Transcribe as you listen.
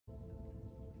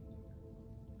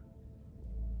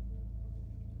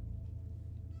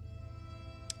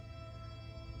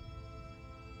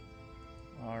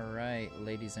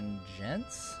ladies and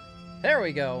gents. There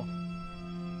we go.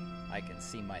 I can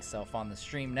see myself on the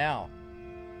stream now.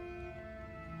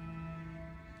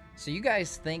 So you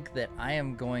guys think that I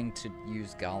am going to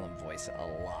use Gollum voice a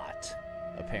lot,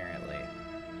 apparently.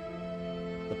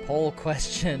 The poll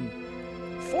question,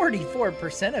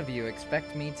 44% of you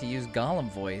expect me to use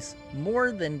Gollum voice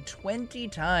more than 20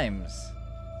 times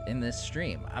in this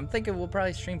stream. I'm thinking we'll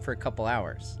probably stream for a couple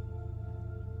hours.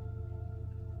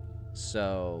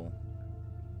 So,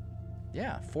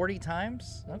 yeah, 40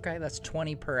 times? Okay, that's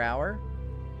 20 per hour.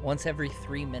 Once every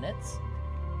 3 minutes.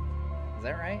 Is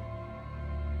that right?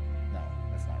 No,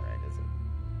 that's not right, is it?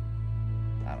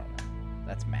 I don't know.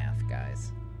 That's math,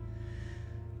 guys.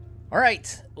 All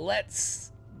right,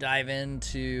 let's dive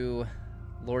into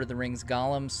Lord of the Rings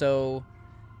Gollum. So,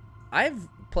 I've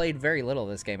played very little of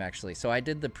this game, actually. So, I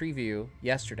did the preview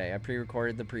yesterday. I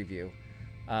pre-recorded the preview.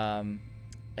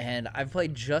 And I've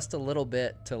played just a little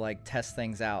bit to, like, test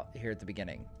things out here at the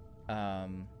beginning.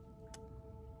 But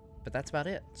that's about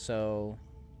it. So,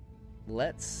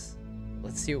 let's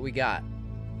see what we got.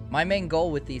 My main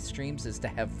goal with these streams is to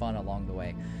have fun along the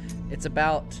way. It's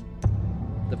about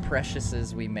the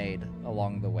preciouses we made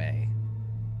along the way,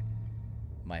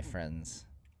 my friends.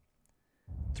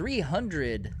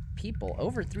 300 people,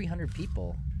 over 300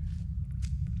 people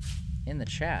in the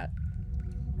chat.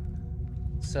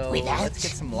 So let's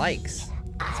get some likes.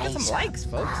 Let's get some likes,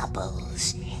 folks.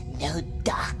 Marbles, no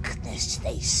darkness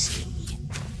they see.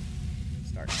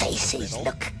 Faces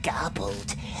look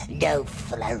garbled, no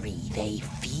flurry they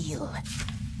feel.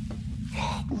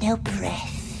 No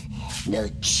breath, no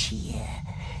cheer,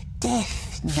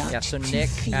 death not. Yeah, so Nick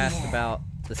asked about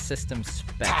the system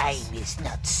specs. Time is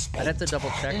not spent. I'd have to double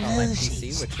check on my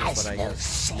PC, which is what I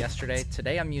used yesterday.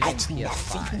 Today I'm using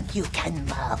PS5. You can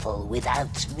marvel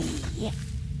without me.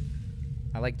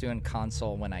 I like doing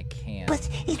console when I can. But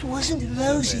it wasn't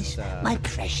roses, my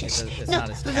precious. It's not not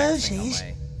as taxing roses. on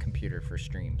my computer for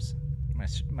streams.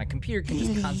 My computer can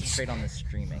just concentrate on the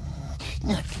streaming.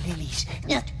 Not lilies,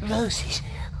 not roses.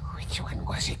 Which one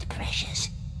was it, precious?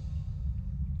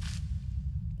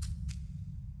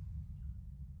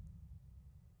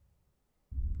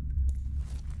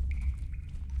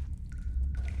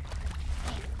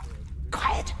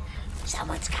 Quiet!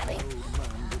 Someone's coming.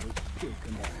 And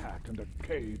a hat and a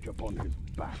cage upon his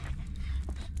back.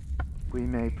 We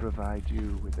may provide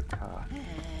you with a cart.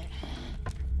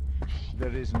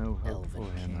 There is no hope for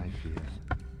him, I fear.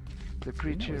 The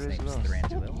creature is lost.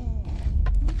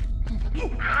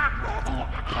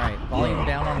 Alright, volume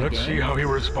down on the game. Let's see how he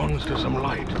responds to some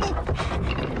light.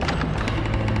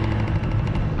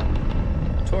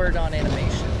 Toradon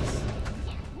Animations.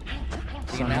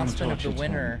 The announcement of the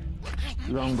winner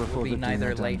long before will be the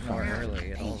neither dinner late done nor fire.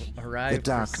 early. It'll arrive. The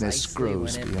darkness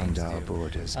grows when it beyond needs our to.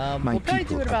 borders. We'll My probably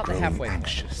people do it are about the growing halfway point.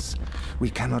 anxious. We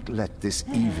cannot let this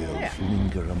evil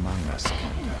linger among us on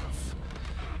Earth.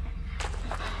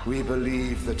 We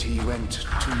believe that he went to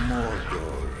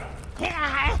Mordor.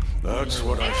 That's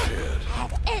what I feared.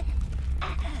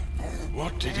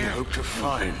 What did he hope to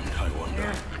find, I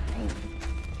wonder?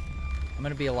 I'm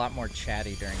gonna be a lot more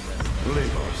chatty during this.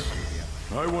 Leave us.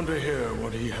 I want to hear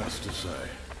what he has to say.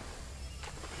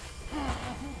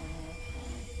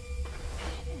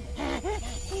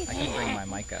 I can bring my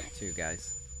mic up too,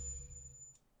 guys.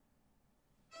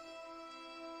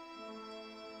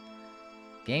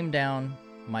 Game down,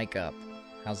 mic up.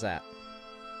 How's that?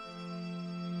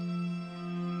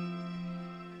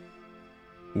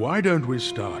 Why don't we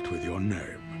start with your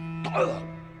name?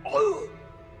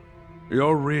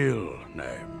 Your real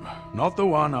name, not the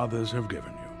one others have given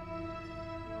you.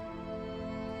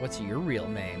 What's your real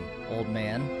name, old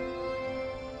man?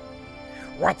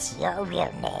 What's your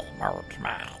real name, old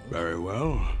man? Very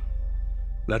well.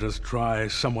 Let us try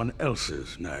someone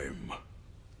else's name.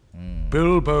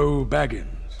 Bilbo Baggins.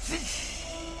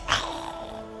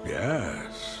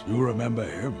 Yes, you remember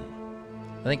him.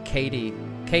 I think Katie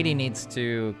needs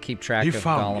to keep track of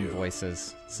Gollum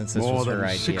voices, since this was her idea. More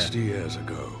than 60 years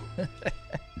ago.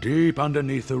 Deep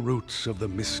underneath the roots of the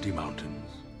Misty Mountains.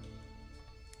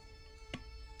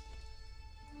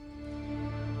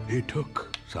 He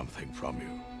took something from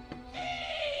you.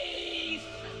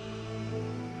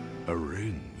 A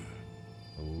ring.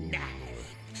 No,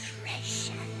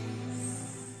 precious.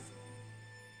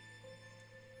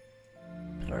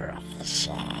 Precious.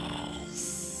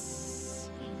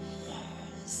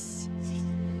 Yes.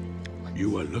 You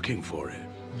were looking for it.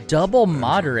 Double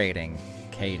moderating,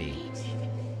 Katie.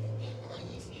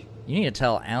 You need to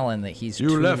tell Alan that he's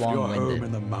too left your long-winded. home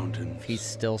in the mountains. He's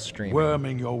still streaming.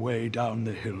 Worming your way down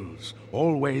the hills,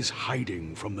 always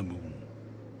hiding from the moon.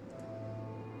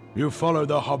 You follow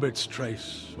the Hobbit's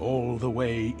trace all the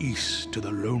way east to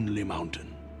the Lonely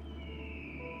Mountain.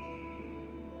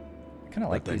 I kind of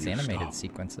like But then these you animated stop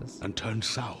sequences. and turn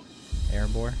south.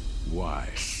 Erebor. Why?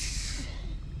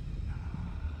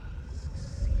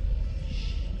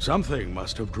 Something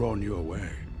must have drawn you away.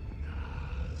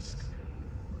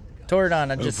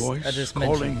 Tordon, I voice just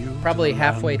calling mentioned. you to Probably the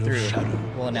halfway land of through, shadow.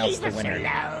 we'll announce the Leave us winner.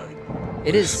 alone.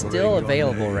 It is Whispering still your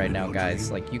available name right in now, your guys.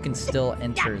 dream. Like, you can still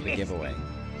enter the giveaway.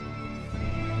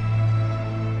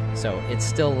 So, it's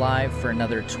still live for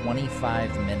another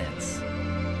 25 minutes.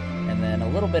 And then a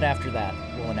little bit after that,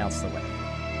 we'll announce the winner.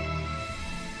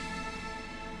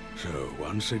 So,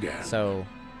 once again, So,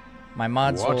 my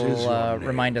mods What is will your name?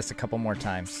 remind us a couple more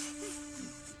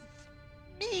times.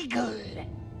 Eagle.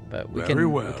 But we Very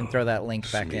can well, throw that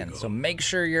link back in. Smeagol. So make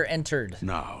sure you're entered.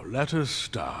 now let us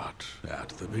start at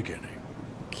the beginning.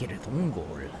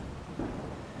 Kirithungol.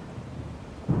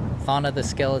 Fauna the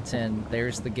Skeleton,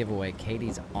 there's the giveaway.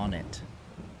 Katie's on it.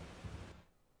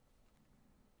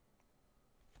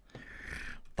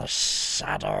 The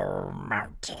Shadow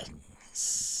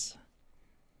Mountains.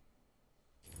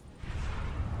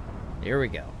 Here we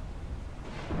go.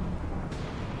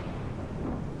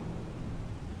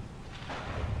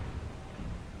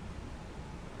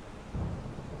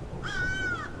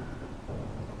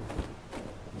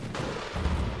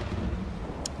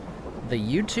 The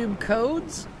YouTube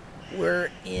codes were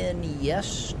in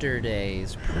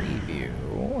yesterday's preview.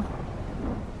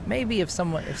 Maybe if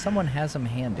someone has them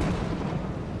handy,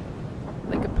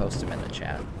 they could post them in the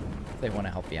chat if they want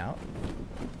to help you out.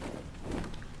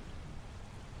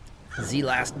 Z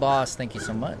Last Boss, thank you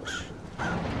so much.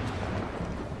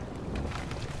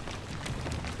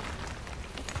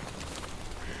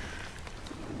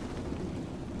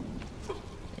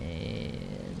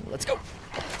 And let's go.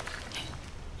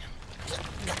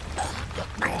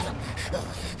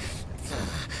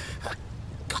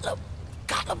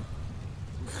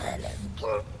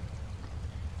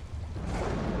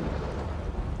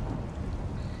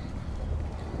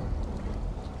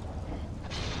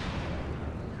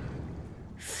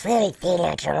 Filthy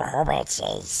little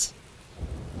hobbitses.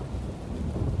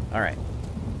 All right.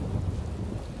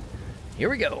 Here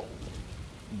we go.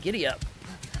 Giddy up.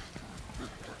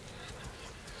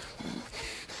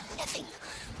 Nothing.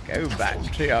 Go back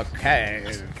to your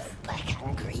cave. Go back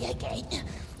hungry again.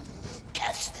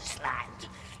 Curse this land.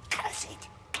 Curse it.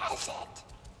 Curse it.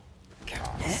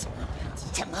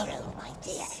 Tomorrow, my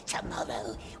dear.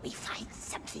 Tomorrow we find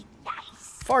something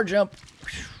nice. Far jump.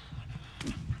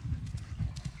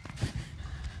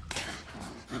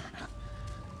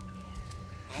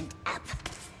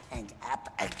 And up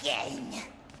again.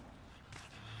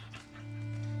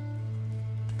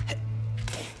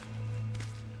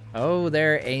 Oh,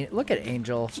 there. Look at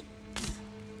Angel.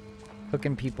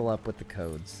 Hooking people up with the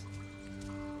codes.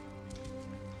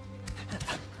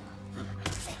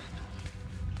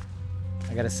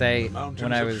 I gotta say,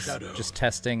 when I was just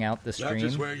testing out the That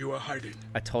is stream, where you are hiding.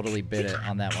 I totally bit it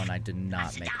on that one. I did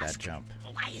not make that jump.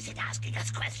 Why is it asking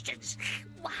us questions?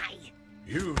 Why?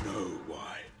 You know why.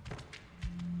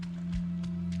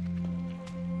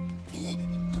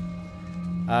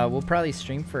 We'll probably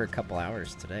stream for a couple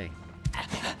hours today.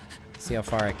 See how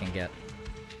far I can get.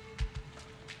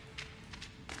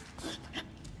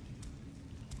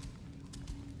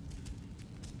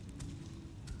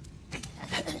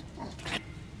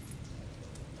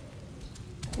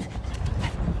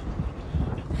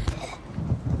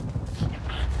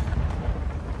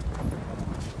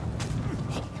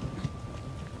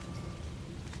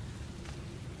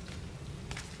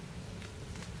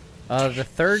 The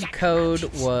third code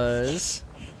was...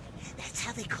 That's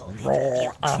how they call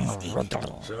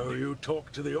it. So you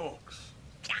talk to the orcs.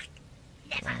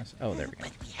 Never. Oh, there we go.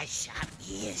 But he has sharp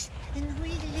ears and we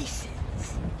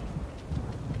listens.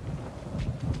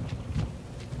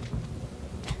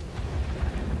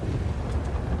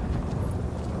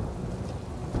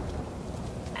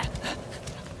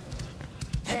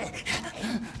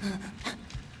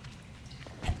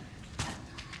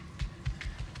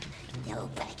 No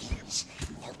baggins,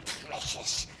 no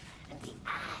precious, and the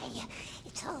eye,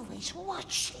 it's always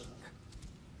watching.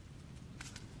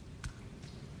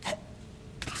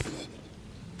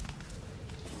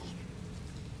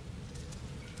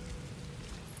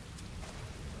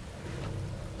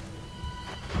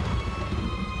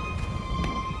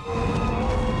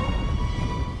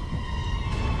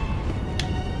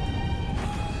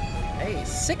 Hey,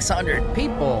 600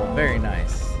 people. Very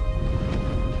nice.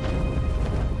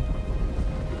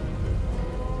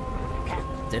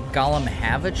 Did Gollum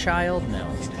have a child? No,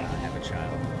 he did not have a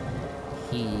child.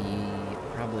 He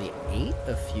probably ate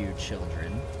a few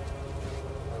children.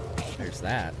 There's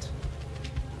that.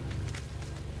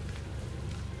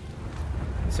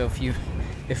 So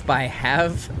if by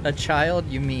have a child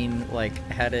you mean like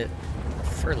had it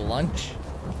for lunch,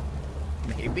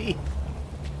 maybe.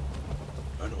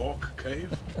 An orc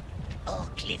cave?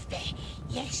 Orc live there,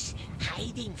 yes,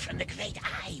 hiding from the great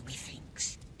eye, we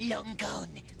thinks. Long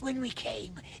gone. When we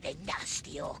came, the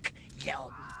nasty orc,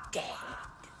 long dead.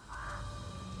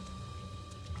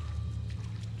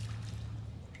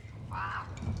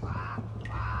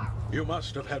 You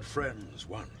must have had friends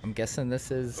once. I'm guessing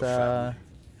this is family.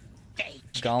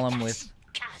 Gollum with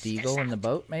Deagle in the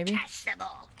boat, maybe? Cast them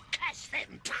all. Cast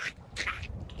them.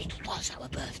 It was our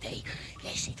birthday.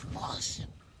 Yes, it was.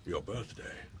 Your birthday.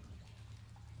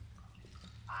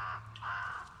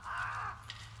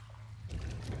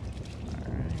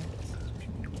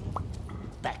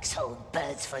 Buck's home,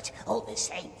 bird's foot, all the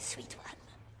same, sweet one.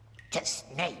 Just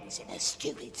names in a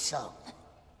stupid song.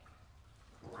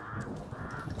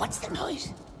 What's the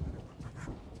noise?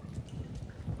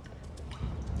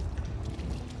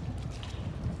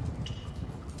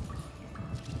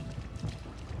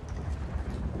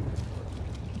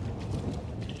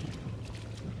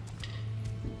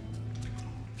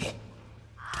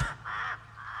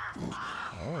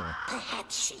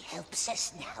 Perhaps she helps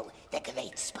us now, the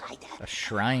great spider. A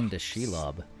shrine to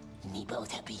Shelob. Me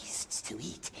both are beasts to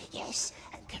eat, yes,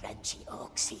 and crunchy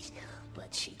orcs eat,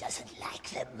 but she doesn't like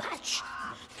them much.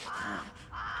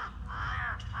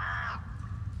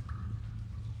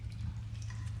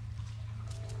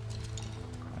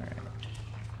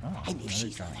 Oh, And if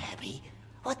she's another not happy,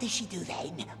 what does she do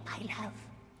then, my love?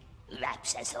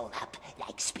 Wraps us all up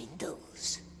like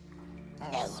spindles.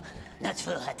 No, not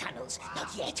through her tunnels,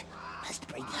 not yet. Must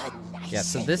bring her nice. Yeah,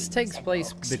 so this things takes and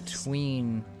place boxes.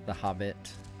 between The Hobbit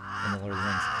and The Lord of the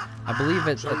Rings. I believe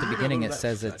at the beginning it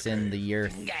says it's in the year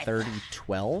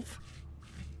 3012,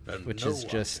 And which no is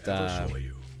one just ever saw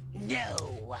you.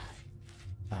 No.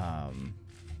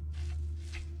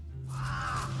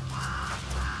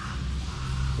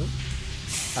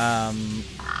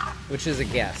 which is a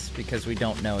guess because we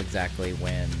don't know exactly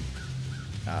when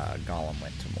Gollum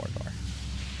went to Mordor.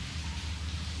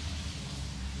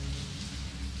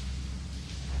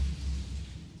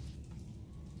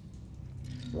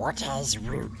 What has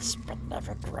roots but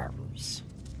never grows?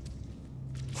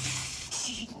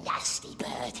 Nasty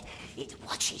bird. It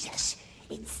watches us.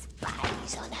 It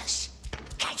spies on us.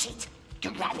 Catch it.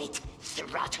 Grab it.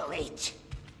 Throttle it.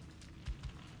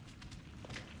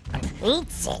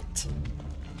 Eats it.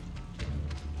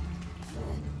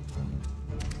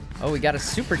 Oh, we got a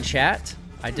super chat.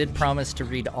 I did promise to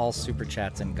read all super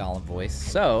chats in Gollum voice.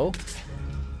 So,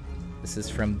 this is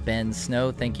from Ben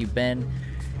Snow. Thank you, Ben.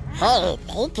 Hey,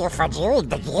 thank you for doing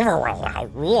the giveaway. I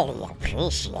really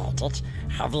appreciate it.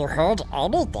 Have you heard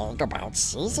anything about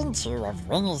Season 2 of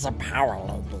Rings of Power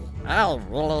lately? I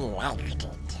really liked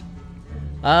it.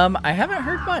 I haven't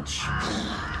heard much.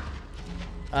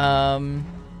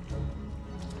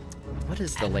 What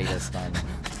is the latest on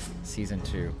Season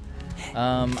 2?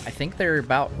 I think they're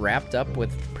about wrapped up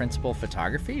with principal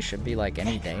photography. Should be like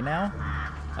any day now.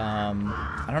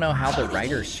 I don't know how the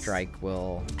writer's strike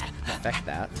will affect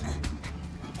that.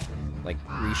 Like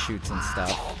reshoots and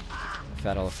stuff. If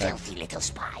that'll affect Filthy little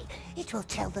spy. It will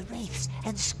tell the wraiths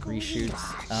and squeeze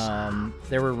reshoots. us.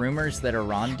 There were rumors that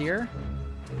Arondir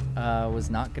was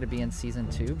not going to be in Season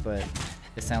 2, but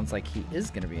it sounds like he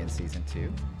is going to be in Season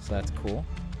 2. So that's cool.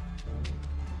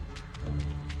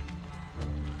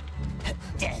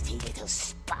 Dirty little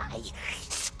spy.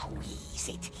 Squeeze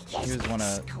it. Yes, He was one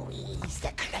of- squeeze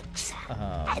the crux.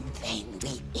 And then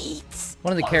we eat.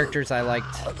 One of the characters I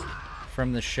liked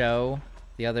from the show,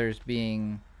 the others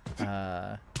being,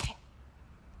 I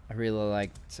really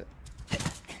liked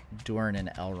Durin and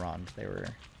Elrond. They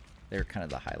were kind of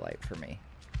the highlight for me.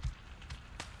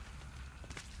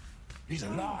 He's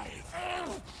alive.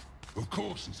 Of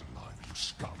course he's alive, you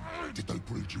scum. Did they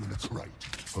breed you in a crate?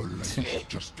 Her lady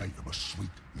just gave him a sweet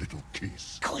little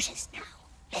kiss. Cautious now.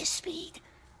 Less speed.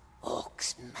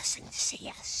 Orcs mustn't see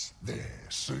us. There,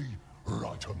 see?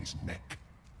 Right on his neck.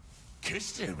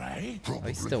 Kissed him, eh?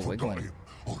 Probably still forgot wiggling. him,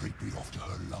 or he'd be off to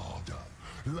her larder.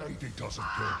 Lady doesn't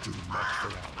care too much for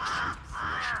our sweet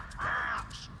flesh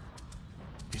bones.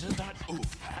 Isn't that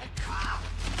Oofak?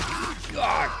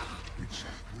 It's a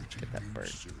pretty Get that new bird.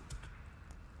 suit.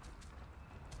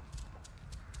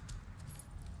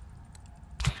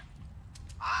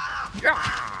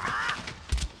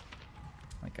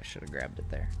 Like I should have grabbed it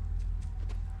there.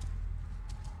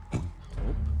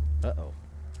 Uh-oh.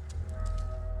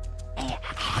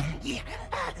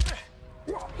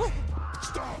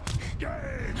 Stop!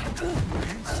 Game!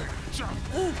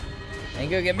 Ain't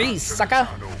gonna get me, sucker!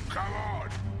 Come on.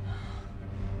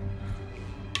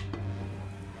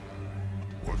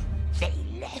 They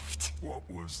left. What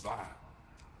was that?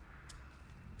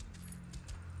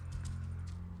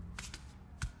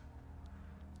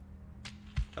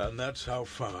 And that's how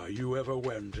far you ever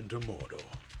went into Mordor.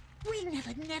 We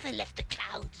never left the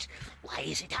clouds. Why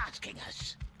is it asking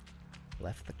us?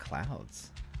 Left the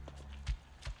clouds.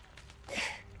 There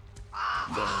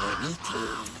it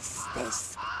is. The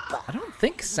spot. I don't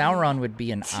think Sauron would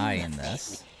be an eye in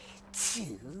this.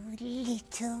 Two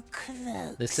little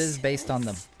crows. This is based on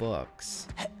the books.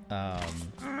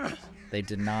 They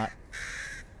did not.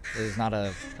 It is not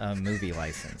a movie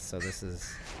license, so this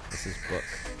is book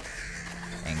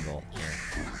angle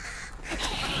here.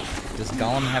 Does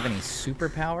Gollum have any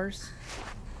superpowers?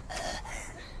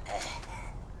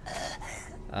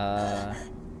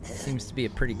 Seems to be a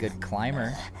pretty good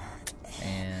climber,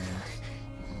 and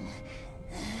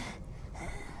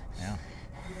yeah.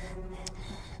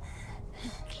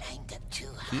 Climbed up too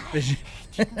Heat high. vision.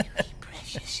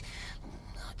 Precious.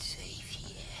 Not safe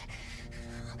here.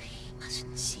 He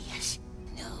mustn't see us.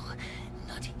 No,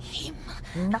 not him.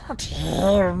 Not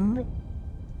him.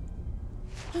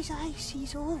 His eye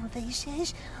sees all, they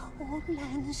says. All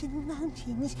lands and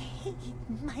mountains. It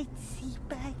might see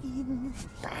Baggins.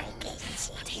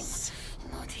 Baggins. Not him.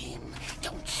 Not him.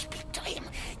 Don't speak to him.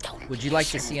 Don't. Would you like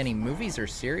to see any movies or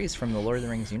series from the Lord of the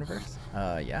Rings universe?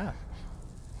 Yeah.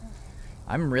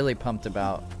 I'm really pumped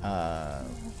about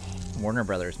Warner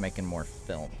Brothers making more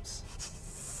films.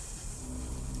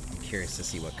 I'm curious to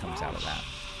see what comes out of that.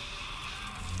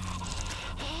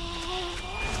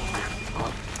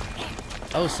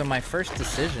 Oh, so my first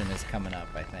decision is coming up,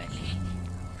 I think.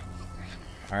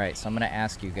 Alright, so I'm gonna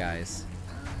ask you guys.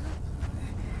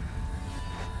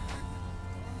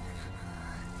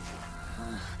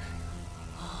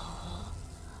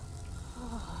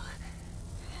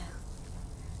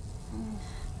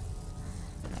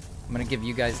 I'm gonna give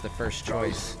you guys the first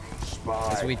choice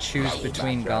as we choose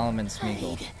between Gollum and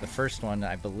Smeagol. The first one,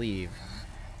 I believe,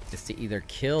 is to either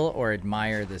kill or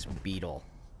admire this beetle.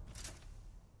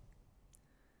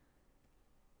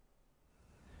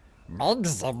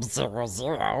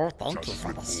 Meg000, thank you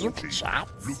for the super chat.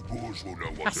 Look, boys will know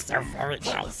what That's to so do. very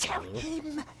nice Tell of you.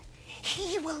 him.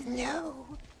 He will know.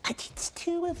 And it's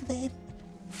two of them.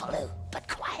 Follow, but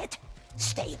quiet.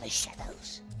 Stay in the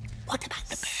shadows. What about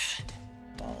the bird?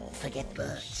 Don't forget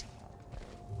birds.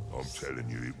 I'm telling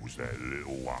you, it was that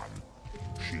little one.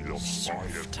 She lost sight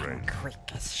of Soft and friend. quick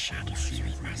as shadows See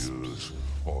we for must be. years.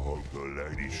 I hope the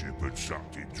ladyship had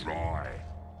sucked it dry.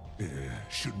 Yeah,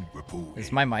 shouldn't report.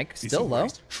 Is my mic It's still low?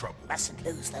 always trouble. Mustn't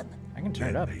lose them. I can turn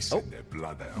it Then up. they Oh, send their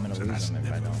blood out, I'm gonna and lose that's them if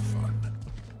I never don't. fun.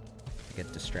 I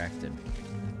get distracted.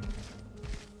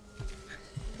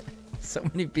 So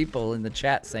many people in the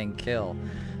chat saying kill.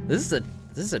 This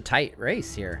is a tight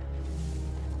race here.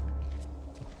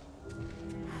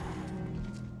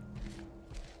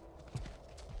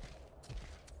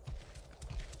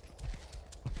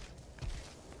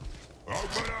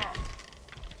 Open up!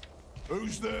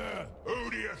 Who's there?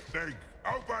 Who do you think?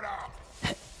 Open up!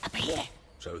 Up here.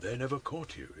 So they never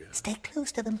caught you, yeah? Stay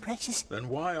close to them, precious. Then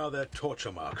why are there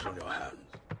torture marks on your hands?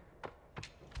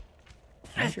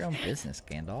 Mind your own business,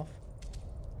 Gandalf.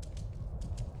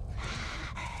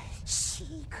 She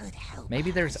could help.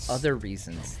 Maybe there's other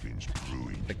reasons. Something's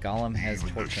brewing. The Gollum has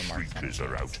Even torture the marks on his shriekers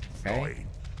are out Okay. flying.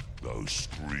 Those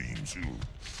screams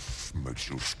makes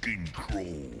your skin crawl.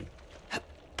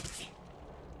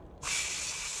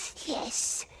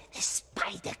 Yes, the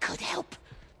spider could help.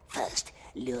 First,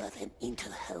 lure them into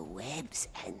her webs,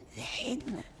 and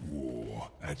then... War,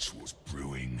 that's what's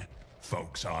brewing.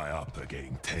 Folks high up are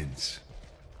getting tense.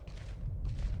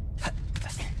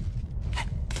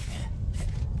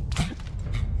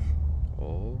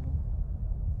 Oh.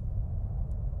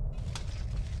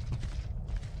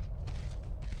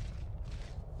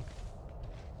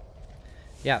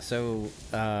 Yeah, so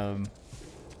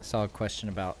saw a question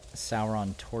about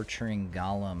Sauron torturing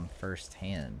Gollum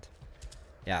firsthand.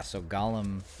 Yeah, so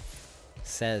Gollum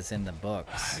says in the I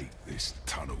books. hate this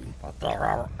tunnel. But there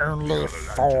are only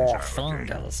 4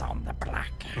 fingers on the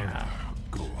black hand.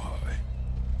 Go high.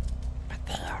 But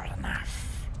they are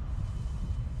enough.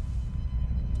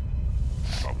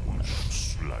 Someone should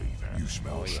slay that. You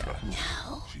smell stuff.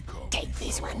 No, She can't take be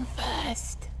this far. one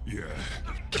first. Yeah.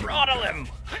 Throttle him!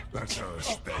 That's her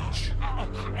stench.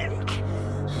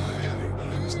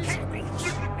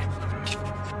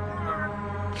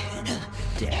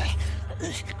 Death.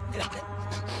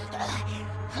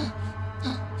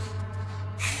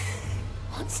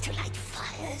 Wants to light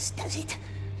fires, does it?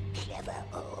 Clever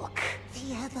orc.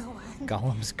 the other one.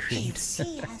 Gollum's He'll creed.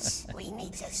 see us. We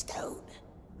need a stone.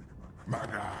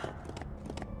 Mana.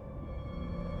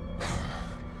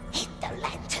 Hit the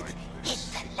lantern. Hit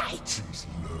the light. He's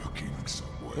lurking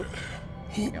somewhere.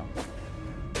 There you go.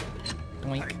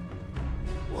 Doink.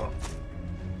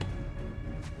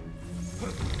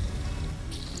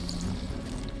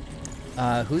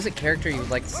 Who's a character you'd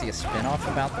like to see a spin-off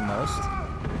about the most?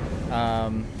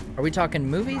 Are we talking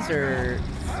movies or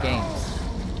games?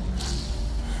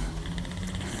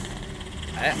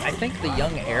 I think the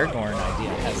young Aragorn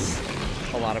idea has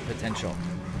a lot of potential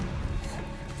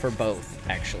for both,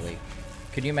 actually.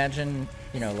 Could you imagine,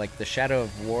 you know, like the Shadow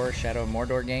of War, Shadow of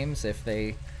Mordor games, if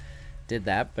they did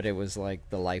that, but it was like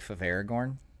the life of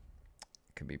Aragorn?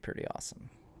 Could be pretty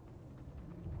awesome.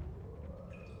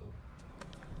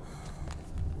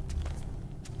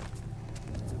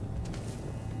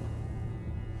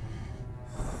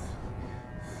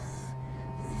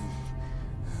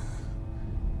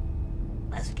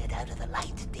 Must get out of the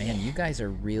light, dear. Man, you guys are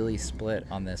really split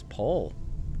on this poll.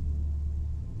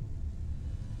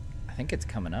 I think it's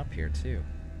coming up here too.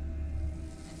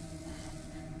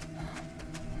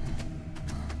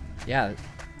 Yeah,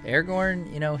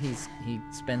 Aragorn, you know, he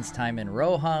spends time in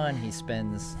Rohan, he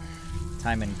spends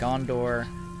time in Gondor.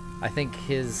 I think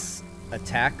his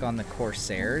attack on the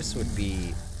Corsairs would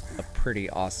be a pretty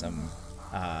awesome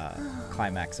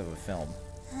climax of a film.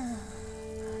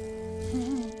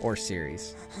 Or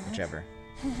series, whichever.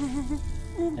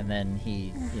 And then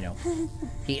he, you know,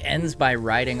 he ends by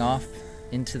riding off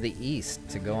into the east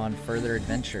to go on further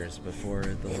adventures before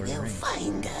the Lord of the They'll Rings.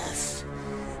 find us.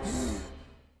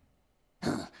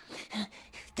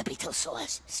 The beetle saw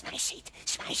us. Smash it.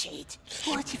 Smash it.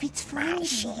 What if it's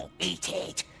frozen? Eat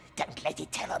it. Don't let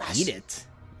it tell on us. Eat it.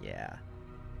 Yeah.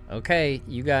 Okay,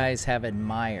 you guys have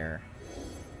admire.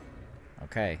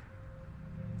 Okay.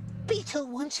 Beetle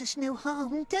wants us no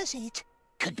harm, does it?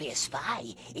 Could be a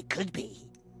spy. It could be.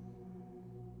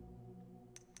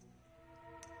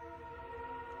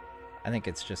 I think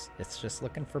it's just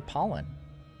looking for pollen.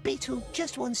 Beetle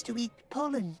just wants to eat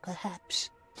pollen, perhaps.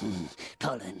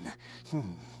 Pollen.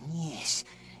 Yes.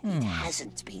 It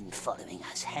hasn't been following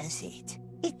us, has it?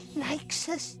 It likes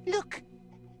us. Look.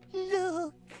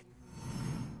 Look.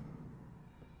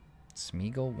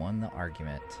 Smeagol won the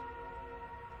argument.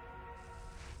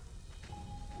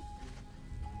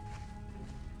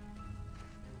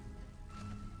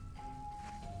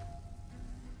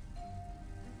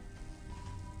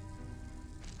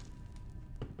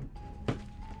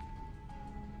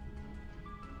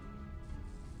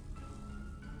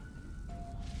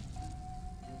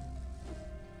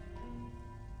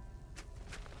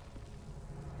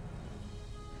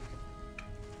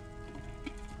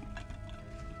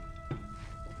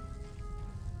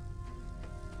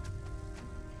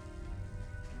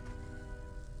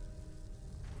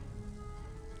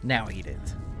 Now eat it.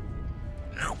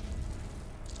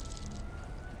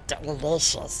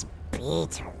 Delicious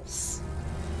beetles.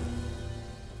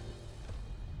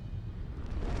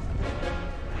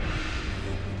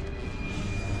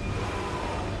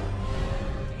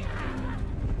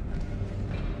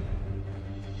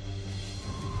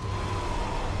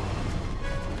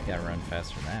 Gotta run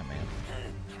faster than that, man.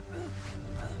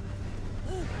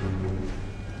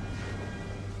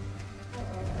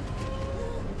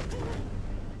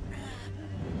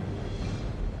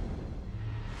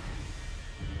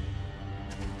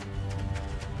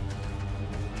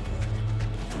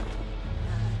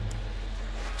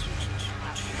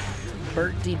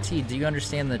 Bert DT, do you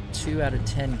understand the 2 out of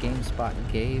 10 GameSpot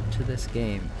gave to this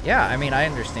game? Yeah, I mean, I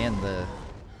understand the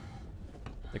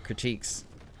critiques,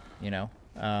 you know.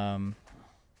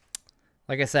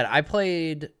 Like I said, I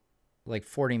played like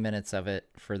 40 minutes of it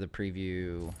for the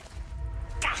preview.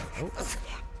 Oh,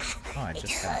 I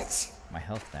just got my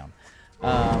health down.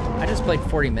 I just played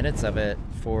 40 minutes of it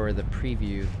for the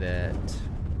preview that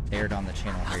aired on the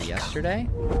channel here yesterday.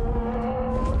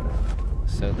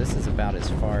 So this is about as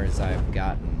far as I've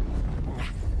gotten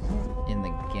in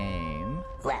the game.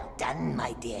 Well done,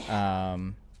 my dear.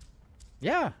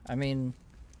 Yeah, I mean,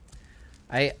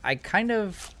 I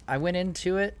went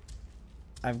into it.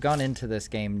 I've gone into this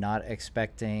game not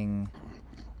expecting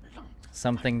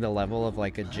something the level of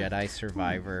like a Jedi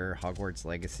Survivor, Hogwarts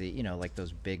Legacy, you know, like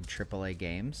those big AAA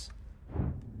games.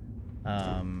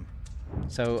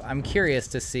 So I'm curious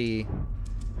to see.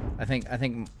 I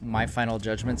think my final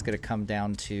judgment's gonna come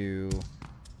down to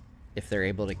if they're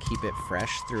able to keep it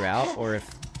fresh throughout, or if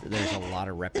there's a lot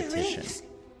of repetition.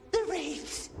 The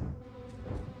race.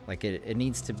 Like it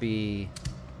needs to be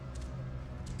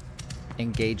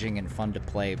engaging and fun to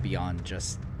play beyond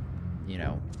just, you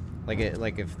know, Like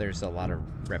if there's a lot of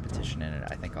repetition in it,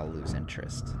 I think I'll lose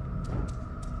interest.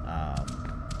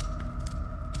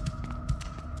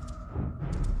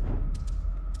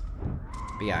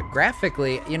 But yeah,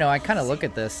 graphically, you know, I kind of look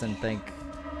at this and think,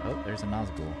 oh, there's a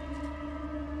Nazgul.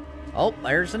 Oh,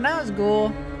 there's a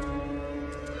Nazgul.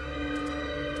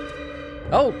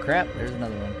 Oh, crap, there's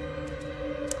another one.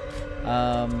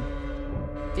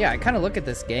 Yeah, I kind of look at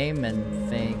this game and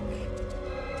think,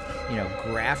 you know,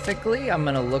 graphically, I'm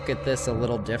going to look at this a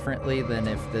little differently than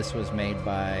if this was made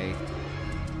by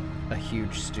a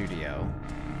huge studio.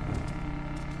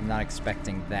 I'm not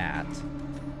expecting that.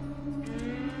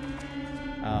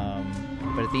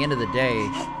 But at the end of the day,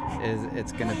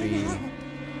 it's going to be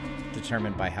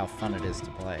determined by how fun it is to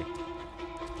play.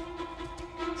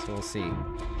 So we'll see.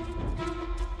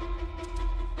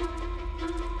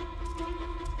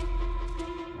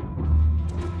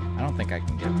 I don't think I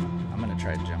can get... I'm going to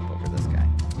try to jump over this guy.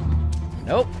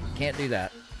 Nope, can't do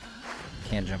that.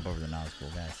 Can't jump over the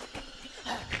Nazgul, guys.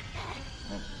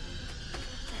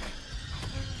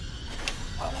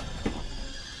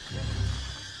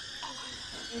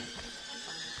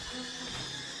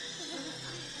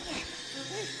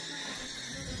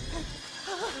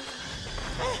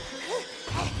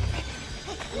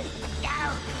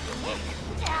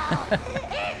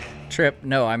 Trip,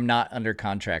 no, I'm not under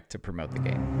contract to promote the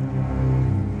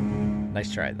game.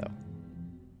 Nice try, though.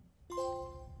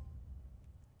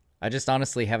 I just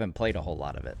honestly haven't played a whole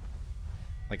lot of it.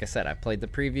 Like I said, I played the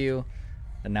preview,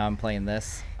 and now I'm playing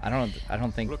this. I don't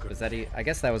think was that. I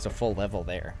guess that was a full level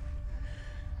there.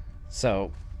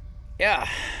 So, yeah,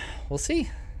 we'll see.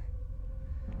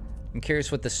 I'm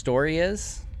curious what the story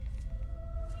is.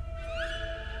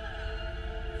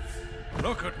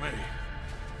 Look at me.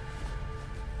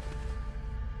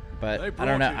 But I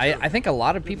don't know. I think a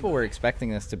lot of people were expecting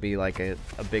this to be like a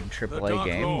big AAA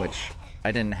game, which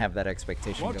I didn't have that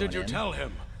expectation going in. What did you tell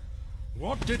him?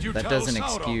 What did you tell That doesn't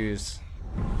Sauron? excuse,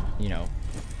 you know,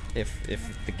 if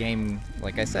the game,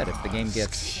 like I said, if the game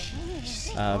gets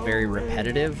very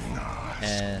repetitive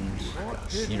and,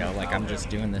 you know, like I'm just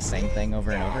doing the same thing over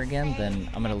and over again, then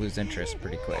I'm going to lose interest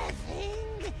pretty quick.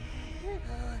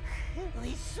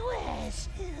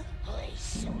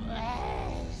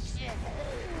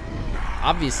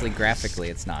 Obviously, graphically,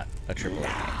 it's not a AAA game.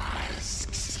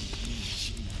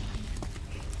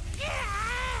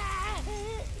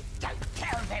 Don't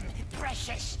tell them,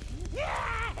 precious.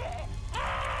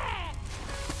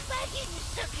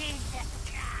 Baggins took it.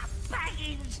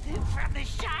 Baggins from the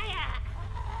Shire.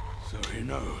 So he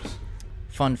knows.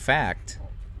 Fun fact,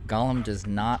 Gollum does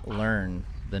not learn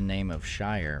the name of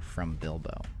Shire from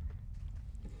Bilbo.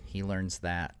 He learns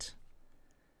that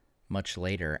much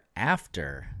later,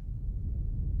 after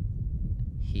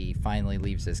he finally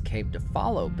leaves his cave to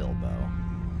follow Bilbo,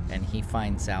 and he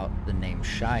finds out the name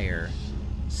Shire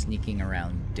sneaking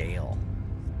around Dale.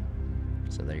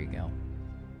 So there you go.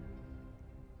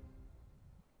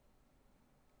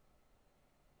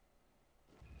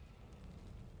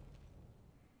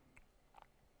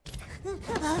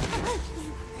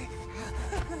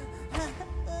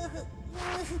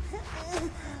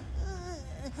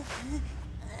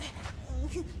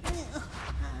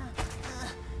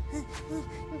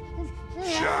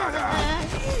 Shut up!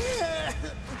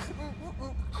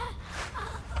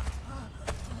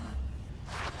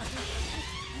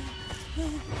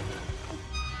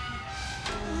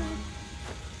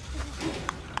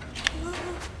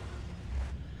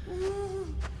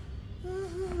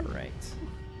 Alright.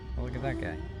 Oh, look at that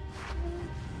guy.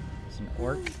 It's an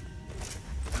orc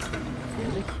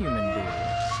and a human dude.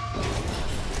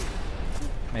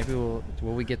 Maybe will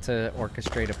we get to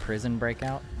orchestrate a prison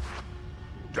breakout?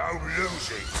 Don't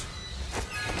lose it!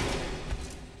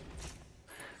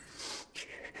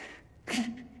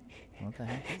 What the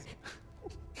heck is it?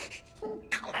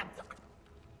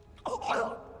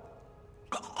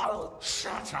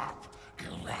 Shut up,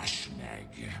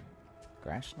 Grashneg.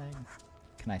 Grashnag?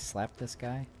 Can I slap this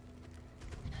guy?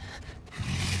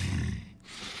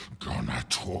 Gonna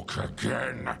talk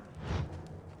again.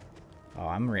 Oh,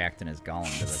 I'm reacting as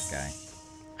Gollum to this guy.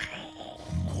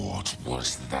 What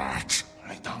was that?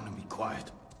 Lay down and be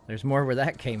quiet. There's more where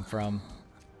that came from.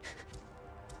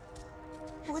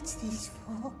 What's this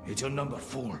for? It's your number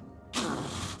 4.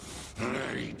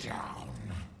 Lay down.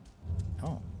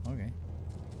 Oh, okay.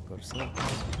 Go to sleep.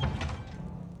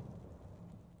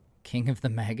 King of the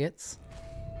Maggots?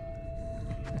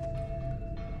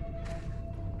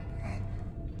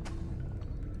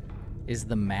 Is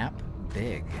the map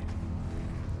big?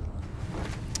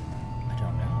 I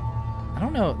don't know. I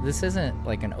don't know. This isn't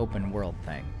like an open world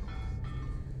thing.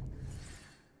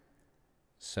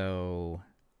 So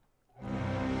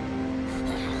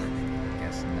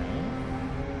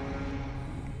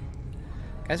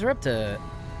Guys, we're up to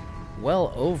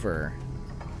well over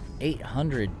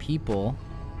 800 people.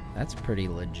 That's pretty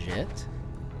legit.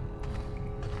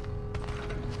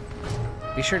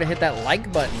 Be sure to hit that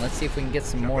like button. Let's see if we can get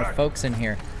some more folks in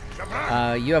here.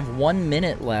 You have 1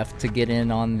 minute left to get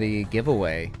in on the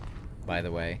giveaway, by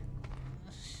the way.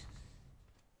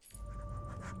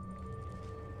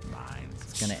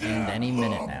 It's gonna end any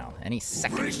minute now. Any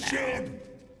second now.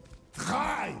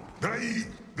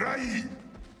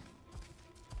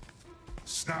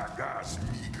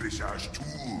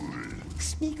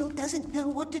 Smeagol doesn't know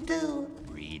what to do.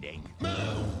 Reading.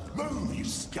 Move, you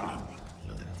scum!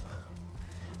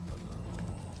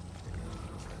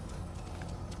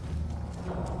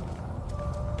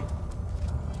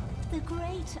 The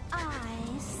great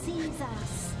eye sees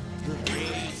us. The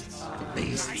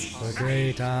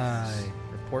Great Eye.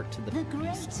 Report to the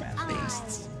great Beast eye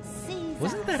Master. sees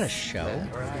Wasn't that a show?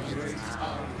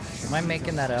 Am I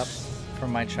making that up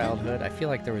from my childhood? I feel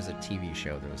like there was a TV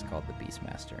show that was called The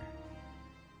Beastmaster.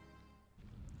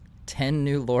 10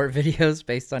 new lore videos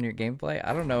based on your gameplay?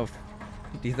 I don't know if...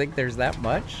 Do you think there's that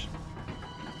much?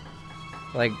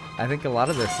 Like, I think a lot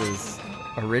of this is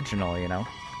original, you know?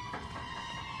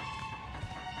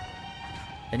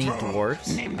 Any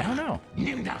dwarves? I don't know.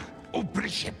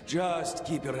 Just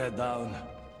keep your head down.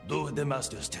 Do what the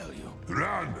masters tell you.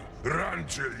 Run! Run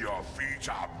till your feet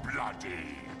are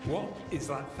bloody! What is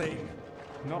that thing?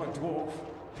 Not a dwarf,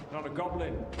 not a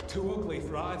goblin. Too ugly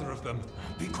for either of them.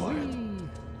 Be quiet.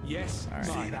 Yes,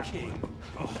 my king.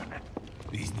 Oh,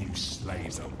 these new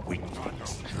slaves are weak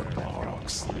ones. The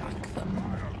Borroks lack them.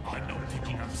 I'm not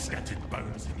picking up scattered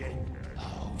bones again.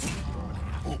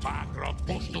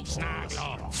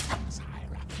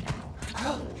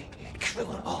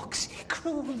 Cruel orcs,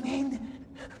 cruel men.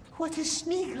 What has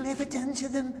Smeagol ever done to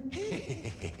them?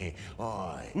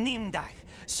 Nimdai,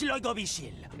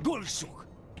 Slogovishil, Gulsuk.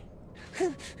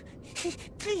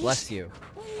 Please. Bless you.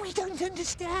 We don't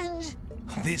understand.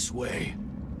 This way.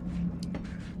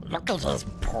 Look at his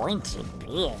pointy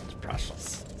beard,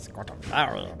 Precious. It's got a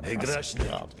very Hey, impressive Grashny.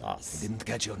 beard, yes. Didn't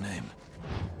catch your name.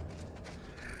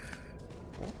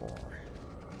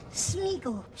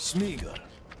 Smeagol. Smeagol.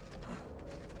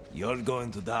 You're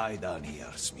going to die down here,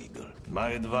 Smeagol.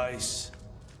 My advice,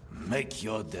 make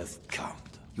your death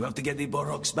count. You have to get the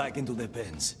Boroks back into their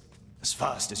pens. As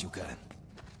fast as you can.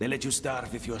 They let you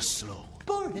starve if you're slow.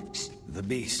 Borix. The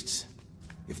beasts.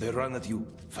 If they run at you,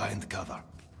 find cover.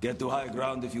 Get to high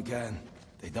ground if you can.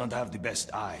 They don't have the best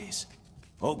eyes.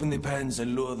 Open the pens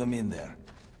and lure them in there.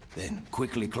 Then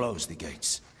quickly close the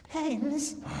gates.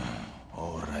 Pens.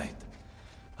 All right.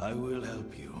 I will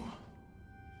help you.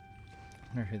 I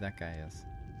wonder who that guy is.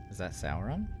 Is that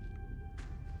Sauron?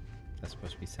 Is that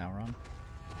supposed to be Sauron?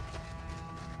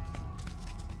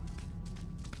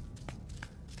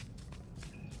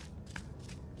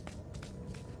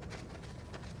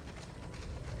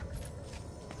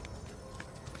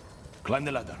 Climb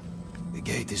the ladder. The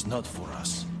gate is not for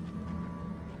us.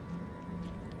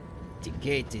 The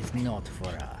gate is not for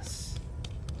us.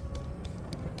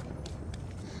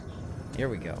 Here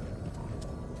we go.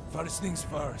 First things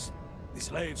first. The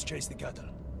slaves chase the cattle.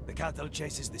 The cattle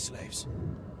chases the slaves.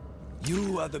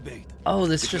 You are the bait. Oh,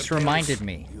 this If just you're reminded careless,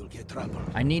 me. You'll get trampled.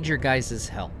 I need your guys'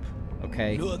 help,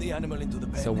 okay? Lure the animal into the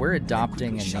pen. So we're and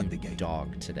adopting quickly a shut the new gate.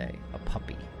 dog today, a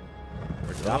puppy.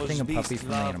 We're adopting a Those puppy beasts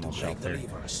from the love animal to break the shelter.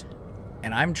 levers.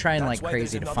 And I'm trying That's like why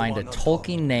crazy there's to another find a one on top.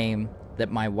 Tolkien name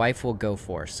that my wife will go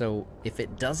for. So if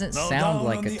it doesn't Now sound down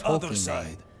like on a the other Tolkien side.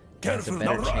 name, it has a Careful,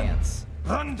 better now run. chance.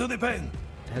 Run to the pen.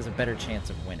 It has a better chance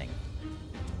of winning.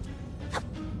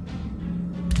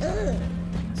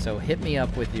 So hit me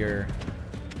up with your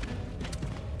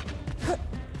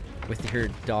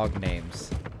dog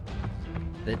names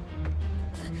that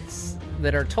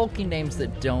are Tolkien names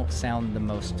that don't sound the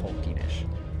most Tolkienish.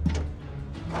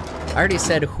 I already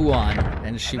said Huan,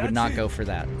 and she would not go for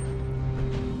that.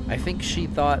 I think she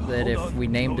thought that if we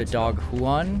named a dog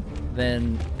Huan,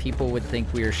 then people would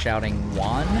think we were shouting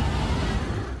Juan.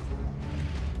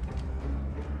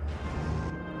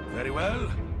 Very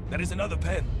well. There is another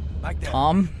pen. Back there.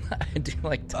 Tom? I do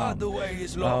like Tom. The way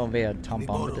is Oh, long. man, Tom The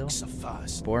Bombadil. Boroks are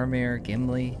fast. Boromir,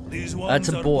 Gimli. These That's ones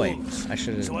a are boy. wolves, I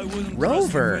should have. So I wouldn't trust the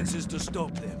Rover. fences to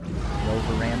stop them.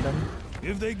 Rover random.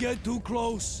 If they get too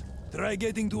close, try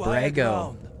getting to high Brago.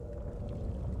 ground.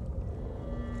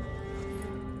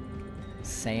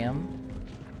 Sam.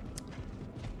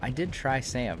 I did try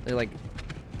Sam. Like,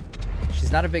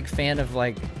 she's not a big fan of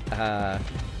like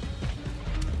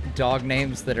dog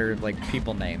names that are like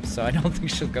people names, so I don't think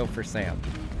she'll go for Sam.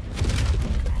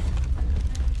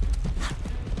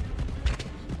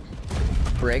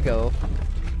 Brego.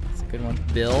 That's a good one.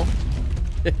 Bill.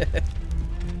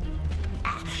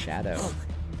 Shadow.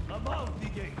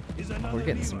 We're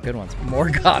getting some good ones.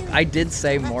 Morgoth. I did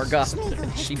say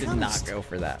Morgoth. She did not go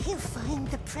for that. He'll find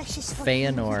the precious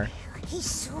Feanor. He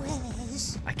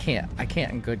swears. I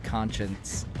can't in good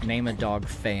conscience name a dog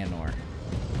Feanor.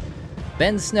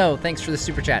 Ben Snow, thanks for the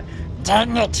super chat.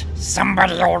 Dang it!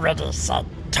 Somebody already said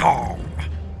Tom.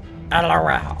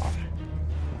 LOL.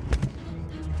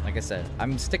 Like I said,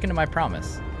 I'm sticking to my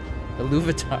promise. The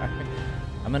Luvatar.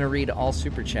 I'm gonna read all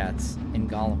super chats in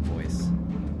Gollum voice.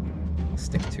 I'll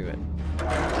stick to it.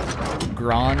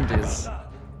 Grond is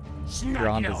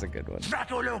a good one.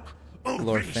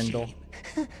 Glorfindel.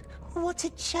 What's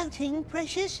it shouting,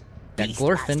 precious? Yeah,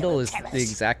 Glorfindel is the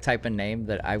exact type of name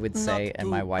that I would say, and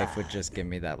my wife would just give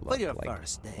me that look. Like,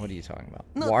 what are you talking about?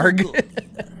 Warg?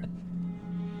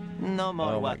 No more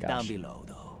Oh my walk down gosh. below,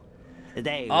 though.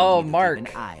 They Oh, will need to Mark. keep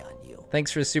an eye on you.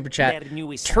 Thanks for the super chat. Their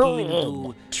newest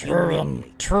scheme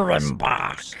Turenbach.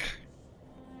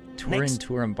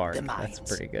 Turenbark. the That's mines.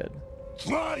 pretty good.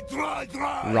 Try!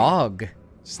 Rog.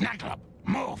 Snaggle up,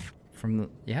 move! From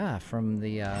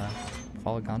the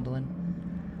Fall of Gondolin.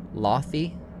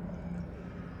 Lothi.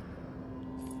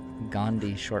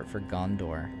 Gandhi, short for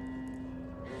Gondor.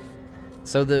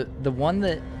 So the one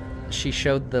that she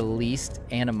showed the least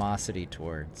animosity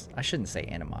towards, I shouldn't say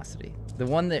animosity, the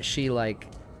one that she like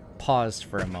paused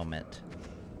for a moment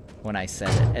when I said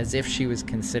it, as if she was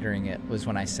considering it, was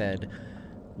when I said,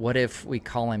 what if we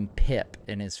call him Pip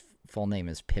and his full name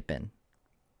is Pippin?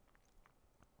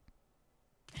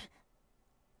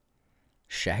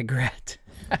 Shagrat.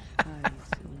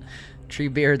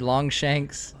 Treebeard,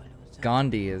 Longshanks.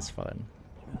 Gandhi is fun.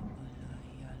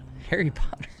 Harry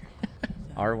Potter.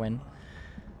 Arwen.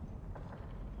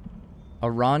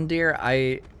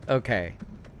 Arondir, okay.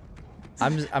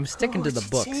 I'm sticking to the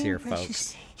books here,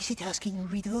 folks. Is it asking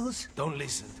riddles? Don't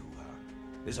listen to her.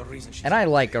 There's a reason she's And I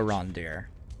like Arondir.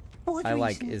 What I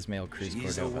like reason? Ismail Cruz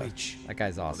She's a Cordova. witch. That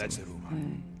guy's awesome. That's a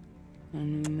rumor.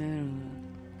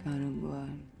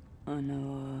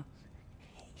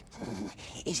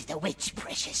 Is it a witch,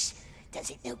 precious? Does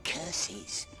it know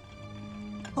curses?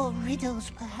 Or riddles,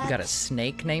 perhaps? You got a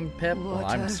snake named Pip? Well,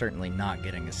 I'm certainly not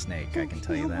getting a snake, I can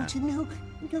tell you I that. want to know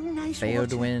your nice water.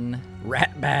 Theodwyn,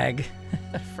 Ratbag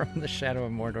from the Shadow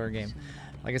of Mordor game.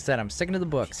 Like I said, I'm sticking to the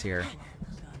books here.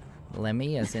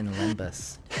 Lemmy as in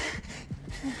Limbus.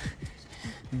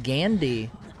 Gandhi,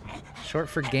 short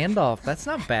for Gandalf. That's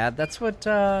not bad. That's what,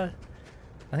 I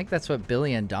think that's what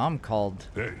Billy and Dom called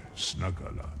Hey,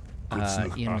 Snagala.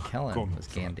 Ian McKellen was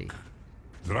Gandhi.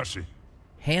 Zdrasi.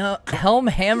 Helm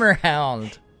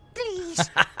Hammerhound. Please.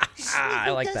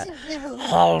 I like that.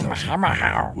 Helm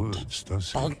Hammerhound. Words,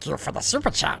 does he? Thank you for the super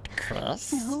chat,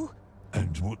 Chris. No.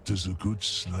 And what does a good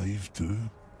slave do?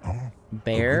 Huh?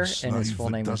 Bear, A good and his slave full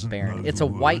that name is doesn't Baron. know It's the a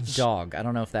white words, dog. I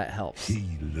don't know if that helps.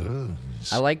 He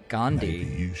learns. I like Maybe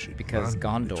Gandhi you should because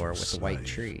run, Gondor little with the white slave.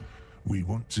 tree. We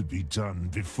want to be done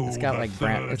before It's got the like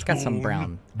brown. third It's got some horn,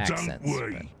 brown don't accents. we?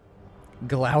 but-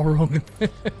 Glaurung.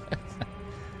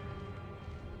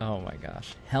 Oh my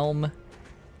gosh. Helm.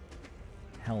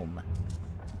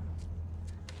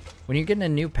 When you're getting a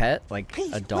new pet, like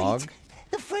Please, a dog, wait.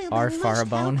 The frail our man must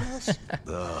Farabone. help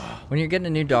us. When you're getting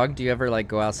a new dog, do you ever like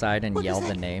go outside and What yell was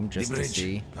the that? name The just to bridge.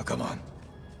 see? Now come on.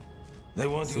 They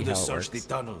want See you how to it search the works.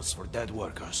 tunnels for dead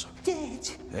workers. Dead.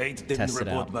 8 didn't Test it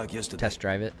report out. back yesterday. Test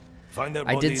drive it. Find their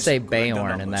I did bodies, say collect the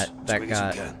Bayorn, and numbers, that as quick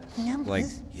as you got can. Numbers? like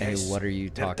Yes, a "what are you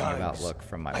their talking about" times, look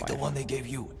from my like the wife. one they gave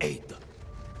you, 8.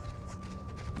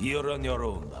 You're on your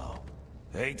own now.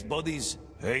 8 bodies,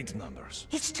 8 numbers.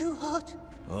 It's too hot.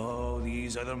 Oh,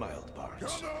 these are the mild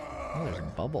parts. Oh, there's a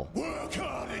bubble. Work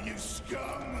harder, you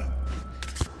scum!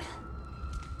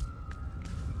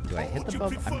 Do I hit the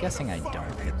bubble? I'm guessing I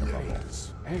don't hit the bubble.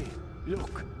 Hey,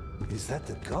 look. Is that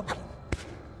the goblin?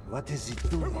 What is it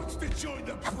doing? Who wants to join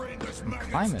the brainless maggots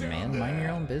Climbing, down man. there? Mind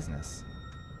your own business.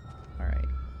 All right.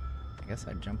 I guess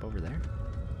I'd jump over there.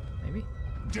 Maybe.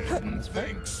 Didn't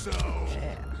think so.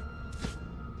 Yeah.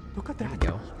 Look at There that. we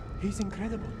go. He's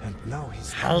incredible. And now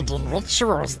he's Hiding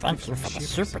Rituals, thank you for the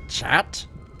super chat.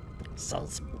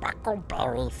 Says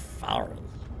Buckleberry Fairy.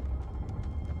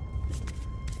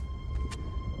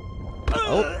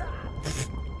 Oh.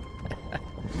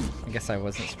 I guess I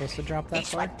wasn't supposed to drop that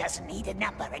This far. one doesn't need a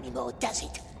number anymore, does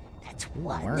it? That's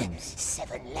one. worms.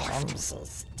 7 left. This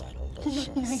is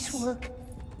delicious. Nice work.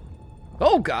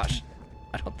 Oh gosh.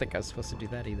 I don't think I was supposed to do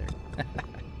that either.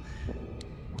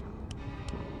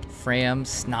 Fram,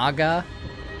 Snaga,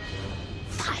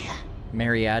 Fire.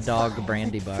 Mariadog,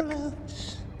 Brandybuck.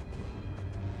 Floats.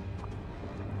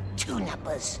 2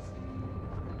 numbers.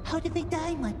 How did they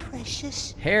die, my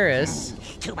precious? Harris,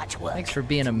 Too much work. thanks for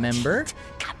being a member.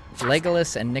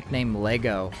 Legolas and nickname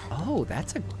Lego. Oh,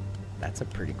 that's a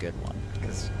pretty good one.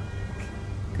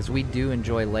 Because we do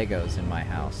enjoy Legos in my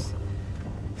house.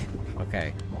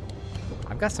 Okay.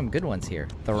 I've got some good ones here.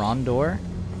 Thorondor.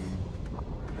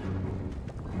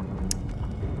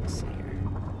 Let's see here.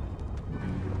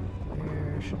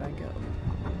 Where should I go?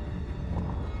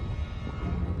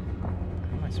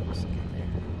 How am I supposed to get there?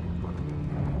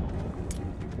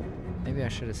 Maybe I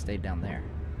should have stayed down there.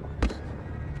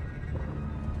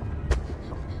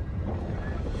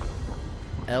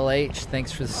 LH,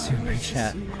 thanks for the super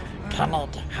chat.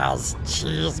 Kenneth has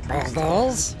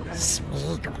cheeseburgers.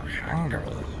 Smeagol hungry.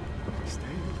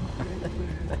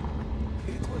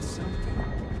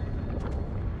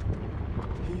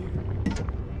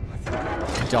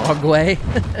 Dogway.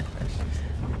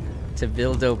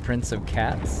 Tevildo, Prince of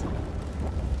Cats.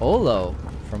 Olo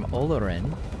from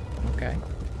Olorin. Okay.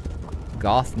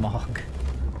 Gothmog.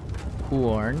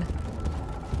 Huorn.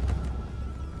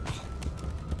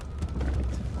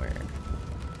 Where?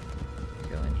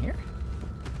 Go in here?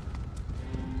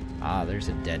 Ah, there's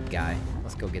a dead guy.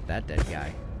 Let's go get that dead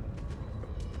guy.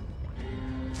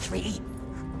 3.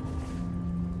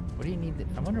 What do you need?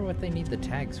 I wonder what they need the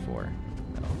tags for.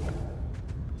 Oh.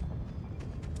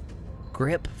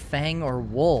 Grip, Fang, or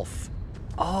Wolf.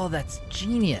 Oh, that's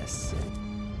genius.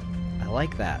 I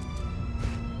like that.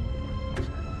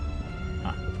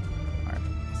 Huh. All right.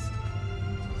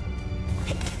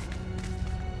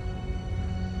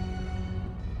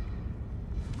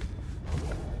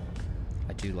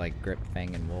 I do like Grip,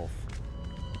 Fang, and Wolf.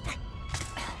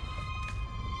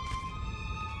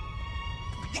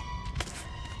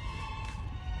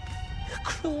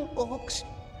 Cruel orcs.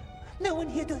 No one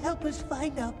here to help us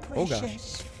find our Oh,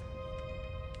 precious.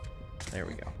 gosh. There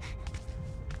we go.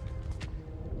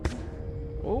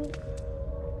 Oh.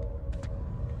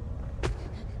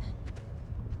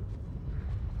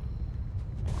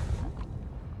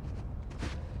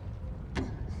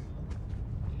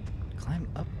 Climb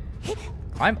up.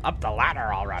 Climb up the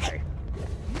ladder already.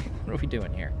 What are we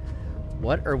doing here?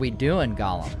 What are we doing,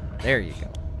 Gollum? There you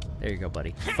go. There you go,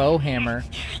 buddy. Faux hammer.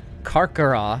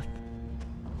 Karkaroth.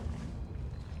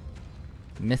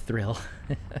 Mithril.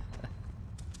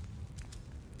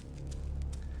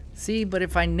 See, but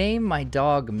if I name my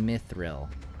dog Mithril,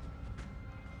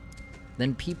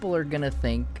 then people are gonna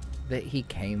think that he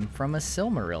came from a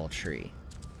Silmaril tree,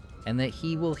 and that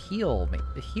he will heal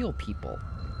people,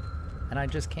 and I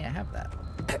just can't have that.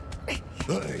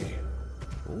 Hey,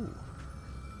 Ooh,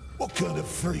 what kind of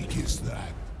freak is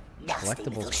that? Nasty little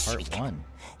collectibles part shrieker, 1.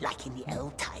 like in the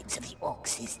old times of the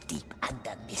orcs' deep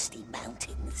under misty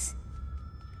mountains.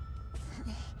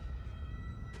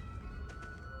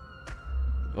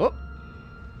 Oh.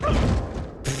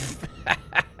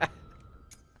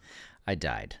 I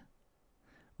died.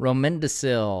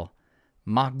 Romendasil,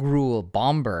 Magrul,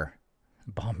 Bomber,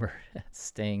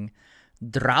 Sting,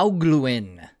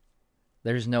 Draugluin.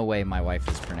 There's no way my wife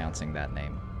is pronouncing that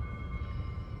name.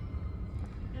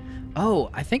 Oh,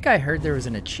 I think I heard there was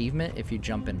an achievement if you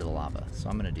jump into the lava, so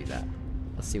I'm gonna do that.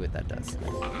 Let's see what that does.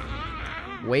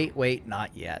 Wait,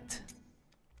 not yet.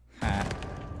 Ha.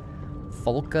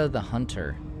 Folka the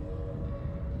Hunter.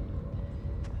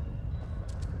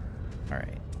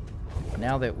 Alright.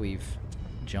 Now that we've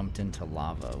jumped into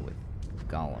lava with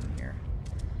Gollum here.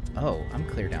 Oh, I'm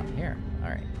clear down here.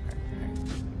 Alright.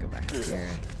 Go back here.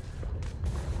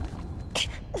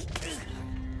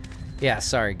 Yeah,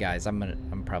 sorry guys.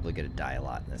 I'm probably gonna die a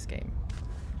lot in this game.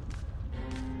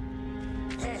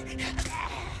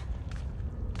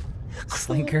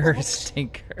 Slinker,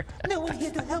 Stinker. No one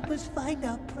here to help us find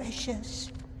our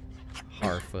precious.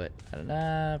 Harfoot.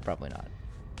 Probably not.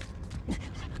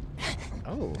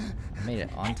 Oh, I made it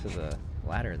onto the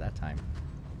ladder that time.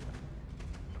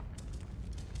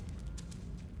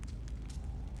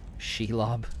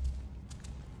 Shelob.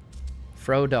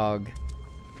 Frodog.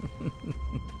 You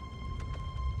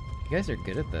guys are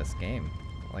good at this game.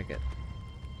 I like it.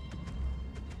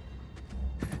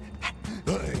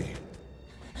 Hey,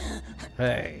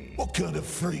 Hey. what kind of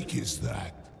freak is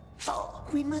that? 4.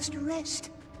 We must rest.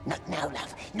 Not now,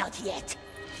 love. Not yet.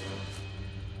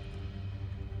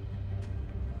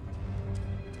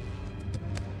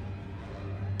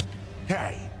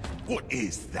 Hey, what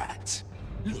is that?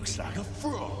 Looks like a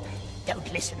frog.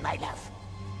 Don't listen, my love.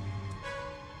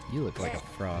 You look like a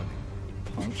frog, you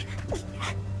punk.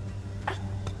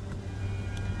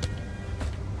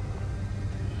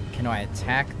 Can I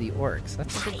attack the orcs?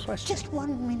 That's a good question. Just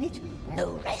 1 minute.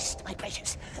 No rest, my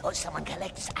precious, or someone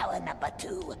collects our number 2.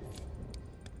 You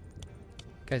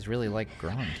guys really like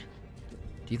Grond.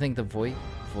 Do you think the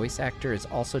voice actor is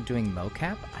also doing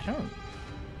mocap? I don't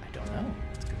know.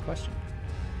 That's a good question.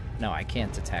 No, I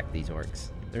can't attack these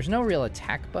orcs. There's no real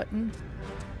attack button.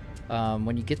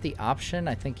 When you get the option,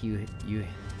 I think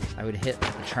I would hit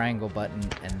the triangle button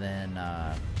and then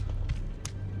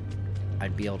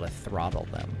I'd be able to throttle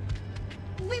them.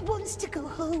 We wants to go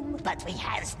home, but we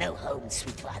has no home,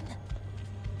 sweet one.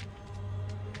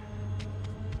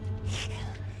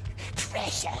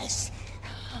 Precious.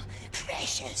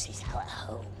 Precious is our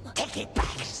home. Take it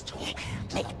back.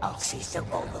 Make oxes do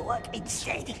all the work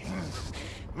instead.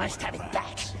 Must have it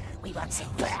back. We want it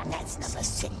burned. That's number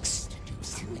 6.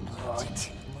 Two more.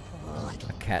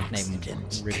 A cat named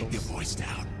Wriggles. Keep your voice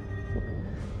down.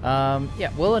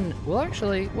 Yeah, we'll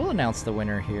announce the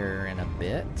winner here in a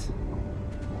bit.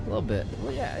 A little bit.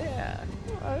 Well, yeah.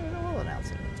 We'll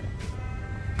announce it.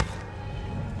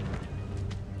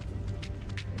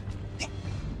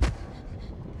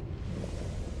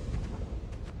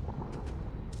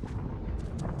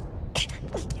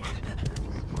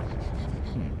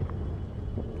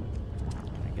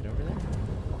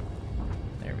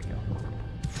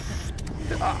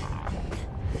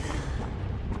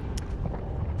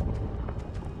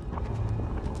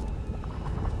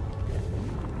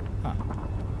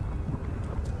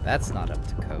 That's not up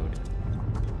to code.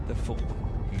 The fool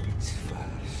eats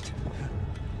first.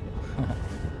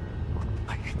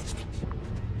 I hate this place.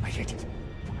 I hate it.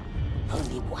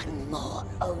 Only one more.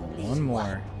 Only one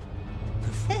more.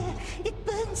 It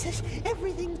burns us.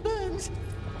 Everything burns.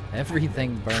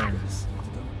 Everything burns.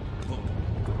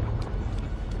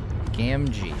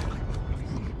 Gamgee.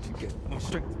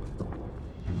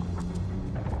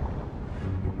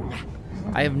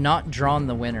 I have not drawn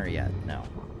the winner yet. No.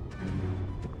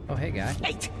 Oh, hey, guy.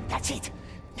 Wait, that's it.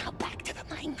 Now back to the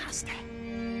Mine Master.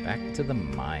 Back to the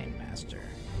Mine Master.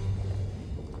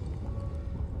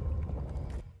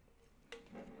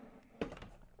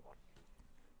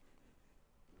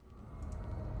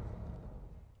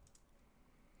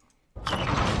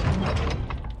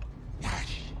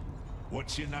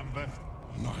 What's your number?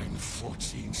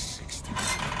 91460.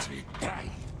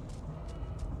 Hey!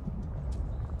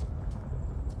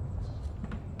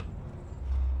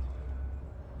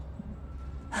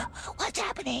 What's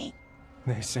happening?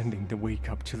 They're sending the weak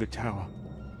up to the tower.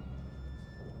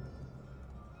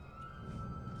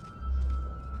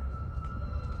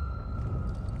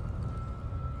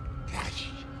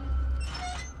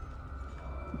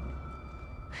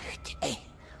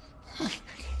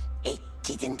 It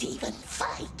didn't even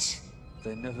fight.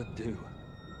 They never do.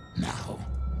 Now.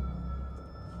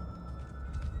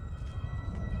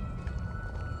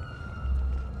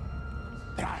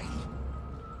 Hey!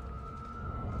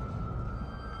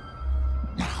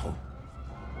 Now.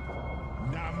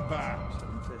 Number.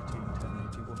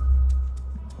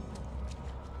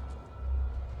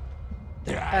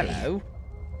 713-1081. Hello.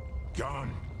 Gone.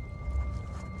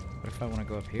 What if I want to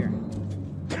go up here?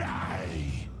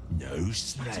 Hey! No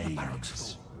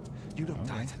slaves. You don't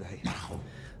die today. Now.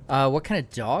 What kind of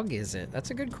dog is it?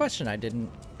 That's a good question. I didn't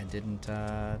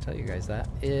tell you guys that.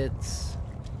 It's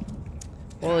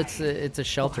a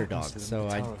shelter dog, so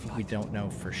we don't know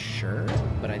for sure.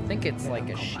 But I think it's like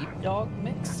a sheepdog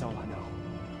mix. That's all I know.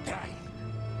 Hey!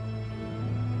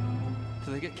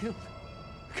 Do they get killed?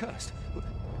 Cursed?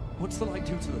 What's the light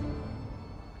do to them?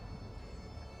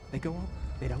 They go up,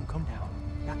 they don't come down.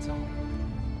 That's all.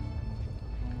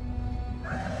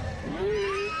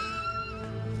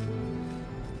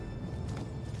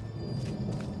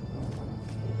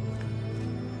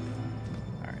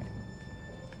 Alright.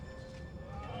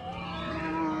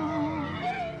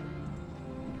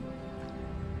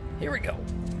 Here we go.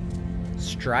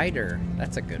 Strider.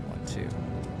 That's a good one, too.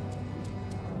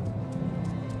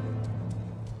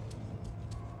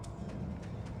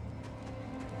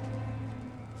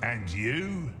 And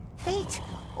you? 8.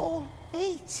 All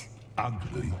 8.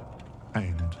 Ugly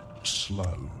and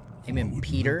slow. You mean I would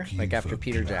Peter? milk you Like after for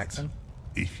Peter blood, Jackson?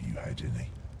 If you had any.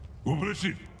 Well, bless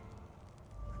it.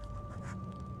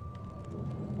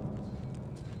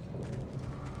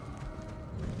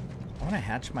 I want to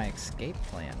hatch my escape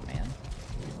plan, man.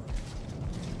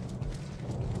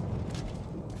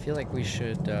 I feel like we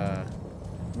should,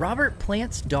 Robert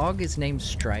Plant's dog is named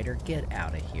Strider. Get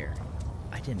out of here.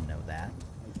 I didn't know that.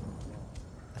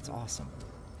 That's awesome.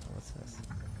 What's this?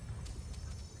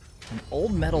 An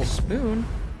old metal spoon?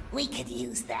 We could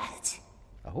use that.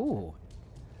 Oh.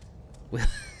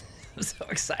 I'm so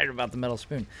excited about the metal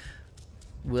spoon.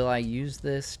 Will I use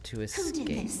this to Who did escape?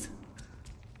 this?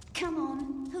 Come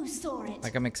on, who saw it?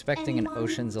 Like I'm expecting an Anyone?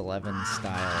 Ocean's 11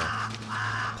 style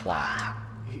plot.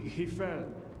 He fell.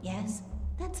 Yes,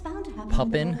 That's bound to happen.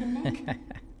 Puppin.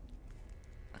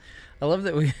 I love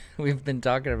that we've been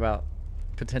talking about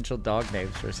potential dog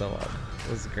names for so long.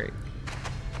 This is great.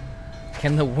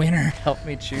 Can the winner help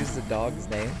me choose the dog's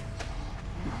name?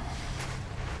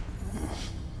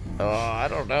 Oh, I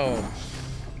don't know.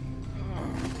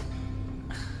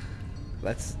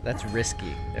 That's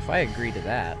risky. If I agree to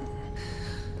that,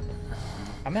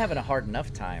 I'm having a hard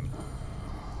enough time,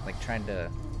 like trying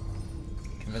to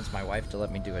convince my wife to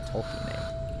let me do a Tolkien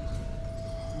name.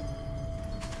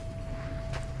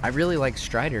 I really like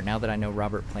Strider now that I know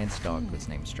Robert Plant's dog was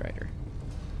named Strider.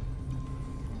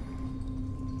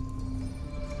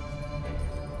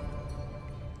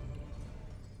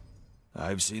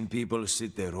 I've seen people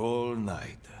sit there all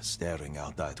night, staring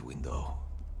out that window,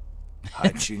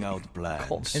 hatching out plans.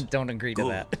 Coleman, don't agree to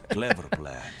that. Clever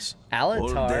plans.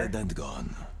 LOTR. All dead and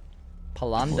gone.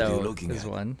 Palando is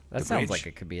one. That sounds like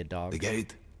it could be a dog. The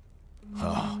gate?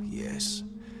 Ah, yes.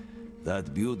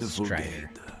 That beautiful Strider.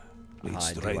 gate. I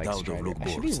Leads do straight like out Strider. of Locke.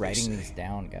 I should be writing these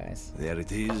down, guys. There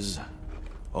it is.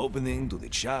 Opening to the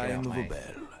chime of a bell.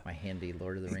 My handy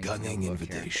Lord of the A Rings cunning notebook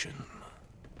invitation.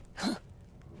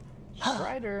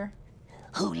 Strider.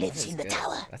 Who lives in the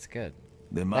tower? That's good.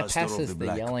 The That master of passes the the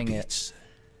Black yelling Pits.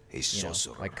 A at,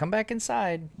 sorcerer. like, come back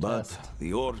inside. But Just.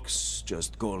 the orcs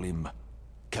just call him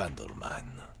Candleman.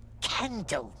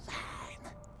 Candleman.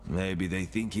 Maybe they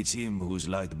think it's him whose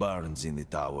light burns in the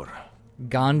tower.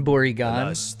 Gone, Bori, gone.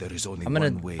 Alas, there is only I'm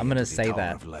one way gonna into the say Tower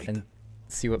that of Light. and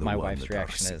see what The my one wife's that our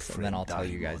reaction sick is, and friend then I'll tell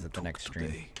you Daimon guys at the took next stream.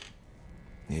 today.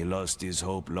 He lost his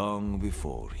hope long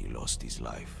before he lost his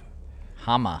life.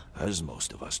 Hama. As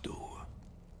most of us do.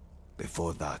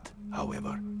 Before that,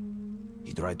 however,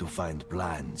 he tried to find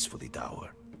plans for the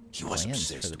tower. He was Plans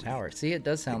obsessed for the with tower. it. See, it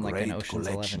does sound A like an great Ocean's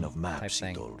collection 11 of maps, type he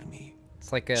thing. told me.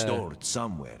 It's like a Stored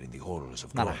somewhere in the halls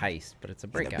of not a Grond. heist, but it's a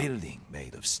In breakout. a building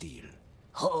made of steel.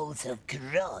 Halls of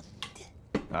Grond.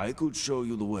 I could show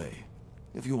you the way,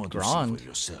 if you want to see Grond. for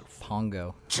yourself.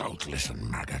 Pongo. Don't listen,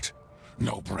 maggot.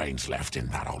 No brains left in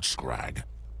that old scrag.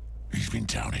 He's been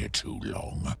down here too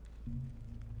long.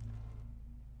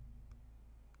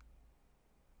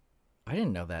 I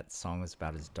didn't know that song was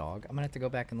about his dog. I'm gonna have to go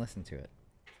back and listen to it.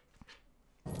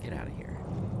 Get out of here.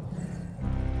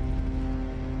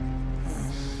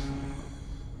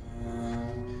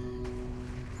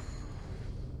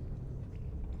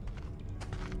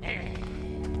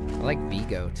 I like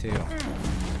Vigo too.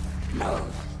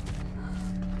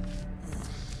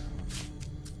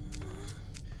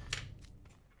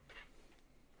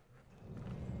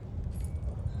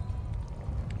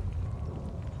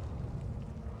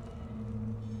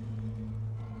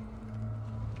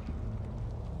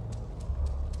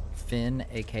 Finn,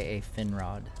 aka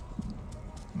Finrod.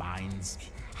 Mines.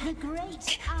 The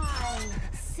great eye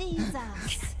sees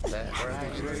us. The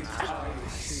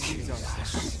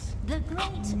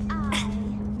great eye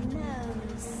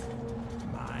knows.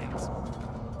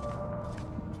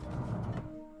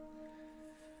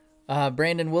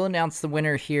 Brandon, we'll announce the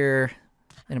winner here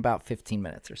in about 15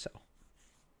 minutes or so.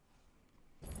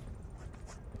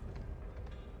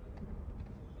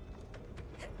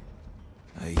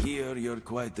 I hear you're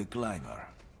quite a climber.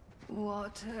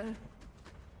 Water,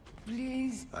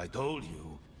 please. I told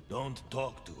you, don't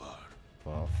talk to her.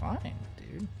 Well, fine,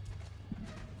 dude.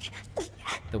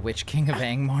 The Witch King of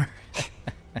Angmar.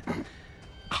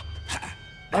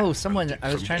 Oh, someone,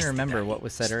 I was trying to remember what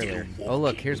was said earlier. Oh,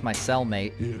 look, here's my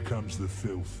cellmate. Here comes the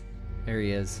filth. There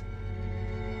he is.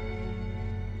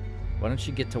 Why don't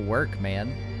you get to work,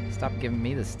 man? Stop giving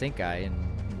me the stink eye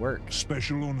and work.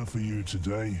 Special honor for you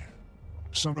today.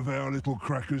 Some of our little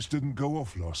crackers didn't go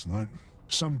off last night.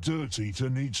 Some dirt eater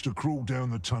needs to crawl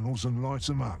down the tunnels and light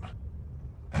them up.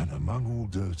 And among all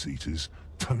dirt eaters,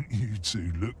 don't you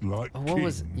two look like Oh, what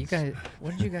was kings? you guys?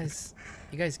 What did you guys?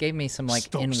 You guys gave me some like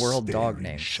Stop in-world dog staring,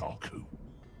 names. Shaku.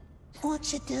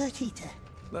 What's a dirt eater?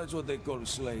 That's what they call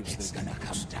slaves. It's they gonna can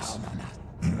come use. down on us.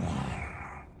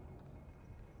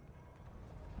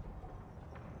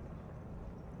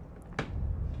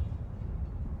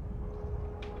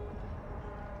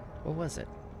 What was it?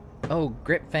 Oh,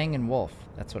 Grip, Fang, and Wolf.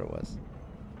 That's what it was.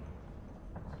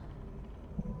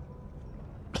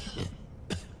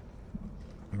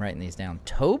 I'm writing these down.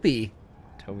 Toby.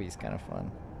 Toby's kind of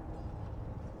fun.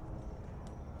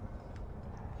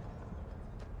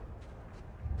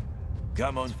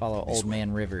 Come on. Let's follow this Old way.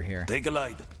 Man River here. Take a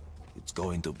light. It's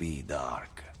going to be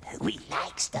dark. We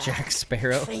like stuff. Jack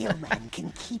Sparrow. Trailman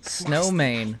can keep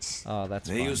Snowmane. Oh, that's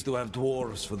They fun. used to have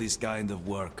dwarves for this kind of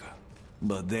work,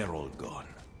 but they're all gone.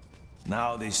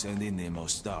 Now they send in the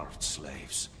most starved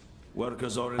slaves.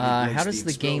 Workers already How placed does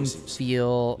the game explosives.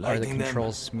 feel? Are the Lighting them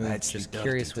controls smooth? adds Just the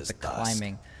curious dirty with the to dust.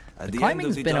 climbing. At The the end climbing's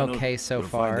of the been tunnel, okay so you'll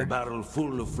find far. a barrel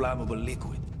full of flammable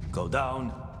liquid. Go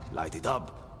down, light it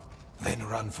up, then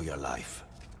run for your life.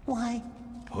 Why?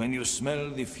 When you smell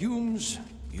the fumes,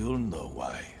 you'll know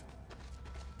why.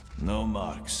 No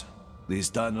marks. These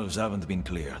tunnels haven't been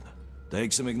cleared.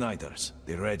 Take some igniters,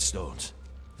 the red stones.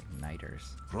 Igniters.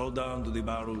 Roll down to the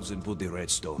barrels and put the red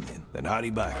stone in. Then hurry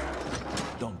back.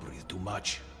 Don't breathe too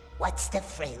much. What's the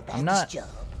frail I'm man's not. job?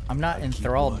 I'm not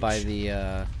enthralled by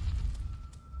the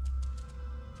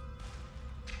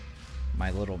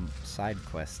my little side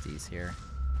questies here.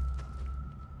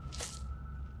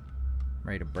 I'm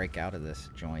ready to break out of this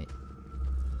joint.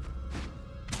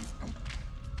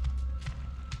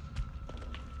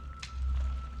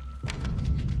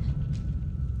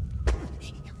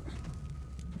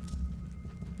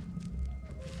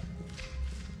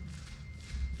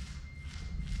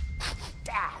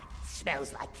 Ah,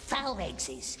 smells like foul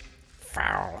eggs.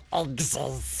 Foul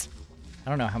eggs. I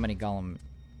don't know how many Gollum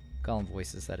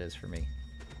voices that is for me.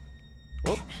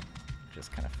 Whoop.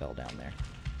 Just kind of fell down there.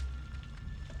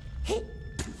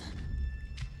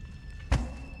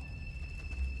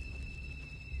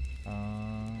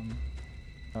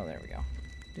 Oh, there we go.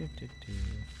 Do, do, do.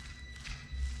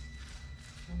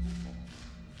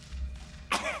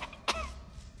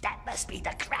 That must be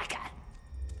the cracker.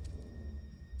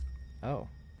 Oh,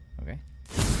 okay.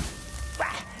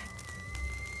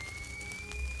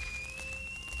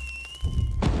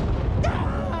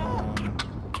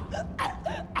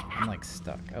 I'm like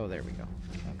stuck. Oh, there we go.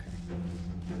 Okay.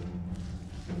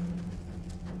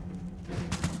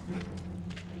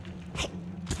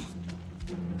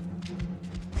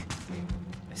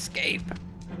 Escape!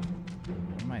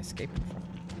 What am I escaping from?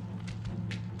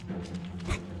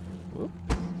 Whoop.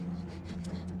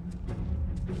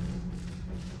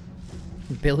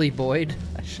 Billy Boyd?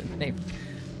 I should name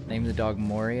the dog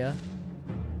Moria.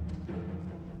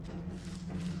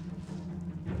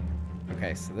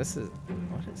 Okay, so this is...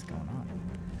 What is going on?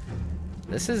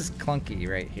 This is clunky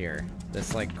right here.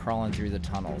 This, like, crawling through the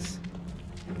tunnels.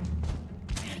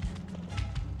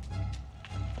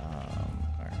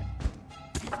 Alright.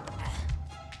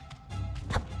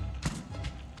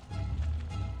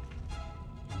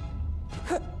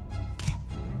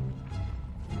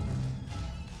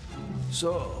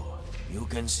 So, you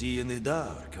can see in the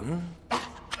dark, huh?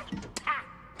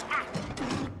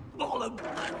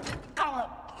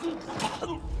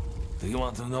 Do you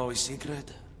want to know a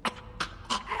secret?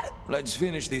 Let's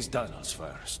finish these tunnels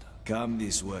first. Come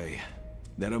this way.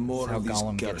 There are more That's how of these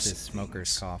Gollum gets cursed his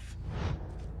smoker's cough.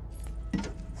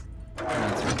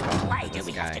 Why do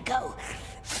we have to go?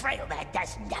 Frail man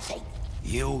does nothing.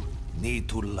 You need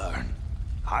to learn.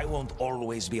 I won't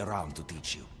always be around to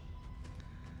teach you.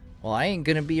 Well, I ain't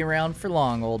gonna be around for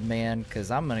long, old man, because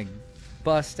I'm gonna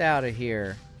bust out of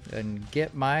here and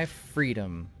get my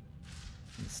freedom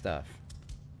and stuff.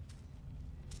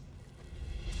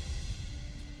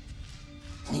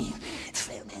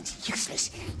 Frail man's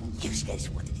useless. Useless.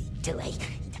 What did he do? He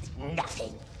does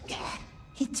nothing.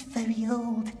 It's very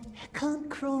old. Can't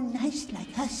grow nice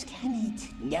like us, can it?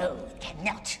 No, it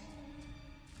cannot.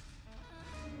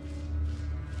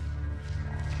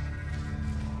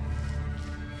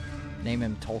 Name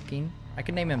him Tolkien. I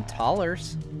can name him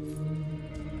Tollers.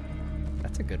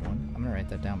 That's a good one. I'm gonna write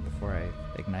that down before I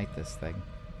ignite this thing.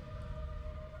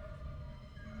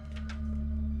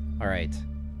 Alright.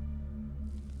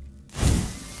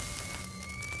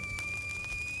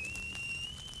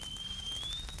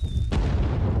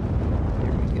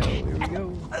 Here we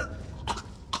go.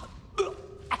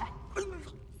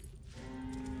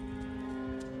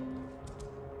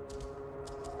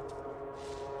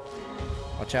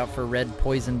 Watch out for red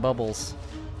poison bubbles.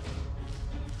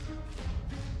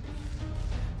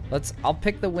 I'll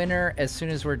pick the winner as soon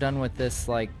as we're done with this,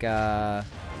 like,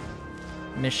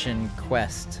 mission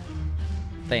quest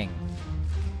thing.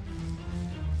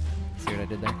 See what I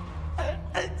did there?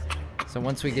 So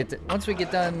once we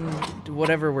get done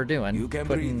whatever we're doing,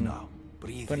 putting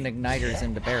igniters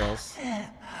into barrels,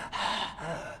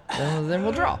 then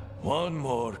we'll draw. One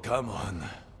more, come on.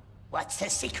 What's the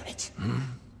secret?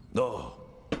 No,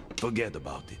 forget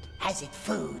about it. Has it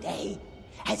food, eh?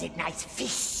 Has it nice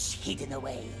fish hidden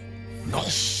away? Not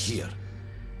here.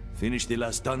 Finish the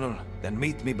last tunnel, then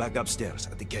meet me back upstairs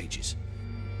at the cages.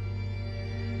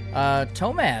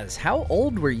 Tomaz, how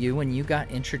old were you when you got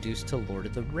introduced to Lord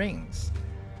of the Rings?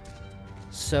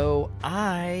 So,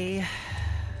 I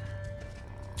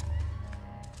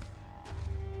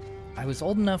was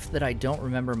old enough that I don't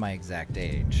remember my exact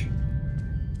age.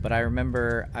 But I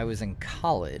remember I was in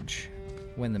college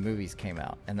when the movies came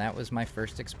out, and that was my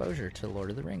first exposure to Lord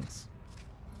of the Rings.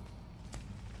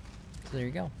 So there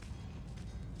you go.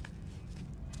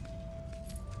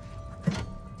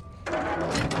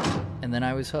 And then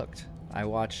I was hooked. I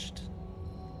watched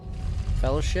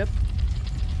Fellowship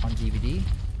on DVD,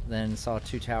 then saw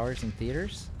Two Towers in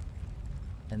theaters,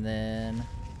 and then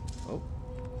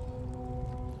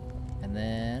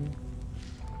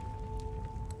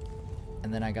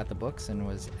I got the books and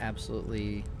was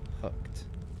absolutely hooked.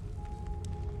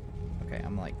 Okay,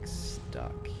 I'm like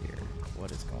stuck here.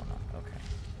 What is going on? Okay.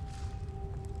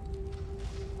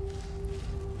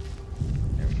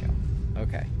 There we go.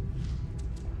 Okay.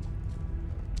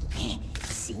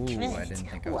 Secret? Ooh, I didn't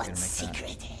think I was What gonna make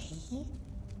secret, eh?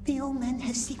 The old man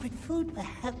has secret food,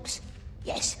 perhaps?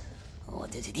 Yes.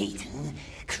 What does it eat?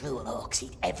 Cruel orcs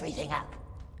eat everything up.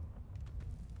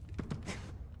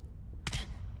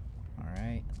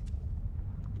 Alright.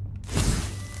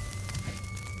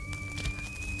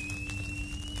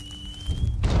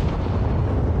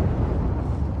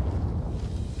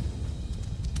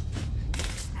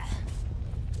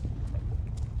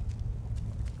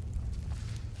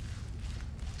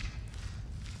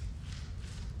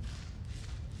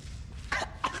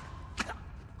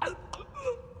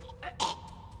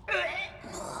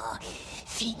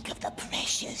 Think of the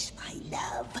precious, my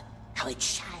love. How it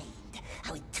shined,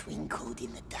 how it twinkled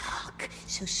in the dark.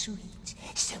 So sweet,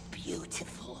 so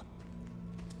beautiful.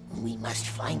 We must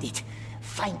find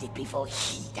it before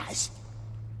he does.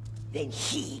 Then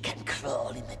he can crawl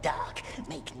in the dark,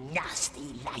 make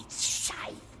nasty lights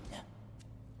shine.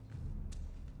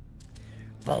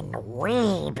 Then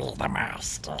we be the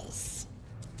masters.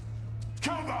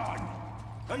 Come on!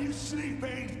 Are you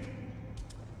sleeping?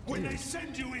 When they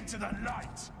send you into the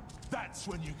light, that's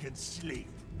when you can sleep.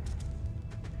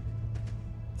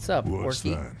 What's up, What's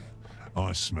Orky? that?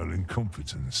 I smell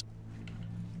incompetence.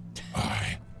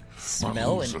 Aye.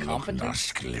 Smell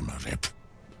incompetence?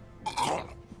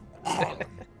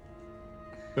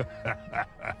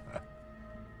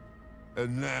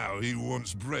 And now he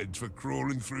wants bread for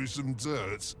crawling through some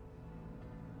dirt.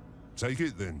 Take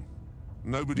it then.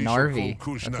 Nobody Narvi. shall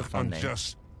call That's a Kushnak fun name.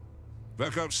 unjust.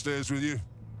 Back upstairs with you.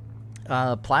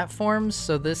 Platforms,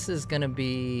 so this is gonna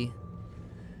be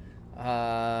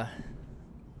PS5,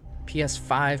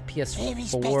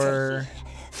 PS4.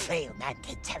 Frail man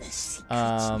can tell us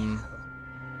secrets.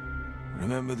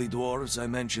 Remember the dwarves I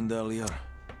mentioned earlier?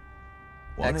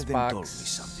 One of them told me Xbox.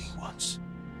 something once.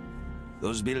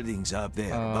 Those buildings up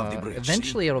there above the bridge.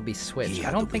 Eventually see? it'll be Switch. He I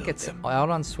had don't to think build it's them. out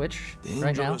on Switch right now,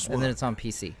 Dangerous and then work. it's on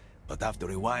PC. But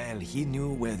after a while, he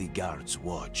knew where the guards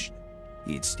watched.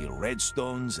 He'd steal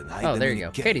redstones and hide Oh, them there in you a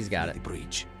go. cave Katie's got near it. the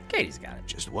bridge. Katie's got it.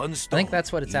 Just one I stone. think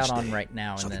that's what it's out each on day, right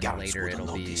now, so and the then guards later wouldn't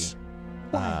it'll be notice.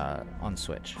 on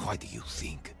Switch. Why do you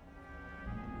think?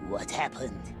 What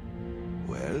happened?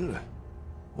 Well,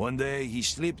 one day he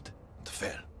slipped and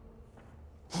fell.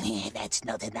 That's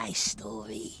not a nice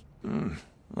story.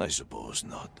 I suppose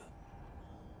not.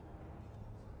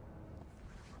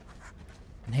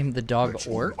 Name the dog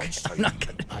Orc? I'm not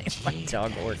gonna name my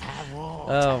dog Orc.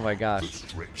 Oh my gosh.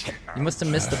 You must have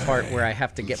missed the part where I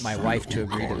have to get my wife to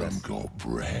agree to this. Gollum got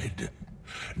bread.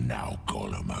 Now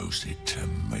Gollum owes it to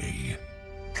me.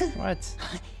 What?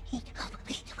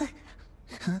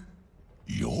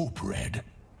 Your bread?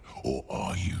 Or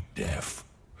are you deaf?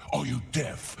 Are you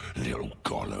deaf, little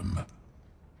Gollum?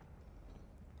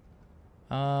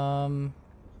 I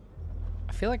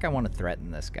feel like I want to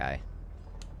threaten this guy.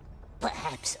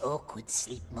 Perhaps Orc would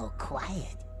sleep more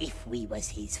quiet if we was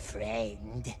his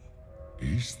friend.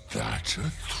 Is that a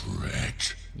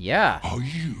threat? Yeah. Are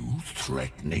you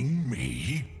threatening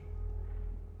me?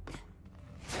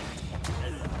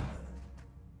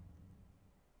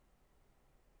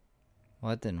 Well,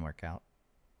 that didn't work out.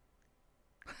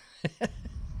 I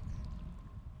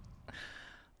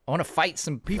want to fight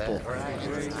some people.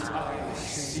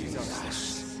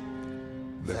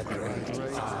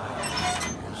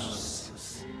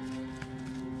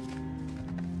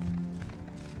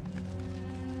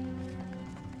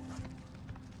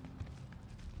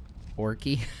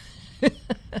 Orky.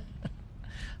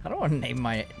 I don't want to name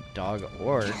my dog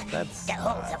Orc. That's The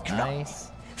halls of nice.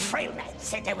 Frail man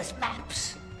said there was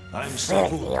maps. I'm Fill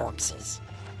so the Orcses.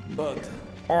 but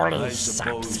All I these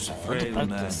suppose saps. Frail Thank Man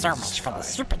you so is much for the fine.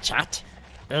 super chat.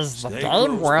 Is the Stay game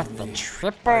close worth to the me.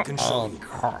 triple I can show A you.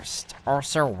 cost?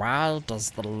 Also, why does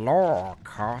the lore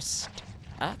cost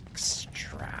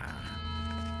extra?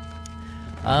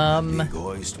 the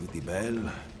ghost with the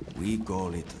bell, we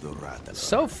call it the rattler.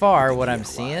 So far, With what the I'm DIY.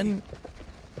 seeing,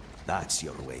 That's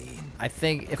your way in. I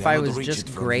think if Cannot I was reach just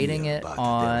it from grading here, it but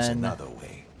there's on another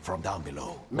way. from down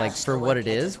below. Like, for what it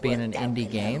is, being an indie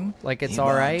game, like, it's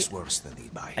alright.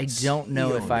 I don't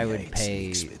know if I would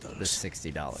pay the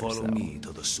 $60, Follow though. me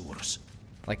to the sewers.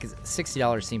 Like,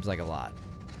 $60 seems like a lot.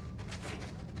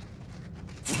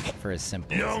 For as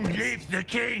simple as Long it is. live the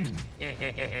king!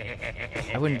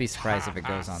 I wouldn't be surprised if it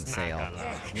goes on sale.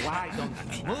 Why don't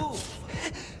you move?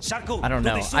 I don't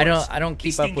know. I don't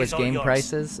keep up with game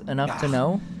prices enough to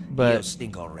know, but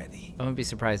stink already. I wouldn't be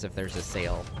surprised if there's a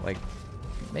sale. Like,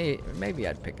 maybe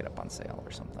I'd pick it up on sale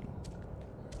or something.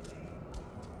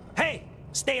 Hey!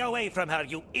 Stay away from her,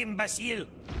 you imbecile!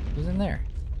 Who's in there?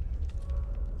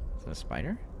 Is it a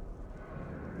spider?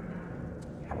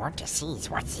 I want to see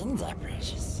what's in there,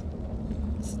 precious.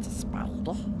 Is it a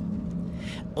spider?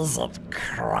 Is it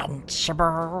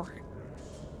crunchable?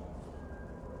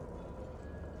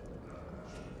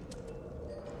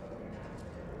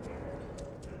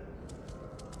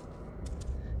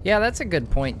 Yeah, that's a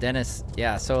good point, Dennis.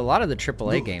 Yeah, so a lot of the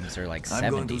AAA games are like 70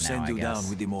 I'm going to send now, you I down guess.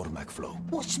 with the Mormac flow.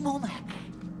 What's Mormac?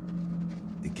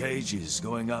 The cage is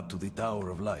going up to the Tower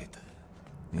of Light.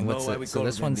 You And know what's why it? we So call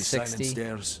this them one's the silent 60?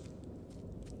 stairs?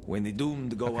 When the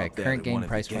doomed go Okay, up there, current one game of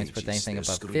price the points put cages, anything their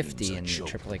above screams 50 are in the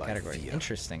choked AAA by category. fear.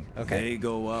 Interesting. Okay. They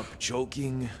go up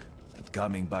choking and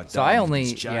coming back So down. I in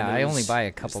only, its yeah, I only channels buy a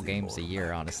is couple the games a Mormac.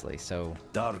 year, honestly. So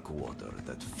Dark water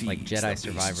that feeds like the Jedi beasts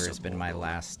Survivor has of been my Mordor.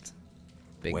 last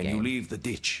big When game. you leave the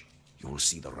ditch, you will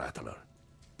see the Rattler.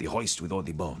 The hoist with all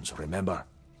the bones, remember?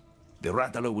 The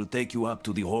Rattler will take you up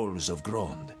to the halls of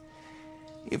Grond.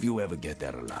 If you ever get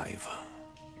there alive.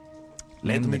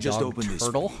 Let Name me the just dog open this.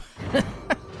 Turtle. for you.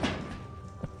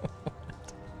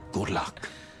 Good luck.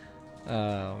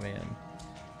 Oh man.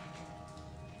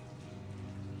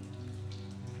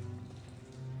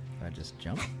 Do I just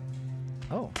jump?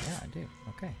 Oh, yeah, I do.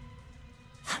 Okay.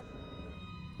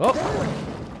 Oh!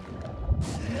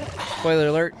 Spoiler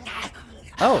alert.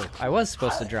 Oh, I was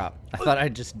supposed to drop. I thought I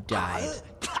just died.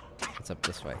 What's up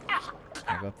this way?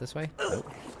 Can I go up this way?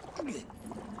 Nope.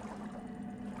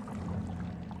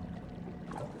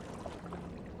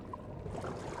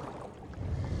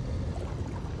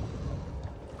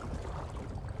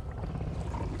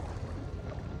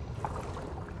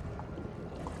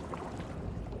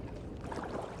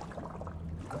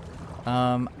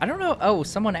 I don't know. Oh,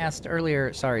 someone asked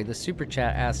earlier. Sorry, the super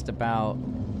chat asked about.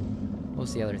 What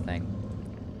was the other thing?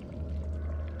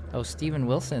 Oh, Stephen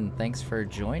Wilson, thanks for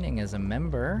joining as a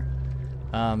member.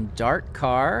 Dart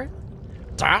Car.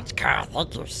 Dart Car,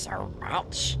 thank you so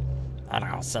much. And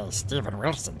I'll say, Stephen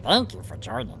Wilson, thank you for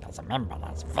joining as a member.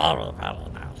 That's very, very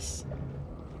nice.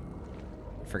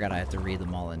 Forgot I had to read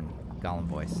them all in Gollum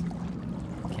voice.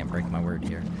 Can't break my word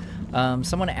here.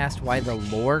 Someone asked why the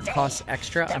lore costs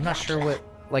extra. I'm not sure what.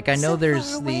 Like, I know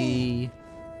there's the.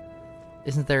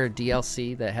 Isn't there a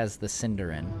DLC that has the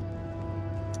Cinder in?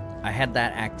 I had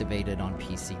that activated on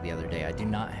PC the other day. I do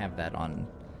not have that on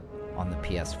the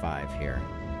PS5 here.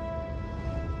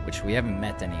 Which we haven't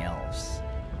met any elves.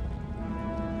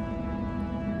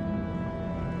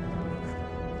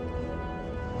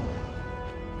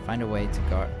 Find a way to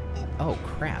guard. Oh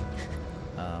crap.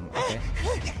 Okay.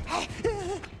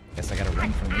 Guess I gotta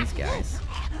run from these guys.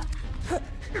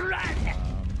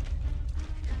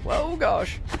 Whoa,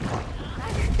 gosh.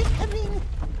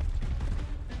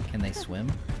 Can they swim?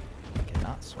 They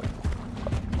cannot swim.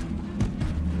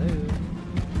 Hello.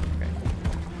 Okay.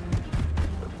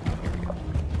 Here we go.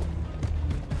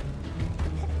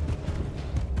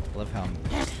 I love how I'm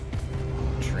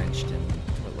drenched in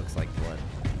what looks like blood.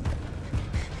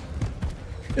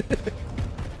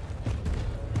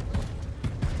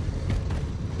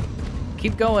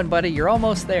 Keep going, buddy. You're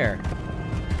almost there.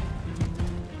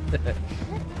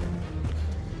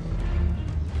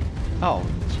 Oh,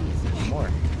 jeez, there's more.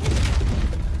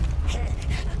 I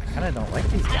kind of don't like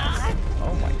these guys.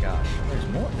 Oh my gosh. There's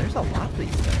more. There's a lot of these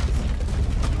things.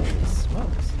 Holy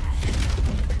smokes.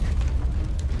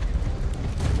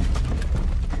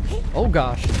 Oh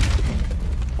gosh.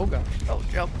 Oh gosh. Oh,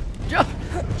 jump. Jump.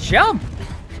 Jump!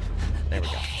 There we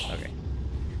go. Okay.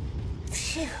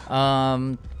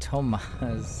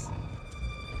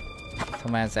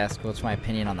 Tomas asked, what's my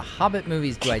opinion on the Hobbit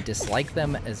movies? Do I dislike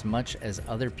them as much as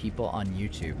other people on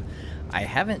YouTube? I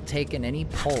haven't taken any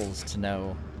polls to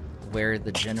know where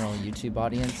the general YouTube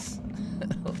audience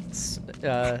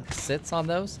sits on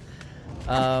those.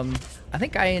 I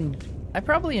think I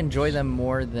probably enjoy them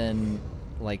more than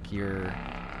like your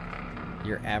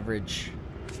average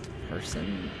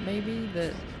person, maybe,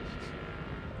 that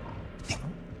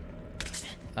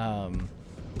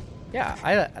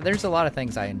yeah, there's a lot of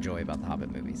things I enjoy about the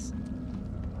Hobbit movies.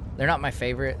 They're not my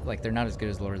favorite, like they're not as good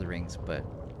as Lord of the Rings, but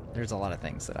there's a lot of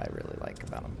things that I really like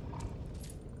about them.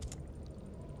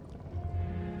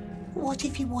 What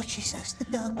if he watches us, the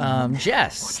dog?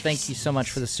 Jess, thank you so much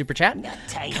for the super chat.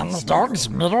 Can the dog's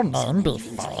middle name be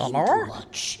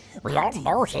Fëanor? We all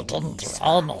know he didn't do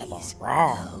anything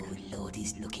wrong.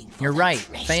 You're right.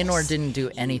 Fëanor didn't do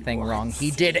anything wrong.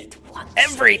 He did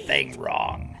everything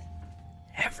wrong.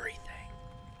 Everything.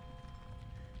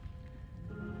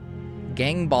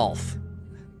 Gangbalf.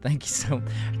 Thank you so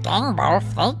much. Gangbalf,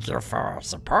 thank you for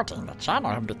supporting the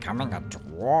channel and becoming a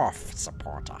dwarf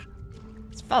supporter.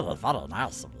 It's very, very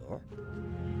nice of you.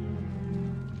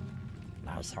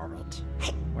 Nice Hobbit.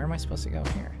 Where am I supposed to go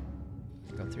here?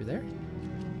 Go through there?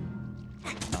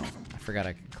 Oh, I forgot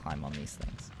I could climb on these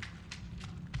things.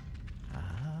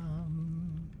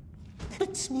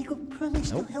 But Smeagol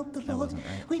promised to help the Lord. Wasn't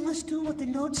right. We must do what the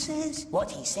Lord says. What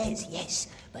he says, yes.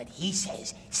 But he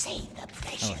says, save the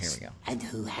precious. Oh, here we go. And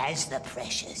who has the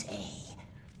precious, eh?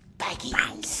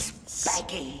 Baggins.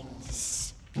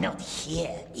 Baggins. Not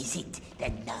here, is it?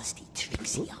 The nasty,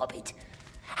 tricksy hobbit.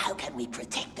 How can we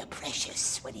protect the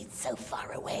precious when it's so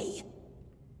far away?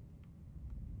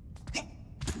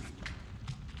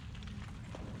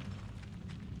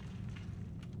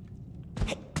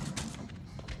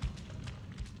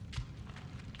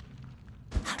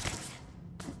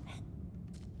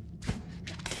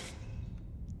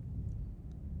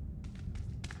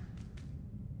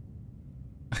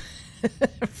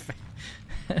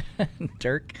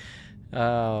 Dirk.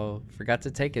 Oh, forgot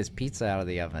to take his pizza out of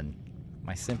the oven.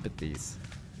 My sympathies.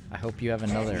 I hope you have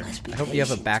another. I hope you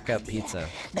have a backup pizza.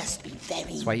 Must be very,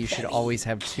 That's why you should always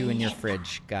have 2 in your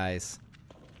fridge, guys.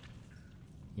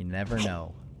 You never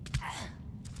know.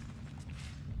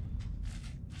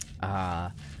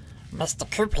 Mr.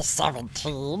 Cooper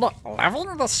 17,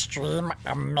 loving the stream,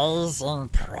 amazing,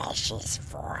 precious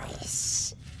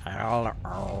voice.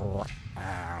 LOL.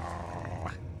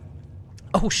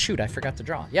 Oh shoot, I forgot to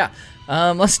draw. Yeah,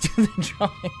 let's do the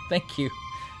drawing. Thank you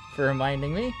for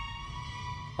reminding me.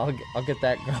 I'll get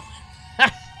that going.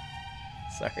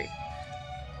 Sorry.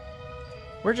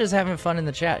 We're just having fun in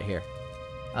the chat here.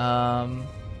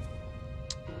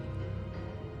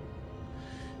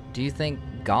 Do you think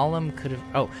Gollum could have...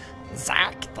 Oh,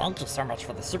 Zach, thank you so much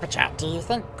for the super chat. Do you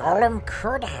think Gollum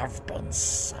could have been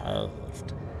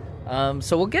saved?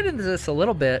 So we'll get into this a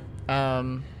little bit.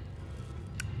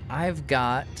 I've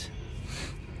got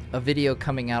a video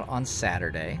coming out on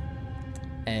Saturday,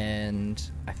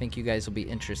 and I think you guys will be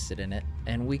interested in it.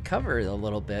 And we covered a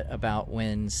little bit about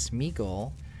when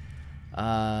Smeagol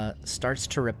starts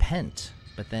to repent,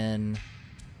 but then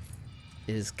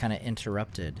is kind of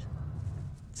interrupted.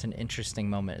 It's an interesting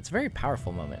moment. It's a very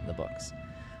powerful moment in the books.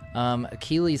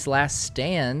 Achilles' Last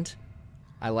Stand.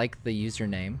 I like the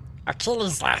username.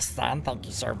 Achilles' Last Stand, thank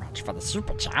you so much for the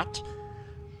super chat.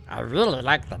 I really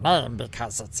like the name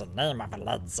because it's a name of a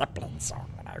Led Zeppelin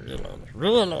song, and I really,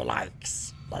 really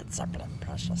likes Led Zeppelin,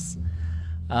 precious.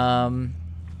 Flame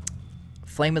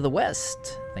of the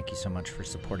West. Thank you so much for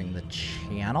supporting the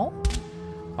channel.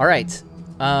 All right.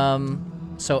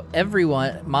 So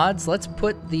everyone, mods, let's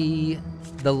put the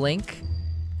link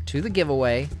to the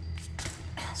giveaway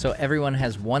so everyone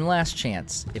has one last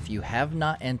chance. If you have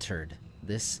not entered,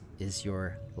 this is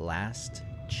your last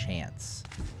chance.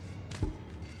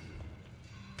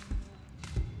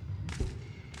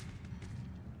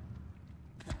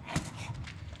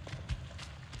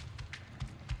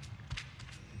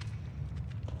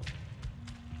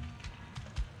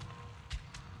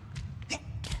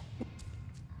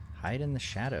 Hide in the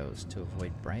shadows to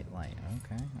avoid bright light.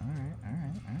 Okay, alright,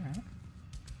 alright, alright.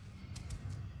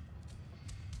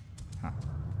 Huh.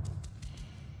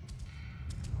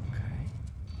 Okay.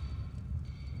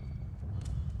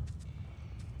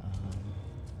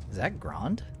 Is that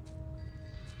Grand?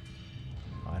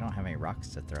 Oh, I don't have any rocks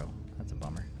to throw. That's a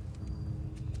bummer.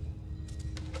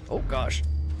 Oh gosh.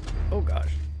 Oh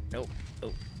gosh. Nope.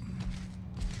 Oh.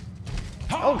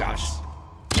 Oh gosh.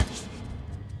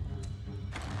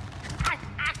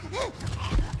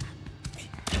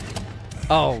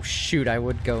 Oh shoot, I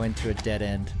would go into a dead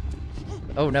end.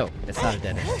 Oh no, it's not a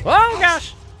dead end. Oh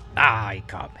gosh! Ah, he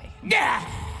caught me. Yeah.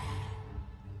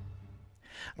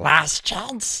 Last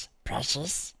chance,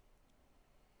 precious.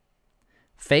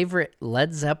 Favorite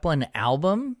Led Zeppelin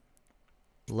album?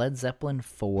 Led Zeppelin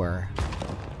 4.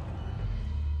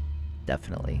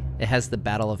 Definitely. It has the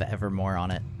Battle of Evermore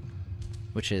on it,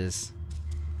 which is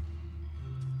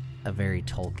a very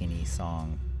Tolkien-y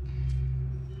song.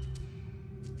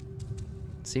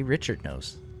 See, Richard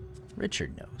knows.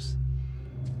 Richard knows.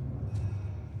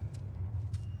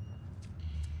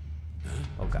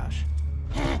 Oh gosh.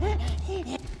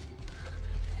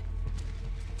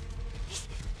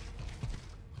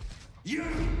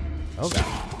 Oh god.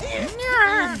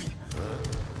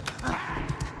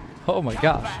 Oh my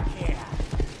gosh.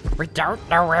 We don't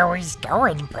know where he's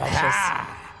going, precious.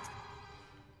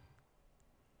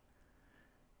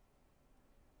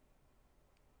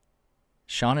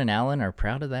 Sean and Alan are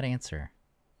proud of that answer.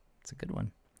 It's a good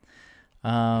one.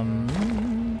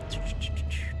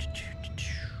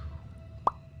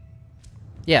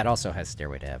 Yeah, it also has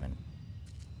Stairway to Heaven.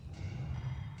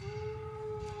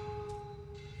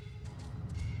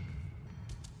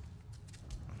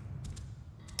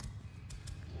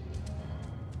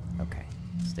 Okay,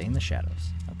 stay in the shadows.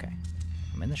 Okay,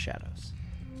 I'm in the shadows.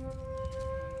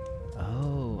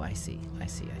 Oh, I see. Right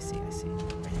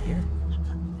here?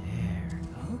 There,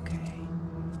 okay.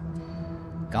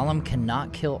 Gollum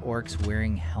cannot kill orcs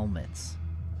wearing helmets.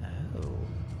 Oh.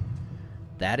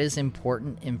 That is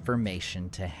important information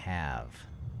to have.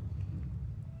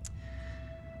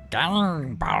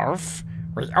 Dang, Barf.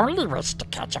 We only wish to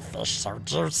catch a fish so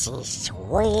juicy,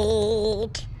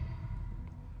 sweet.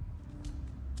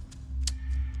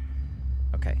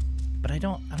 Okay, but I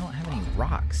don't have any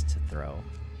rocks to throw.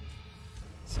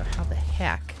 So how the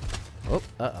heck? Oh,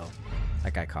 uh-oh.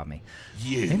 That guy caught me.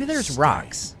 Maybe there's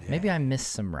rocks. Maybe I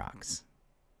missed some rocks.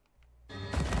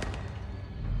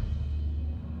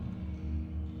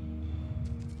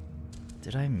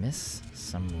 Did I miss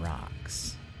some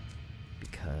rocks?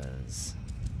 Because...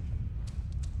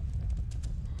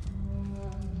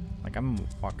 like, I'm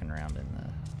walking around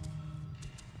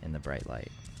in the bright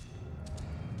light.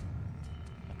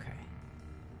 Okay.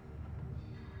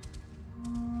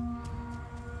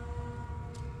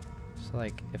 So,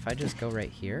 like, if I just go right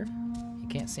here, you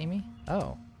can't see me?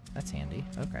 Oh, that's handy.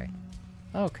 Okay.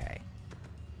 Okay.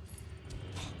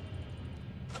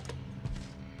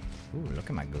 Ooh, look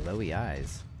at my glowy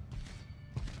eyes.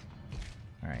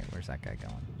 Alright, where's that guy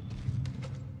going?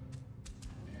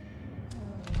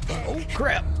 Oh,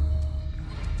 crap!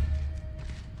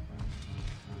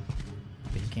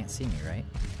 But you can't see me, right?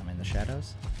 I'm in the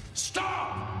shadows?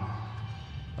 Stop!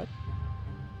 What?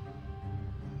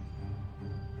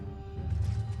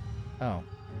 Oh.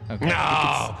 Okay.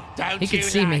 No! He could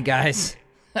see me, guys.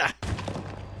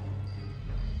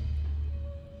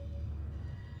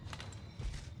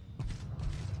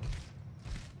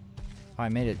 Oh, I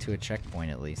made it to a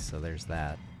checkpoint at least, so there's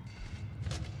that.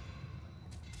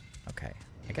 Okay.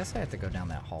 I guess I have to go down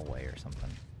that hallway or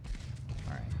something.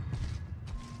 Alright.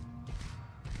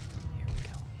 Here we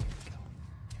go.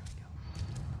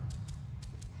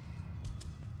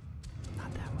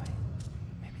 Not that way.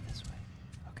 Maybe this way.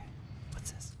 Okay.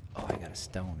 What's this? Oh, I got a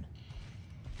stone.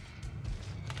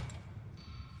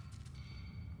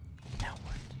 Now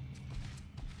what?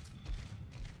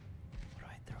 What do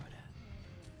I throw it at?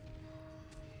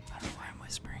 I don't know why I'm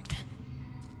whispering.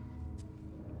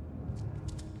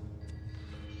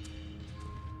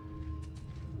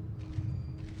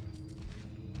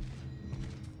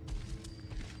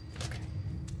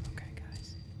 Okay, guys.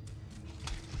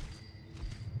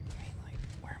 I mean, like,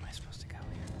 where am I supposed to go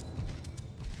here?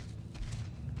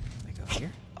 I go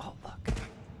here? Oh, look.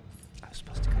 I was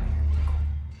supposed to go here.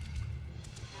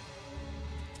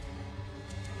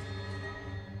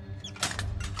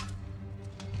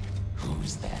 Cool.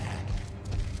 Who's there?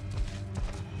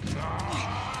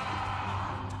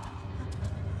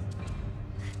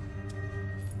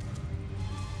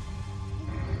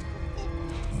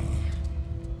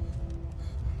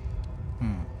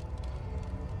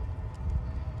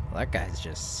 Well, that guy's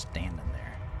just standing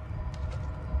there.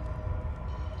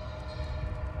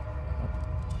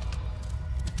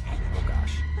 Oh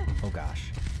gosh. Oh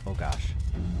gosh. Oh gosh.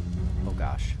 Oh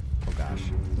gosh. Oh gosh.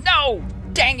 No!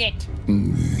 Dang it!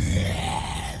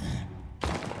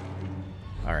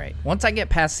 Alright. Once I get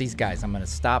past these guys, I'm gonna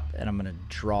stop and I'm gonna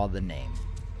draw the name.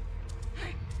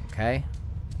 Okay?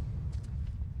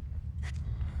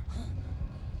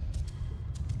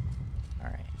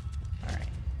 Alright. Alright.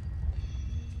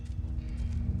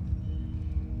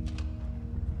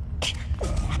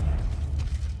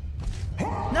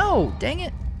 No! Dang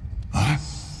it!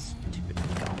 Stupid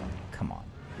Gollum. Come on.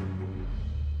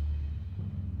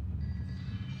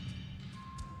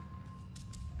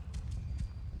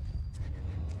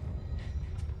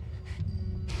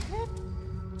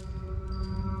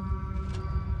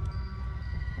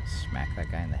 Smack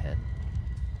that guy in the head.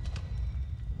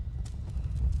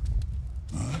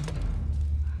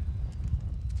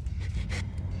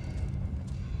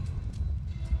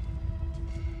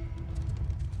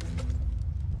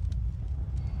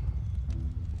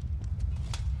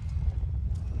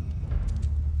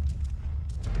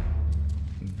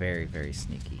 Very, very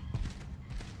sneaky.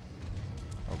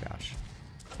 Oh gosh.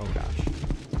 Oh gosh.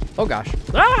 Oh gosh.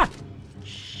 Ah!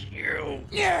 Shoot.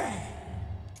 Yeah.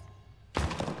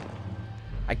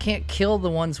 I can't kill the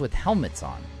ones with helmets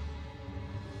on.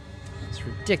 It's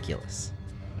ridiculous.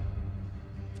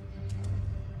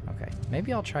 Okay,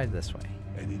 maybe I'll try this way.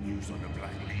 Any news on the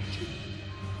Black Legion?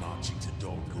 Marching to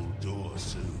Dol Guldur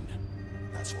soon.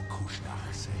 That's what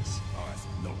Kushnar says. Oh, that's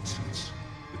nonsense.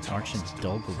 The Marching Tartans to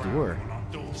Dol don't Guldur. frown on our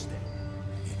doorstep.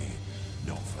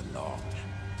 Not for long.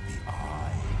 The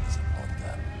eye is upon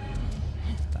them.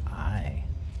 The eye.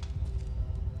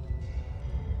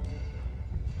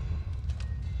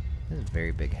 These are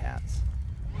very big hats.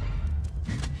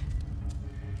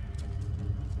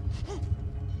 Can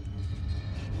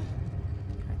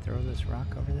I throw this rock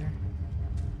over there?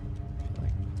 I feel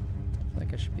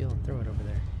like I should be able to throw it over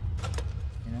there.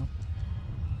 You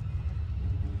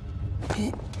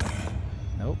know?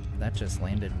 Nope, that just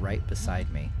landed right beside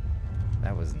me.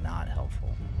 That was not helpful.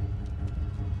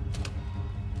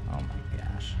 Oh my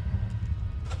gosh.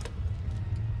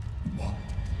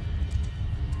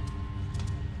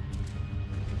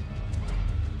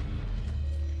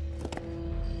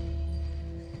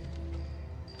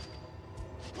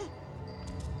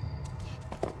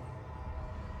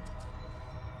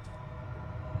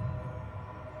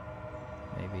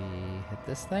 Maybe hit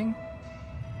this thing?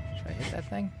 Should I hit that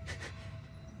thing?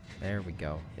 There we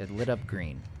go. It lit up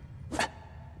green.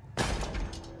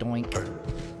 Doink.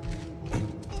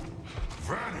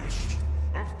 Vanished,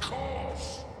 of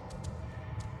course.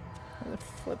 Where the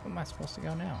flip am I supposed to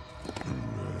go now?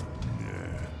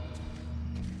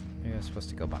 Maybe I'm supposed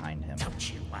to go behind him.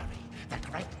 Don't you worry. The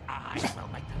great eyes will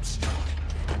make them strong.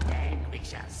 And then we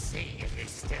shall see if he's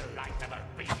still like them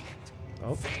obedient.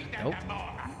 Oh, Feed them nope. the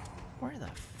more. Where the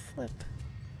flip?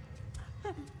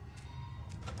 Okay.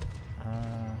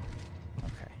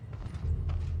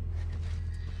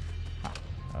 Huh.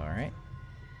 Alright.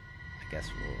 I guess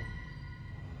we'll...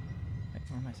 Wait,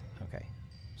 where am I? Okay.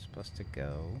 I'm supposed to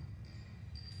go...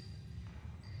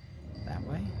 that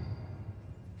way?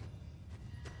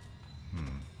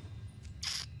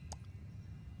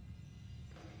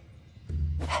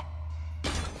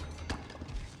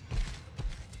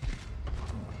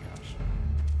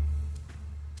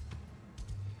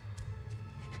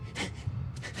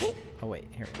 Oh wait,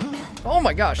 here. Oh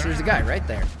my gosh, there's a guy right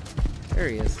there. There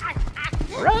he is.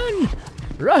 Run!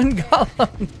 Run,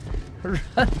 Gollum! Run!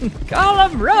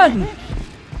 Gollum, run!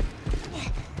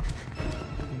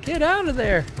 Get out of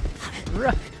there!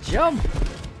 Run! Jump!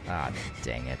 Ah,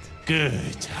 dang it.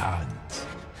 Good hunt.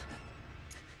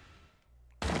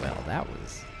 Well, that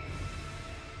was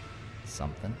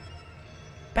something.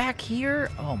 Back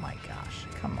here? Oh my gosh.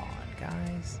 Come on,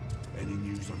 guys. Any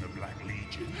news on the Black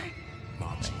Legion?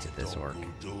 Marching to this Dol work?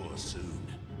 Guldur soon.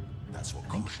 That's what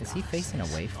Is he Kushnar facing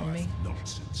says. away from Oh, me?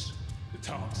 that's nonsense. The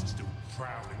Tartans still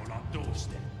prowling on our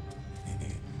doorstep.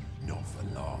 Not for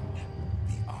long.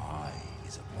 The eye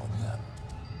is upon them.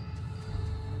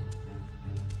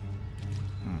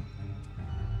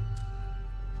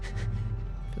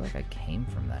 I feel like I came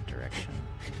from that direction.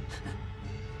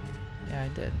 Yeah, I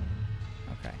did.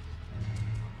 Okay.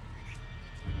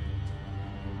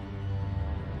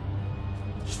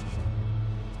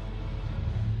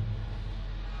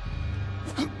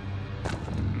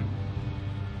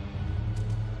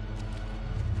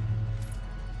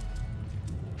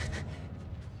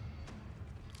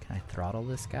 Can I throttle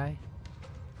this guy?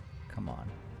 Come on.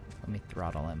 Let me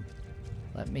throttle him.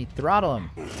 Let me throttle him.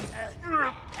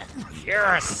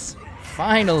 Yes!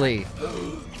 Finally!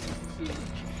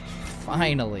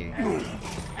 Finally.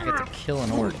 I get to kill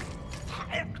an orc.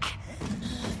 I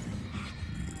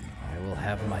will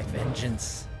have my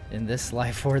vengeance in this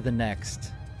life or the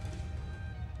next.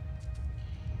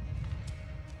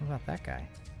 What about that guy?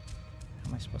 How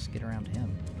am I supposed to get around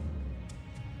him?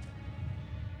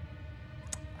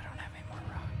 I don't have any more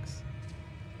rocks.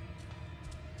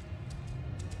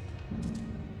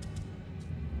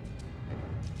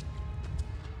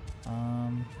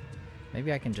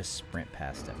 Maybe I can just sprint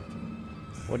past him.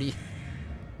 What do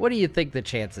you think the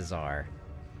chances are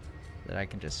that I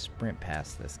can just sprint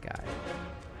past this guy?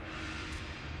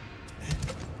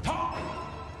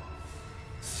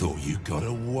 Thought you got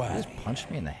away. He just punched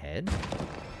me in the head?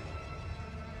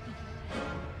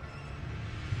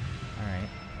 Alright.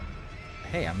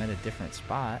 Hey, I'm at a different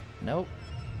spot. Nope.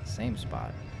 Same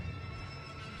spot.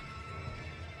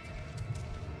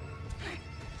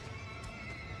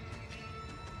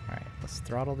 Alright, let's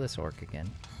throttle this orc again.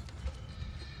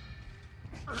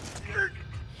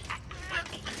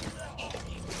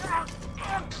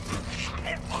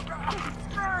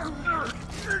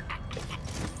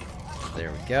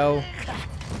 There we go.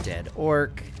 Dead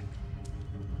orc.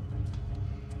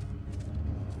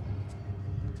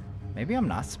 Maybe I'm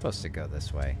not supposed to go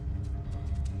this way.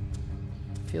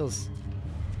 feels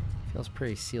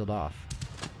pretty sealed off.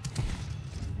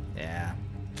 Yeah.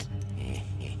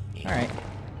 All right.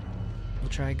 We'll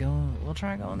try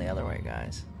going the other way,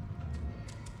 guys.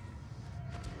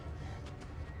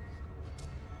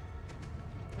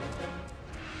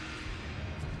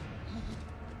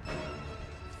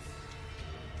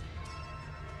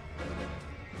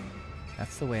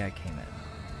 That's the way I came in.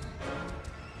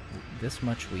 This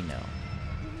much we know.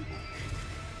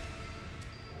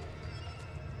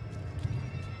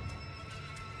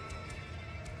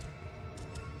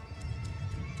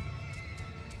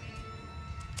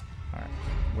 All right,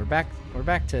 we're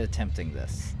back to attempting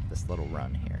this little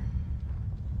run here.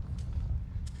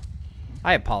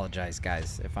 I apologize,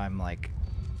 guys, if I'm like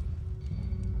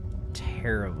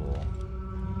terrible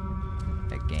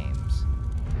at games.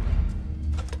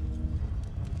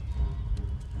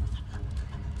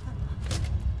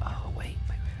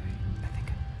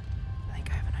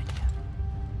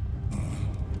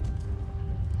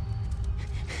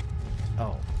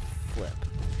 Oh, flip.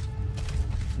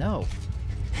 No.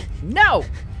 No!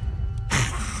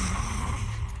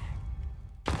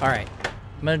 Alright.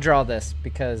 I'm gonna draw this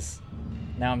because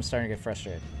now I'm starting to get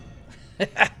frustrated.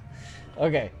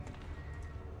 Okay.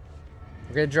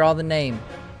 We're gonna draw the name.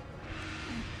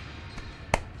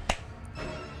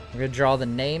 We're gonna draw the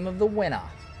name of the winner.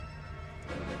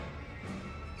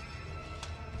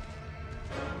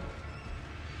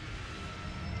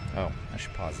 Oh, I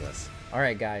should pause this.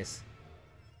 Alright, guys.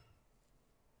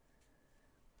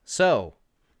 So,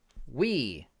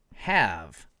 we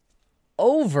have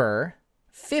over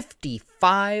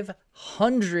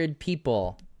 5,500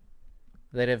 people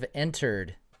that have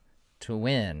entered to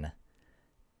win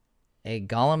a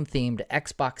Gollum-themed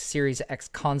Xbox Series X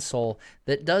console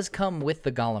that does come with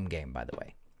the Gollum game, by the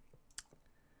way.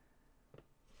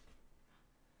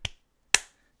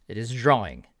 It is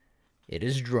drawing. It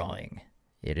is drawing.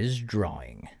 It is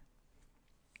drawing.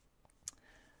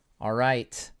 All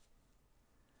right.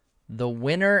 The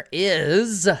winner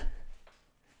is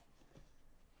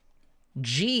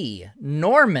G.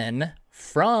 Norman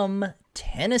from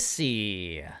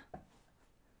Tennessee.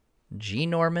 G.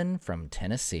 Norman from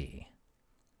Tennessee.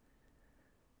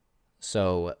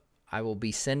 So I will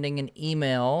be sending an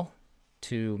email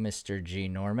to Mr. G.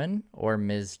 Norman or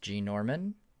Ms. G.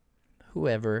 Norman,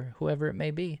 whoever it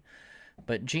may be.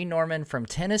 But G. Norman from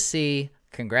Tennessee,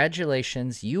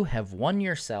 congratulations. You have won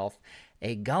yourself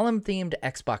a Gollum-themed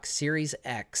Xbox Series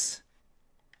X.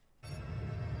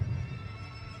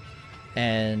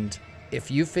 And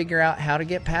if you figure out how to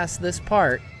get past this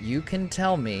part, you can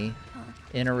tell me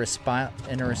in a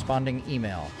responding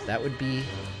email. That would be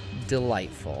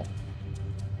delightful.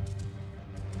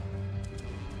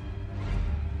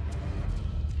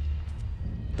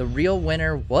 The real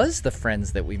winner was the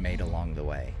friends that we made along the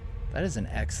way. That is an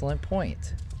excellent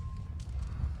point.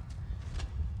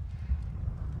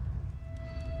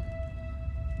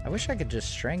 I wish I could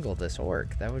just strangle this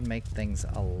orc. That would make things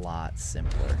a lot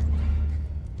simpler.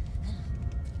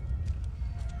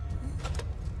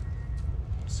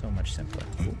 So much simpler.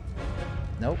 Ooh.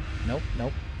 Nope, nope,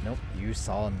 nope, nope. You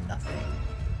saw nothing,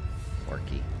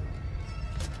 orky.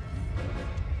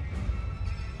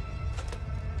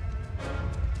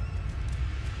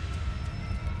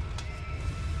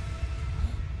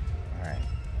 Alright.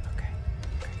 Okay.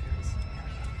 Okay, guys.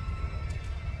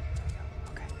 Here we go.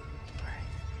 Okay. Alright.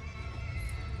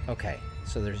 Okay,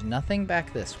 so there's nothing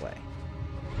back this way.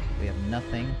 We have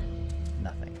nothing.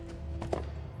 Nothing.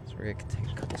 So we're gonna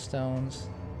take a couple stones.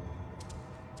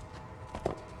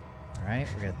 Alright,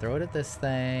 we're gonna throw it at this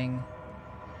thing.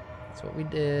 That's what we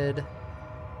did.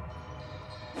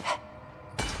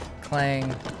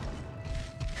 Clang.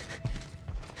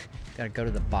 Gotta go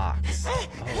to the box.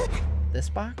 Oh, this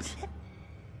box?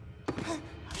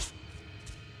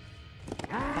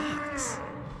 Box.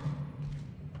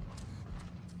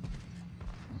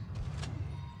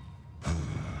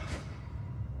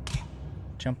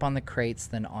 Jump on the crates,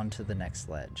 then onto the next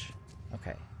ledge.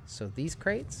 Okay, so these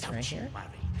crates right here. Don't you worry.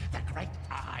 The great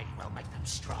eye will make them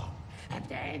strong. And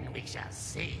then we shall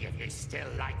see if you still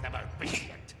like them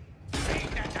obedient. Say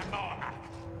that to more.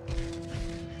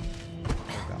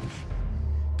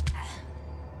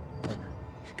 Oh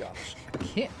gosh.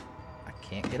 I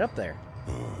can't get up there.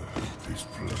 This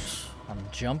place. I'm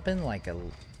jumping like a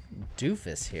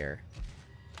doofus here.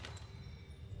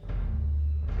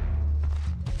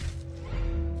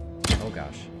 Oh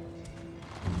gosh.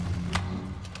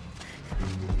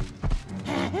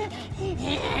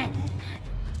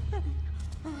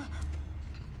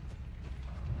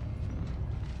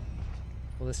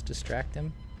 Will this distract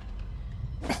him?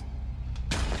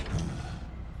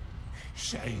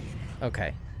 shame.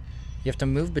 Okay. You have to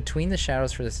move between the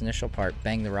shadows for this initial part,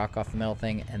 bang the rock off the metal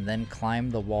thing, and then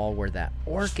climb the wall where that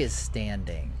orc is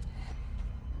standing.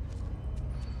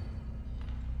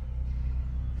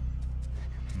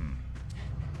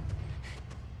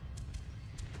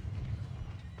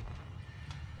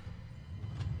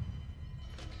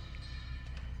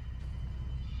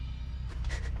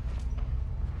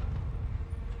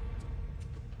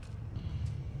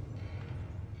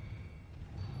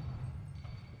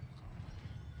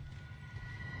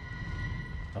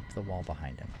 Up the wall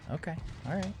behind him. Okay.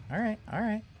 Alright. Alright.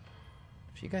 Alright.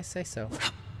 If you guys say so.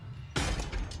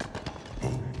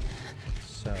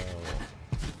 So.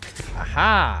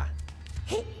 Aha!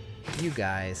 You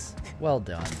guys. Well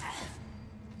done.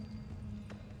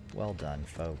 Well done,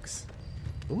 folks.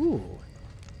 Ooh.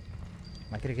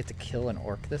 Am I gonna get to kill an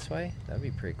orc this way? That'd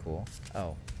be pretty cool.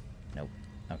 Oh. Nope.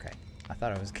 Okay. I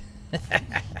thought I was I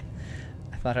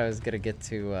thought I was gonna get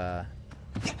to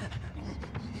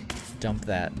dump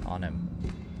that on him.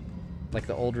 Like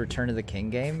the old Return of the King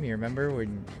game, you remember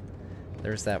when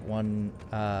there's that one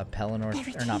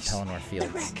Pelennor, or not Pelennor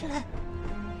Fields.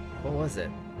 What was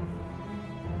it?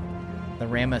 The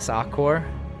Ramus Aquor,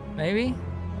 maybe?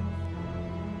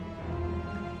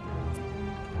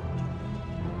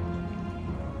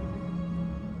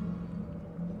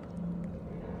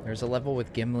 There's a level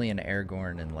with Gimli and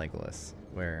Aragorn and Legolas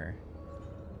where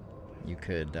you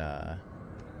could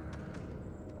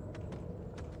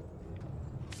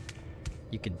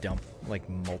dump like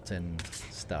molten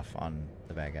stuff on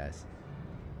the bad guys.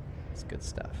 It's good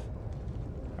stuff.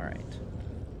 All right.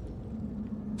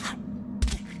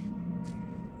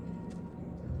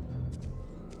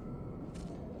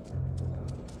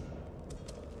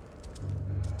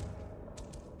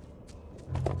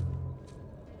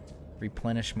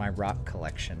 Replenish my rock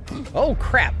collection. Oh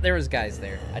crap! There was guys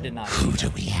there. I did not. Who do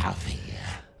we have here?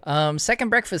 Second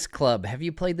Breakfast Club. Have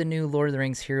you played the new Lord of the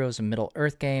Rings Heroes of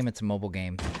Middle-earth game? It's a mobile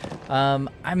game. I'm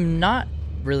not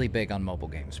really big on mobile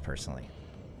games, personally.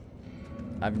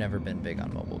 I've never been big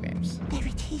on mobile games. There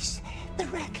it is, the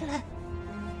rattler.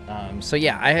 So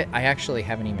yeah, I actually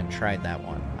haven't even tried that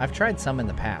one. I've tried some in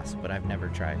the past, but I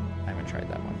haven't tried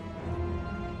that one.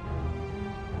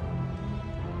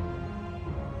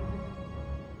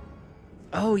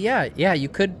 Oh yeah, yeah, you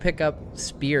could pick up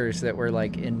spears that were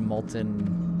like in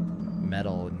molten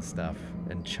metal and stuff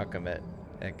and chuck them at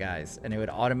guys, and it would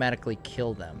automatically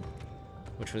kill them,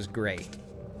 which was great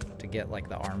to get like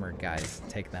the armored guys,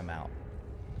 take them out.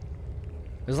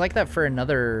 It was like that for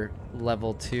another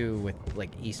level too with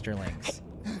like Easterlings.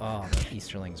 Oh, the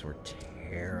Easterlings were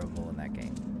terrible in that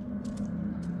game.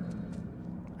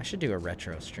 I should do a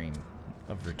retro stream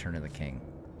of Return of the King.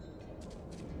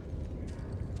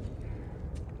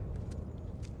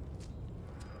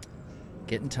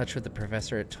 Get in touch with the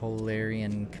professor at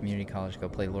Tolarian Community College. Go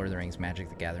play Lord of the Rings Magic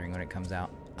the Gathering when it comes out.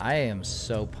 I am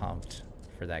so pumped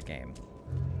for that game.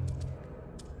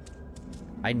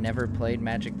 I never played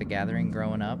Magic the Gathering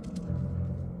growing up,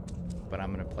 but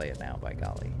I'm going to play it now, by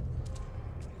golly.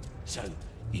 So,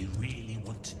 you really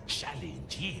want to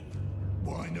challenge him?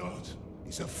 Why not?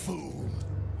 He's a fool.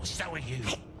 Well, so are you,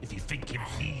 if you think him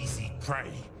easy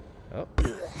prey. Oh.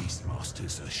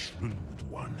 Beastmaster's a shrewd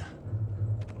one.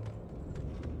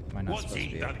 Am I not What's supposed to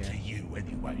he be done up here? to you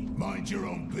anyway? Mind your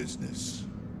own business.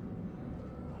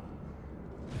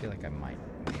 I feel like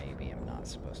maybe I'm not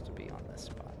supposed to be on this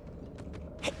spot.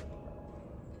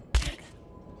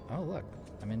 Oh look,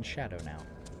 I'm in shadow now.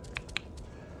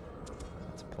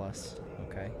 That's a plus.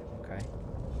 Okay, okay.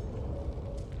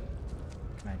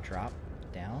 Can I drop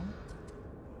down?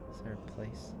 Is there a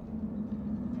place?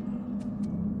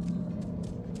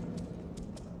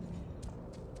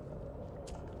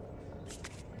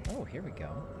 Oh, here we go.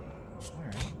 All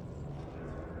right.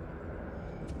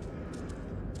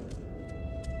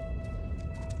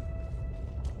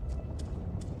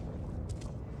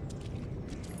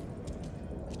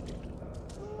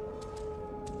 All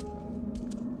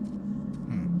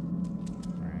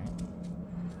right.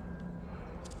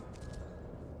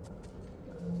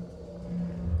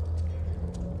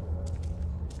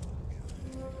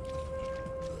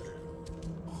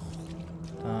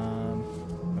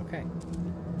 Okay.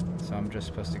 So I'm just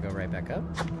supposed to go right back up?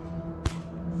 Huh.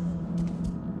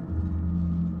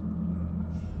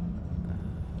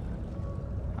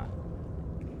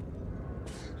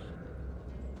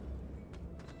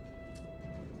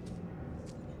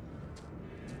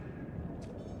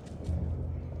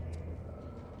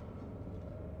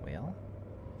 Well?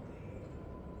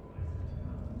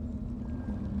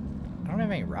 I don't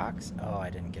have any rocks? Oh, I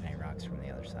didn't get any rocks from the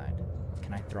other side.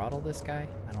 Can I throttle this guy?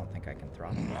 I don't think I can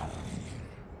throttle him.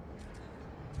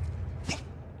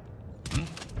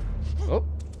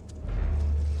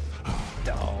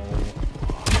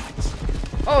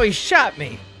 Oh, he shot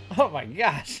me. Oh my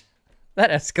gosh.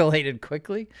 That escalated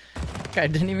quickly. Guy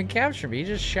didn't even capture me. He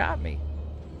just shot me.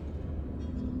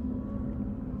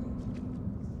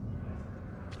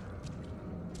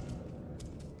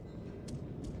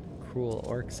 Cruel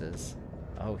orcs.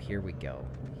 Oh, here we go.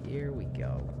 Here we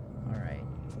go. All right.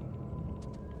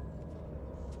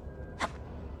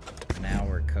 Now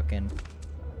we're cooking.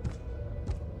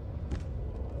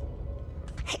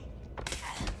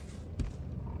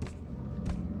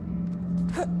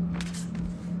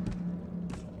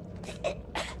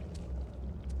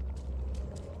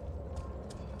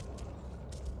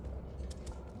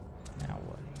 Now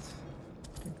what?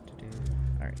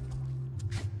 All right.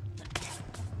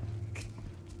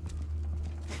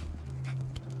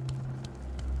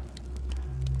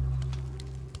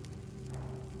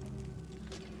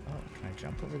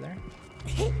 Jump over there.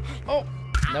 Oh,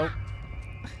 nope.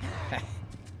 I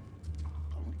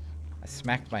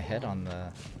smacked my head on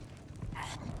the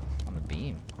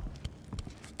beam.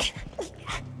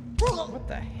 What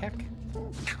the heck?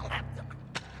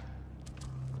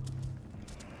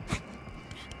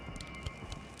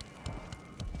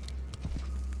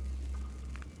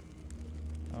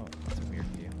 Oh, that's a weird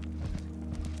view.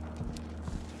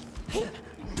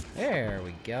 There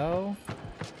we go.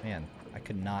 Man, I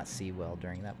could not see well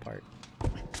during that part.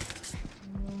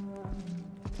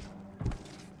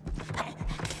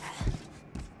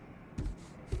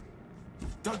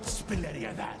 Don't spill any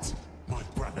of that. My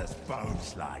brother's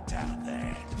bones lie down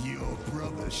there. Your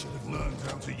brother should have learned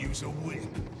how to use a whip.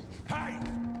 Hey,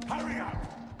 hurry up!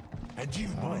 And you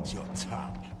mind your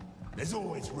tongue. There's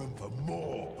always room for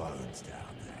more bones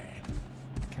down there.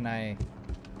 Can I...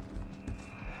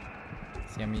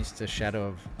 See, I'm used to Shadow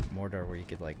of Mordor where you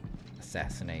could, like,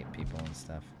 assassinate people and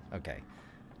stuff. Okay.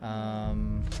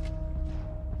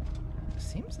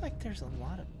 Seems like there's a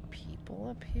lot of people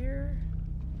up here,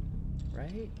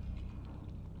 right?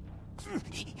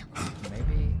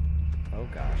 Maybe. Oh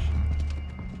gosh.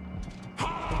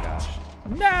 Oh gosh.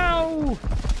 No!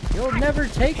 You'll never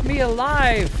take me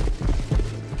alive!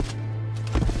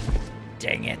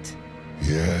 Dang it.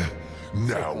 Yeah,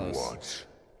 now close. what?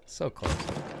 So close.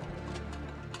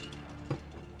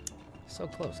 So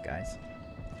close, guys.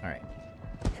 Alright.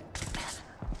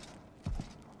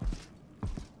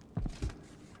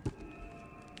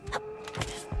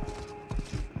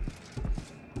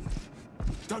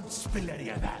 Don't spill any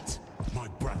of that. My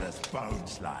brother's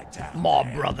bones lie down My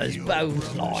there. brother's Your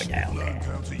bones brother lie should down have learned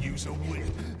there. how to use a whip.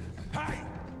 Hey,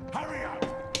 hurry up!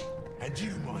 And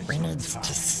you mind We your need tongue.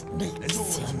 to sneak There's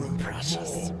always room in, for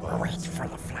precious. more Wait bones. for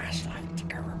the flashlight to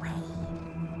go away.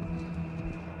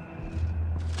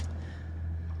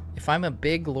 If I'm a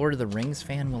big Lord of the Rings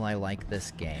fan, will I like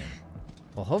this game?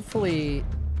 Well, hopefully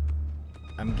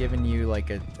I'm giving you like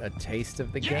a taste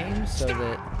of the game so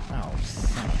that... Oh,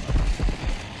 son of a...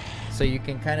 So you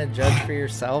can kind of judge for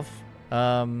yourself.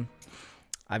 I've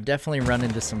definitely run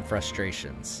into some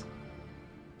frustrations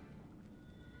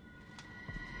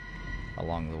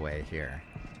along the way here.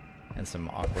 And some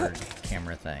awkward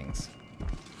camera things.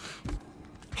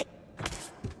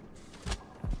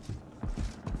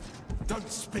 Don't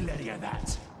spill any of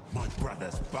that. My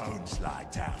brother's bones lie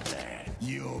down there.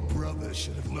 Your brother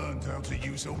should have learned how to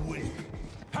use a whip.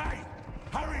 Hey,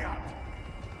 hurry up!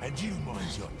 And you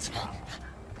mind your tongue.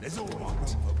 There's always room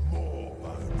for more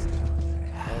bones down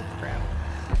there. Oh crap.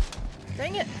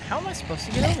 Dang it, how am I supposed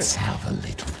to get over this? Have a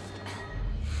little.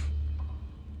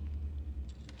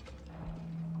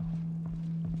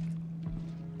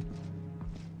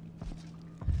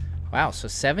 Wow, so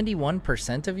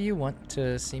 71% of you want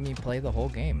to see me play the whole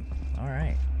game.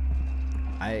 Alright.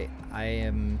 I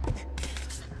am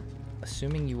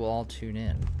assuming you will all tune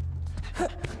in.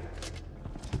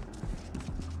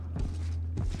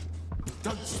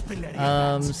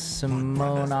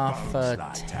 Simone off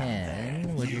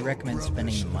 10. Would you recommend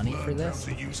spending money for this?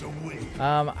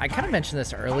 I kind of mentioned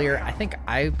this earlier. I think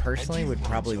I personally would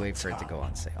probably wait for it to go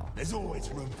on sale. There's always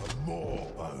room for more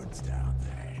bones down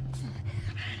there.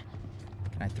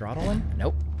 Can I throttle him?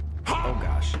 Nope. Oh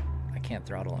gosh. I can't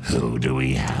throttle him. Who do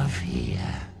we have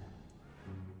here?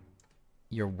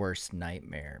 Your worst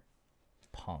nightmare,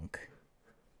 punk.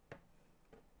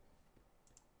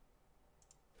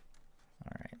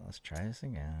 Alright, let's try this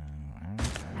again.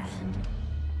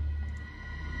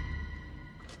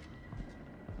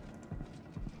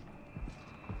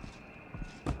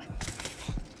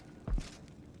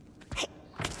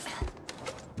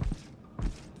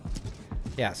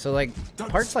 Yeah, so like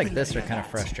parts like this are kind of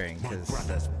frustrating because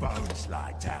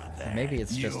maybe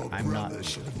it's just I'm not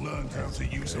as good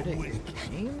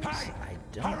at games. I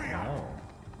don't know.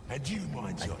 And you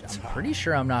mind your I'm pretty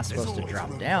sure I'm not supposed to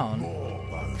drop down.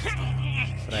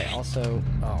 But I also...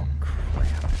 Oh,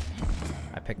 crap.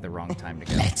 I picked the wrong time to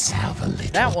go. Let's have a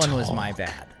little That one was my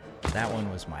bad. That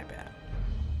one was my bad.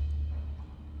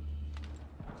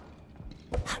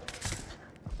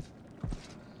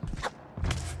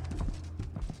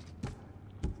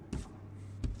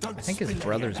 I think his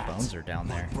brother's bones are down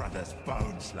there. My brother's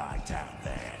bones lie down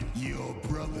there. Your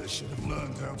brother should have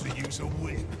learned how to use a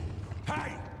whip.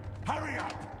 Hey, hurry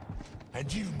up!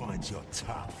 And you mind your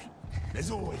tongue.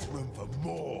 There's always room for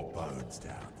more bones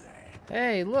down there.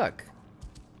 Hey, look.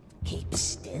 Keep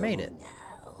still. Made it.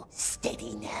 Now.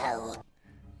 Steady now.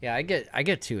 Yeah, I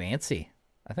get too antsy.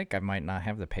 I think I might not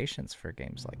have the patience for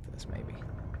games like this, maybe.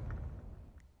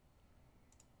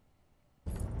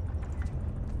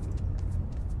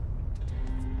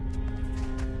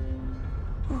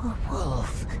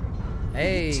 Wolf.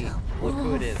 Hey, look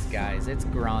who it is, guys. It's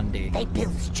Grandi. They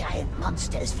built giant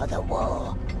monsters for the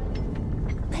war.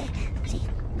 See,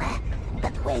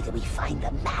 but where do we find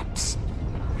the maps?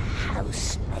 A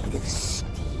house made of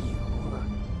steel.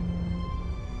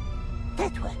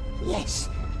 That one, yes.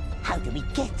 How do we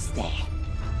get there?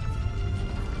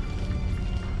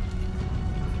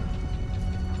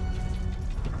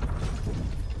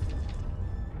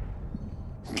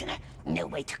 No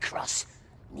way to cross.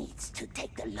 Needs to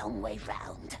take the long way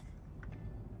round.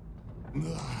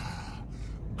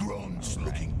 Grond's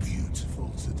looking beautiful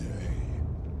today.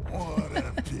 What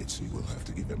a pity we'll have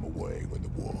to give him away when the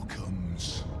war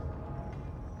comes.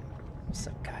 What's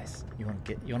up, guys? You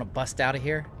wanna bust out of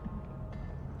here?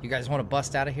 You guys wanna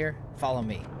bust out of here? Follow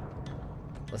me.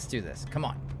 Let's do this. Come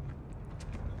on.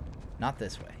 Not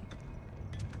this way.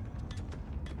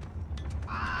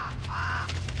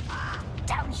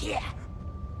 Down here.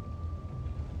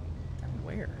 Down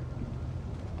where?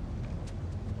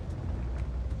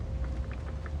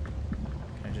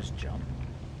 Can I just jump?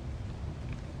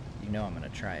 You know I'm gonna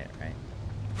try it, right?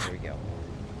 Here we go.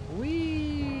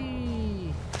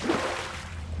 Whee!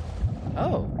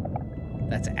 Oh,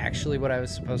 that's actually what I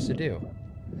was supposed to do.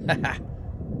 I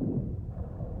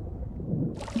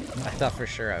thought for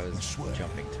sure I was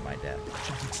jumping to my death.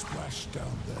 Something splashed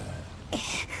down there.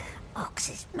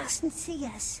 Oxes mustn't see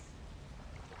us.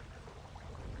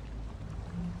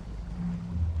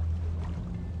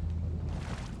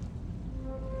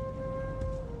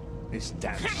 This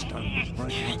damn stone is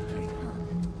breaking.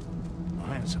 My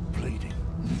hands are bleeding.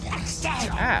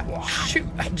 Ah, shoot!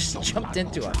 I just jumped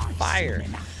into a fire.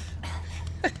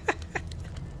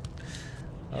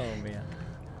 Oh, man.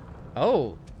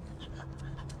 Oh.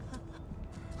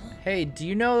 Hey, do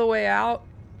you know the way out?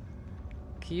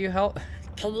 Can you help?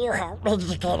 Can you help me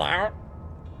to get out?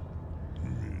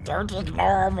 Don't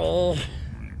ignore me.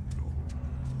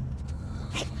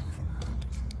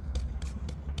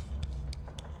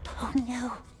 Oh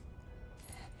no.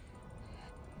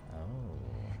 Oh.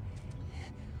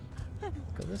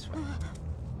 Go this way. I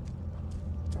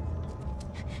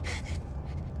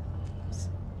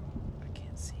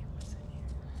can't see what's in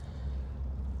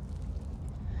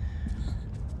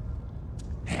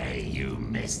here. Hey, you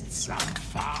missed some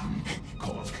fun.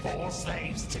 Caught 4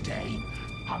 slaves today.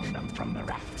 Hung them from the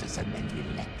rafters and then you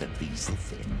let the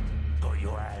beasts in. Got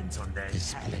your hands on their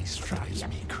This place drives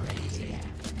me crazy.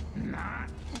 Nah.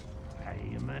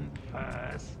 Payment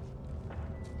first.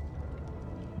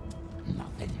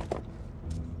 Nothing.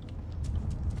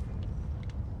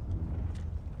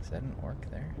 Is that an orc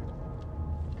there?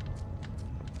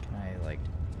 Can I, like,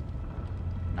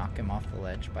 knock him off the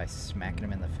ledge by smacking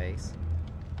him in the face?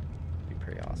 That'd be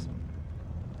pretty awesome.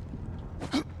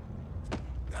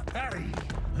 Harry!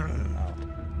 Oh,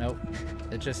 nope.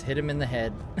 It just hit him in the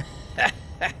head.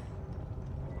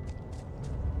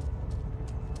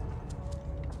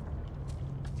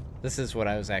 This is what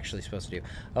I was actually supposed to do.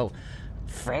 Oh,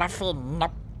 Fluffy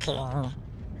Nupkin.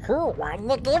 Who won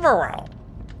the giveaway?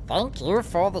 Thank you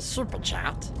for the super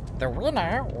chat. The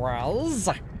winner was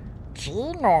G.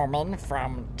 Norman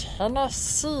from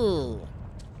Tennessee.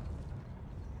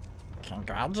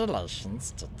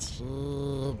 Congratulations to T.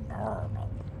 Norman.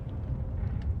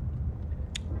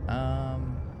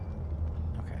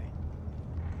 Okay.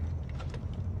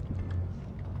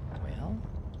 Well.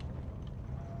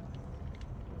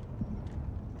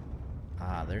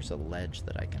 Ah, there's a ledge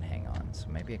that I can hang on, so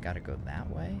maybe I gotta go that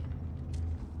way?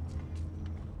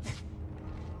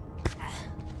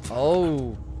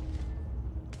 Oh!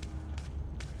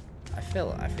 I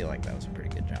feel like that was a pretty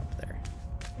good jump there.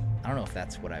 I don't know if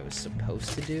that's what I was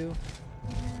supposed to do,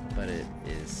 but it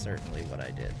is certainly what I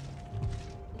did.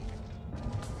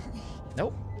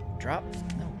 Nope. Drop.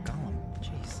 No, Gollum.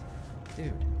 Jeez.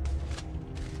 Dude.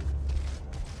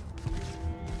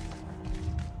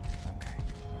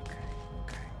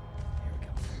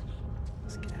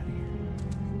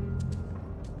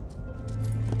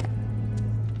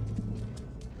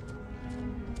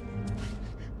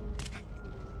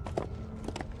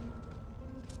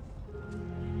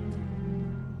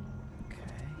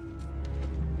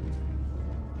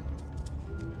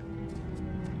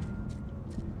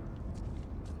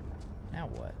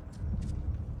 what?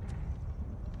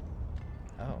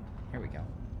 Oh, here we go.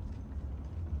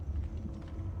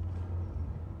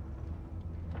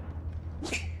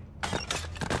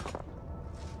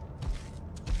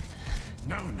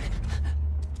 No, no.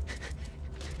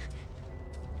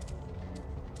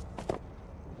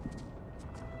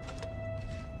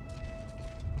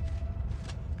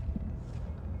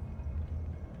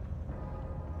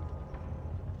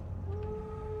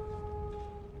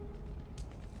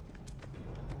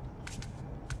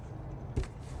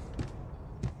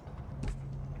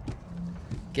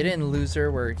 Get in,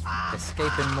 loser. We're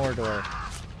escaping Mordor.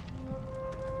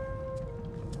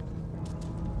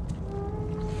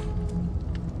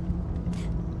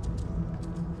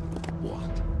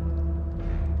 What?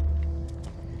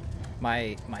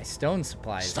 My stone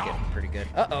supply is getting pretty good.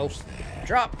 Uh-oh.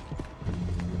 Drop.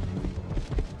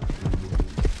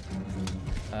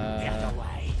 Get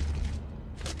away.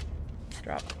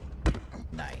 Drop.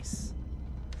 Nice.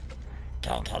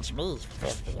 Can't catch me,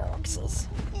 filthy oxes.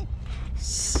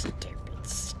 Stupid,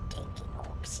 stinking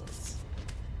oxes.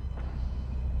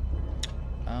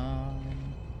 Oh.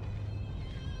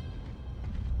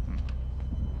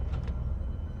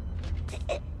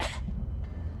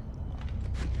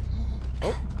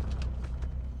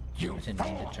 You I didn't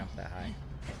mean to jump that high.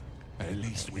 At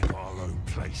least we've our own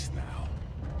place now.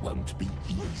 Won't be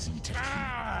easy to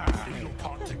keep. Little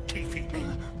pot to keep me.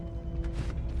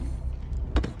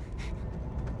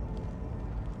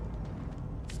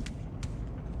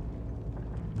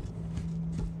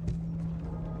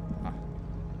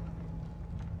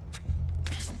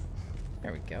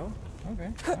 There we go.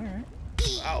 Okay. Alright.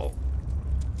 Oh.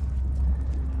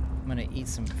 I'm gonna eat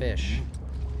some fish.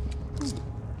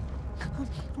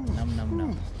 Num num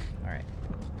num. Alright.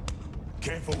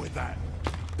 Careful with that.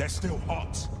 They're still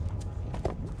hot.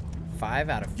 5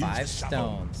 out of Use 5 the shovel.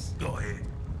 stones. Go ahead.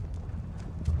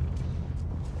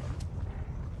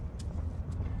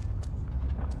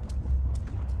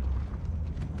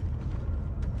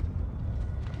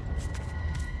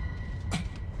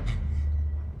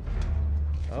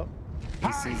 Oh,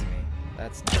 he sees me.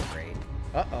 That's not great.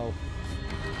 Uh-oh.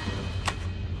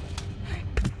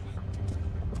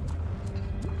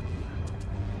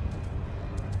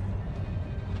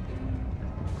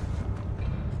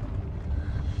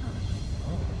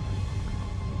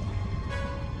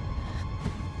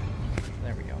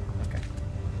 There we go. Okay.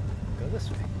 Go this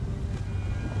way.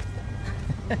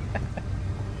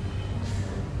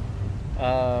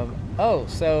 Oh,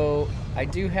 so I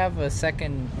do have a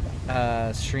second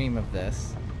stream of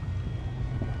this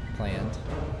planned.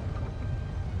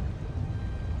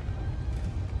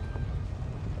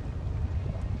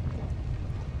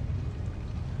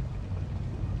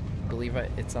 I believe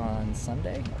it's on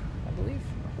Sunday, I believe.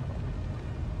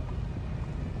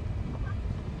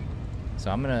 So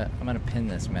I'm gonna pin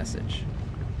this message.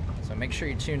 So make sure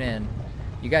you tune in.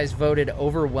 You guys voted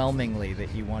overwhelmingly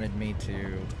that you wanted me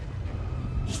to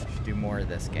do more of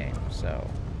this game, so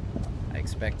I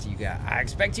expect you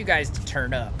guys to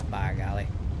turn up, by golly.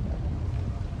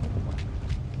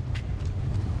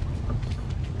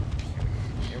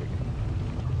 Here we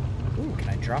go. Ooh, can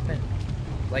I drop in?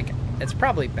 Like, it's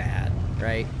probably bad,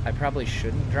 right? I probably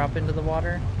shouldn't drop into the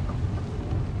water,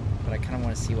 but I kind of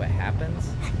want to see what happens.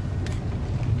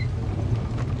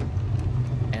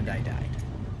 And I died.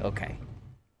 Okay.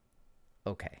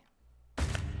 Okay.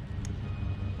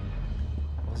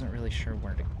 Wasn't really sure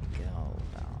where to go,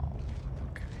 though.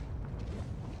 Okay.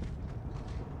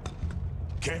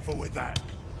 Careful with that.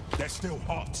 They're still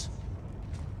hot.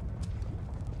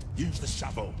 Use the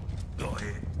shovel. Go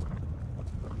ahead.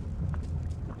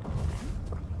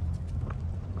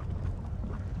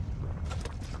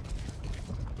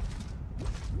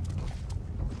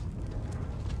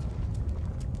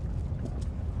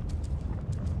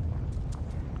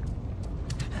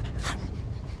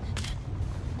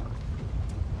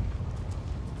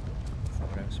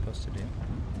 Supposed to do?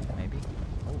 Maybe.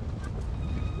 Oh. Oh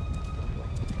boy.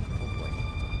 Oh boy.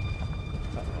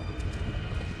 Uh-oh.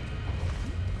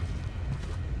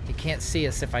 He can't see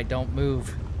us if I don't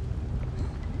move.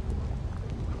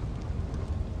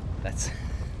 That's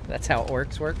how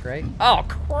orcs work, right? Oh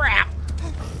crap!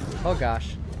 Oh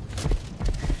gosh.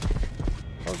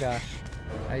 Oh gosh.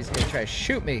 Now he's gonna try to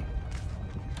shoot me.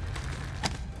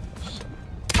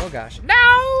 Oh gosh.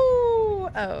 No!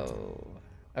 Oh.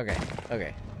 Okay,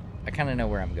 okay. I kind of know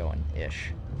where I'm going,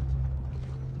 ish.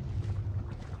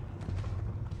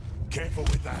 Careful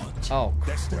with that. Oh,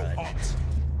 they're still crud. hot.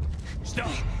 Stop.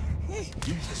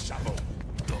 Use the shovel.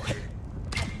 Go ahead.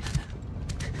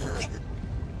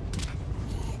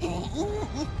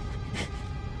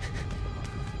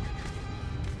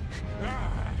 Ah.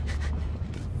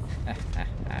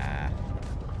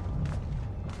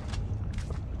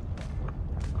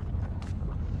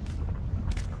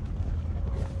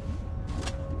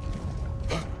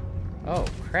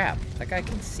 crap. That guy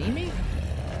can see me?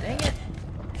 Dang it.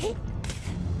 He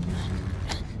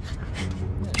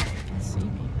can see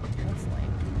me. That's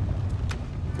lame.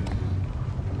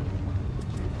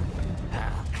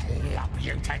 I'll club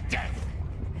you to death.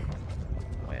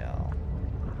 Well.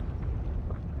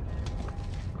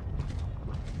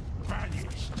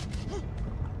 Vanished.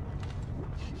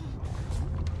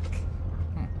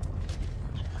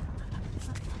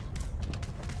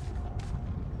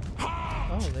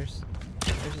 Oh, there's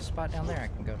a spot down there I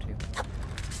can go to.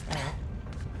 Alright.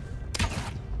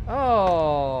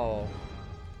 Oh!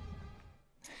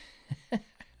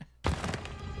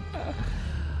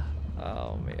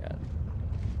 Oh, man.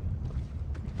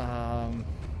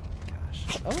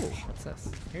 Gosh. Oh, what's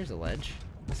this? Here's a ledge.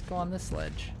 Let's go on this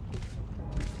ledge.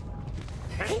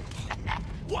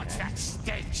 What's that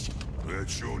stench?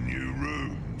 That's your new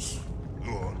rooms.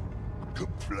 Go on,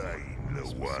 complain,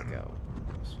 little one. Go.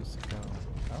 I'm supposed to go.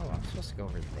 Oh, I'm supposed to go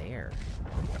over there.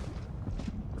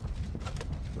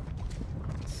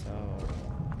 So.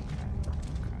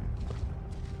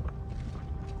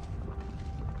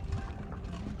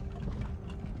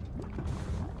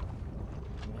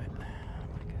 What? Oh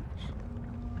my gosh.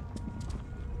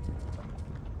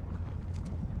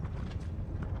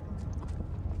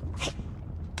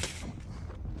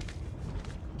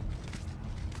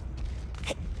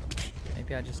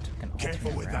 Maybe I just took an alternate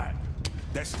Careful with route. that.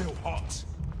 They're still hot.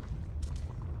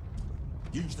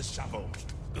 Use the shovel.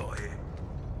 Got it.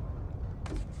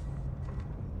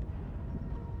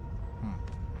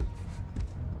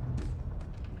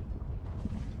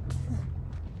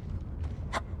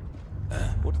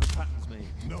 What do the patterns mean?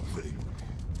 Nothing.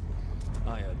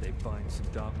 I heard they find some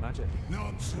dark magic.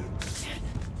 Nonsense.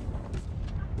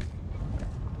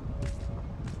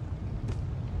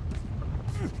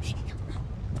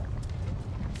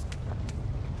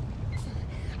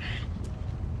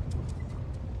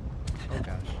 Oh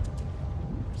gosh.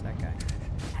 Where's that guy?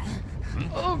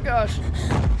 Oh gosh!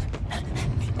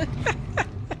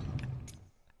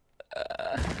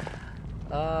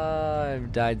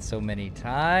 I've died so many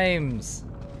times.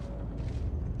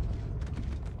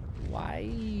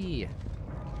 Why?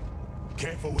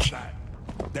 Careful with that.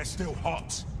 They're still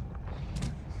hot.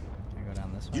 Can I go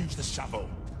down this way? Use the shovel.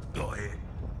 Got it.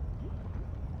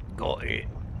 Got it.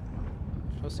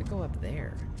 I'm supposed to go up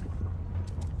there.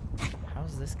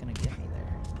 How's this gonna get me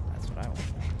there? That's what I want to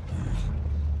know.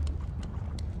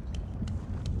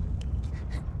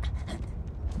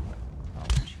 Oh,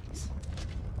 jeez.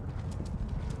 Oh,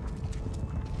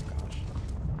 gosh.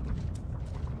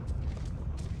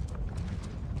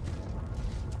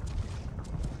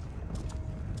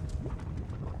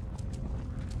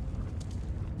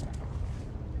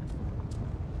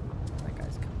 That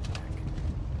guy's coming back.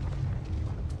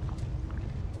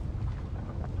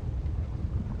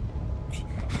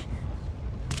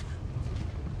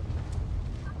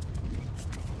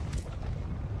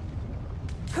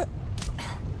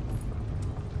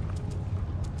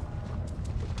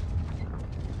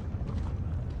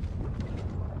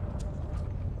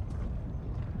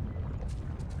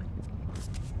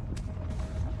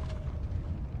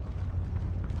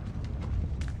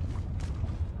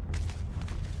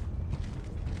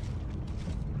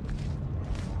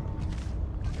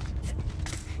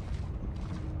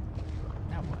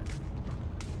 Now what?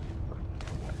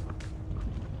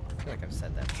 I feel like I've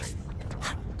said that phrase a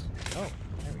lot. Oh,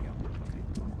 there we go. Okay.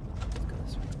 Let's go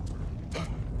this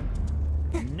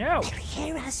way. No! You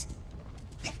hear us?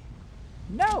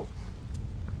 No!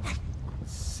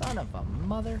 Son of a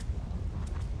mother.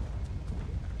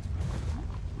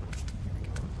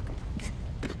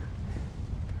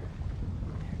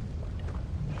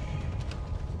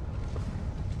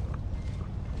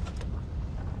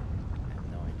 I have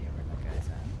no idea where that guy's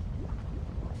at.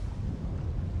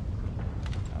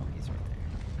 Oh, he's right there.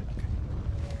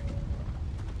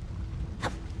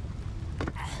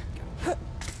 Okay.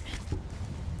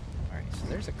 Alright, so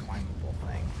there's a climbable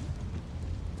thing.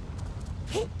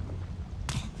 Oh,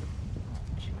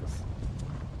 jeez.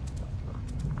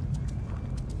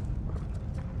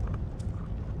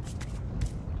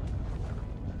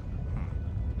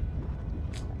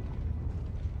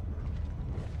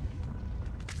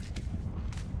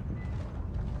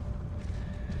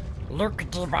 Luke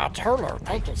Di Bartolo,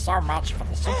 thank you so much for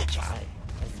the super chat.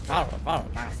 It's very, very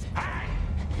nice. Oh gosh.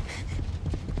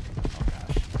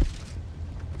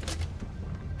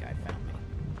 Guy found me.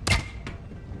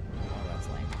 Oh, that's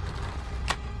lame.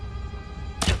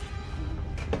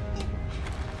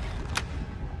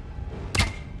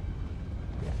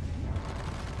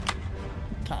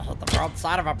 Can't hit the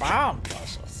broadside of a barn.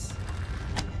 Precious.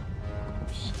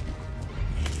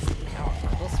 Oh,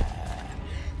 this one.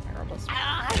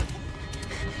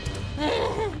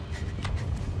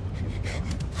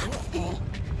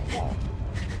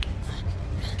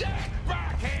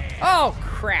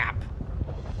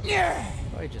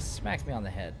 Oh, he just smacked me on the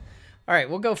head. All right,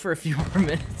 we'll go for a few more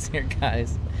minutes here,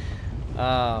 guys.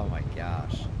 Oh my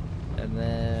gosh. And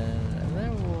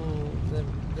then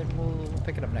we'll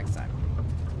pick it up next time.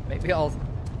 Maybe I'll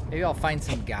find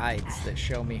some guides that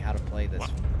show me how to play this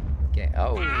game.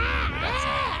 Oh, that's not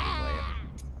how you play it.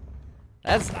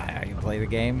 That's not how you play the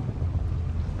game.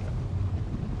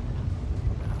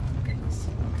 Oh, goodness.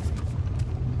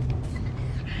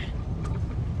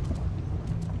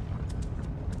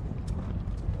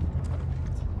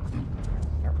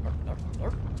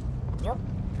 Okay. Nope.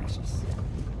 Precious.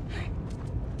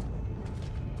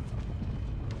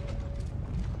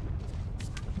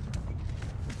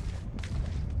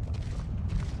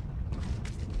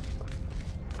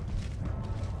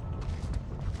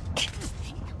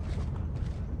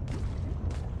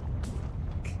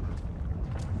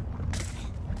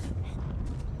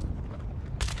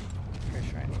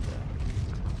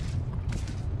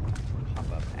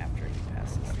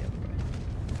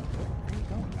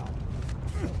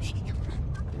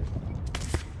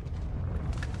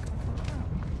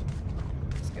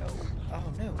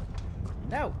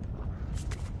 No!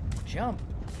 Jump!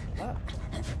 Up!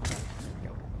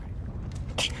 Go.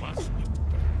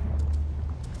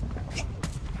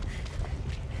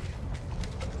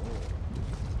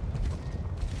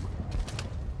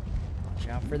 Watch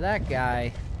out for that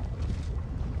guy.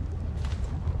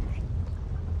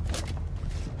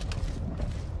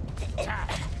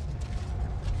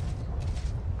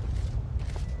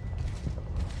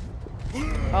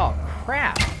 Oh,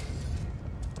 crap!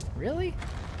 Really?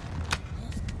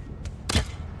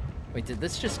 Wait, did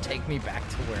this just take me back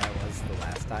to where I was the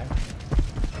last time?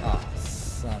 Oh,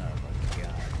 son of a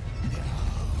gun.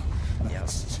 Yep.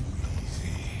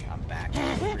 I'm back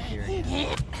over here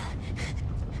again.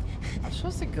 I'm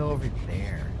supposed to go over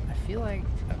there. I feel like...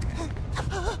 Okay. I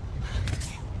feel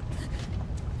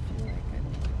like I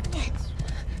need to go this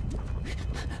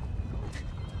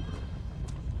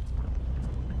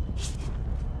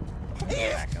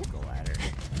way. Back up the ladder.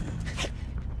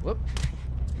 Whoop.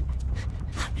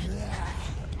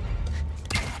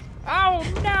 Oh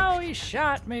no, he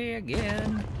shot me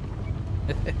again.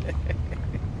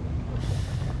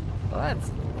 Well,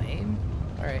 that's lame.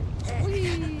 Alright.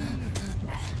 Whee!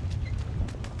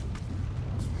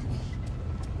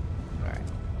 Alright.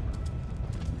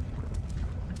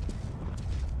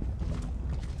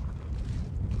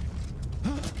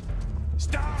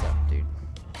 Stop! What's up, dude?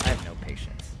 I have no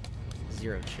patience.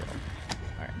 Zero chill.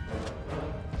 Alright.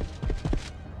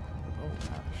 Oh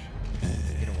gosh.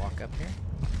 Is he gonna walk up here?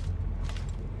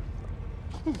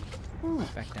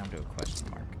 Back down to a question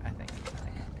mark, I think.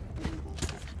 Right.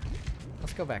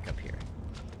 Let's go back up here.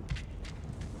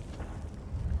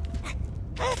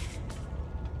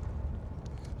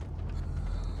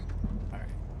 Alright.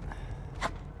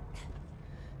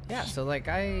 Yeah, so like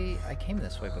I came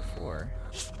this way before.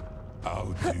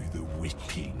 I'll do the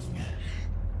whipping.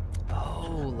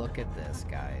 Oh, look at this,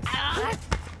 guys.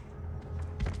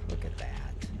 Look at that.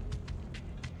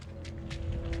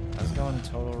 I was going the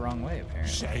total wrong way,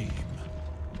 apparently. Shame.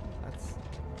 That's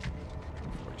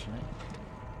unfortunate.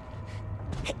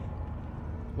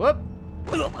 Whoop!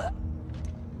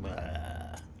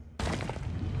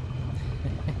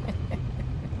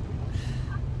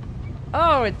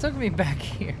 Oh, it took me back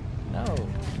here. No.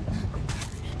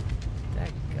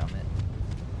 Dadgummit.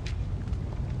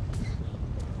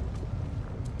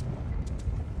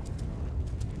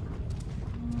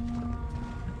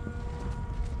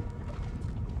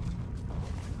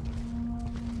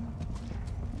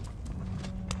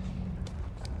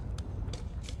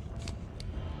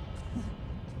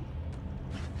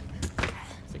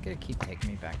 Is it gonna keep taking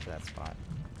me back to that spot?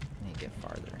 I need to get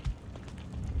farther.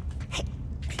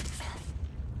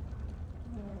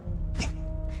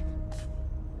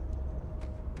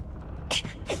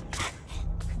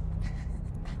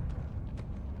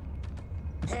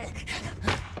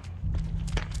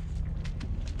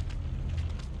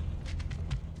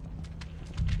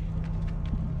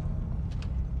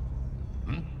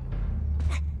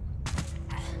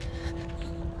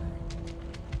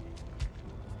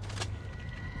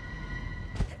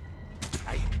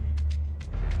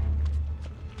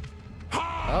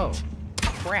 Oh,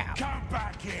 crap. Come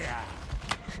back here.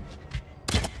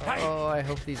 Oh, I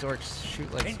hope these orcs shoot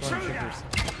like stormtroopers.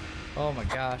 Oh my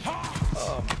gosh.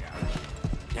 Oh my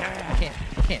gosh. You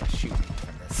can't shoot me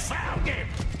from this thing. Found him.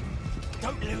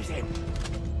 Don't lose him.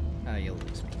 Oh, you'll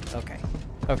lose me. Okay.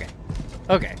 Okay.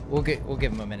 Okay. We'll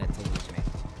give him a minute to lose me.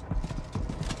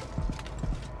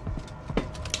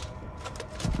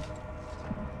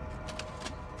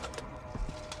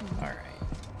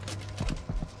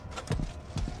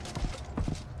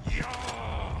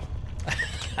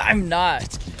 I'm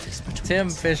not. Tim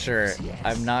Fisher,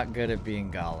 I'm not good at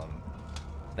being Gollum.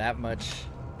 That much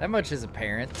is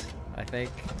apparent, I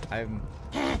think.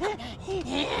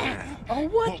 Oh,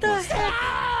 what the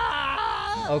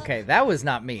heck? Okay, that was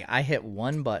not me. I hit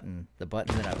one button, the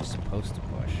button that I was supposed to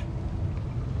push.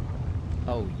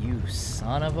 Oh, you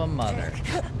son of a mother.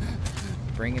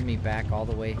 Bringing me back all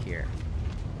the way here.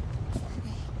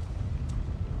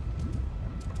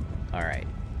 All right.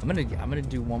 I'm gonna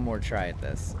do one more try at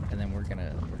this, and then we're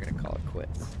gonna call it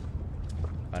quits.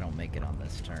 If I don't make it on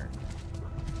this turn.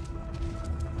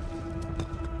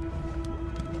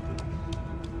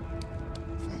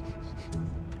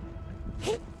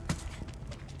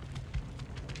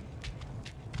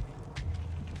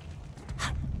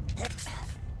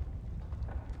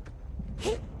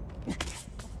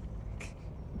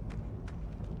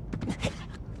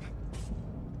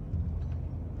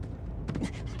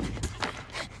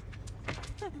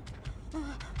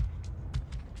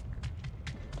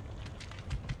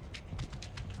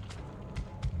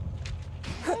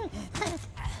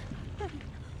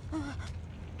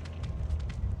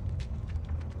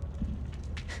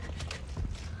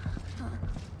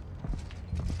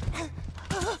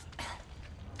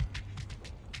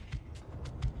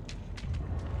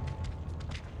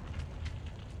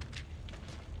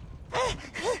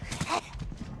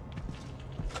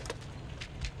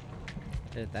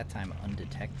 Did it that time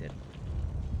undetected.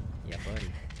 Yeah, buddy.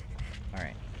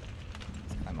 Alright.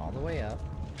 Let's climb all the way up.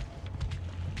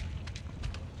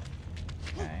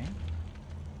 Okay.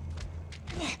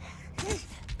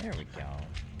 There we go.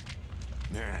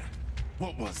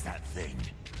 What was that thing?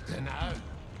 Dunno.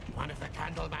 One of the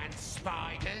Candleman's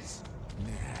spiders?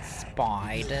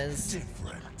 Spiders?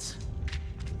 Different.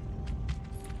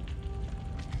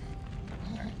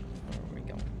 Alright, there we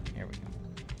go. Here we go.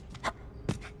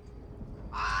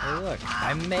 Hey, look,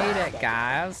 I made it,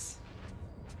 guys.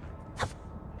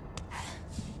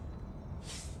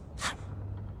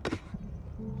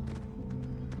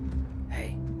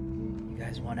 Hey, you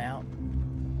guys want out?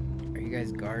 Are you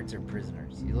guys guards or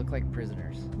prisoners? You look like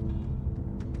prisoners.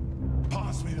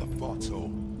 Pass me the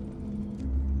bottle.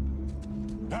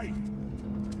 Hey,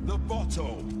 the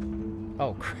bottle.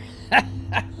 Oh, crap.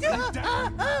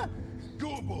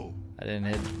 Gobble. I didn't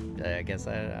hit. I guess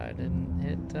I didn't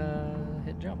hit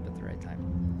jump at the right time.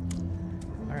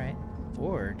 All right.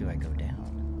 Or do I go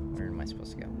down? Where am I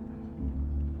supposed to go?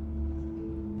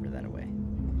 Or that away?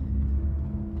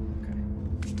 Okay.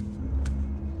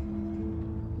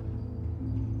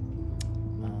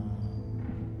 Well,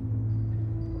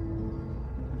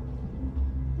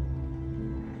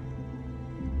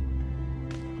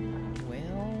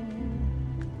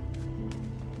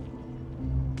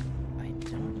 I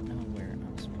don't know where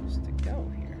I'm supposed to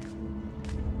go here.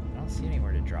 I don't see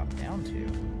anywhere to drop down to.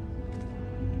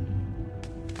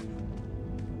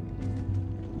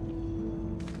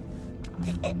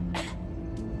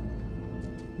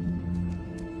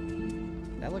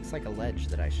 That looks like a ledge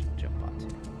that I should jump onto,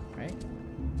 right?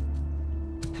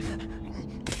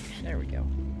 There we go.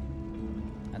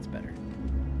 That's better.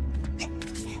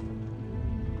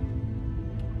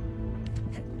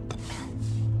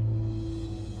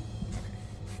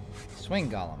 Swing,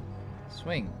 Gollum.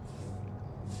 Swing.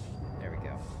 There we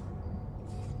go.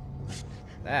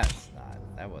 That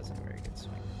wasn't a very good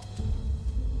swing.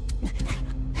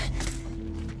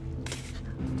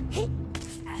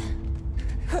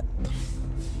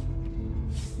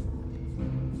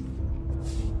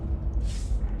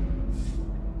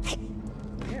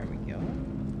 There we go.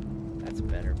 That's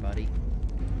better, buddy.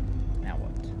 Now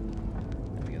what?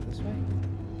 Let me go this way.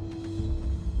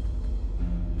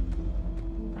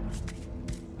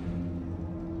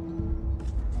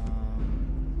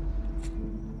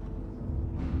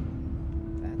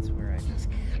 That's where I just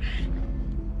came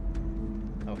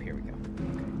from. Oh, here we go.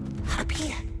 Okay. Up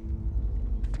here.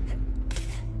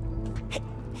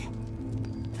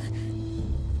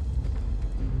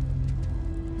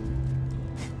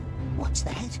 What's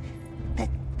that? That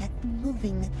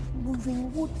moving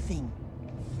wood thing.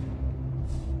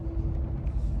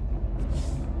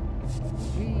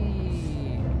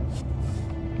 Whee!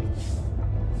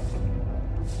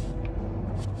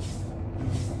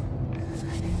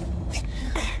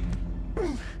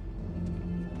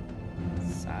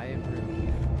 Sigh of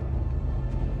relief.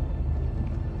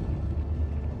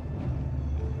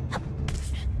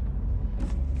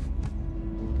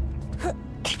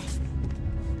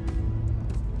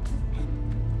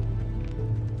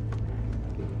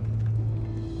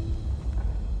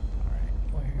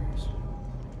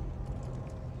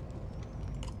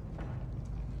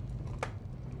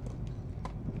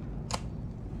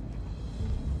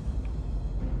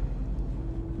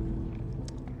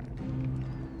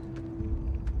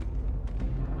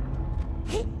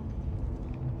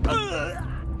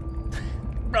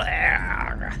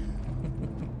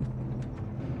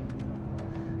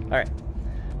 Alright.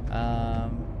 Oh,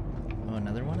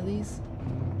 another one of these?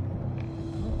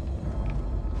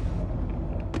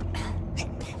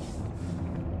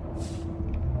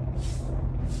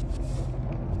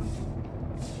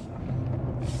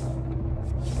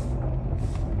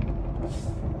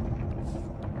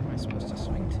 Where am I supposed to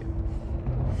swing to?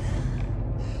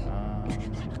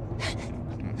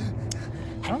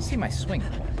 I don't see my swing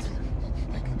point.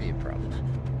 That could be a problem.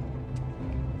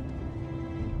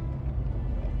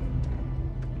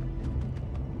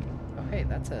 Oh, hey,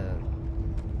 that's a...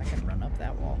 I can run up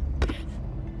that wall.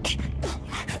 There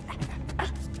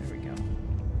we go.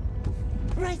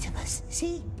 Right of us,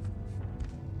 see?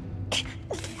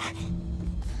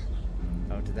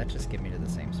 Oh, did that just get me to the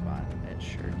same spot? It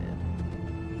sure did.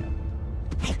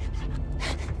 Yep.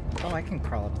 Oh, I can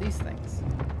crawl up these things.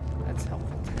 That's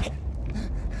helpful to know.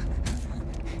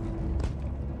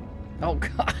 Oh,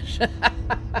 gosh.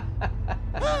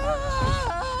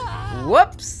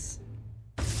 Whoops!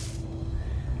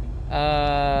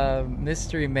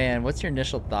 Mystery Man, what's your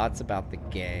initial thoughts about the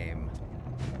game?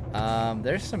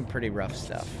 There's some pretty rough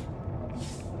stuff.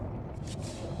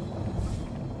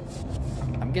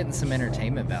 I'm getting some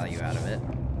entertainment value out of it,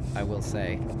 I will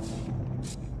say.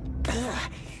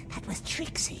 That was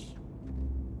Trixie.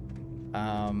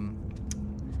 I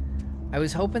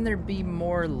was hoping there'd be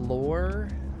more lore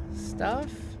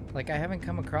stuff. Like, I haven't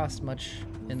come across much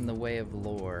in the way of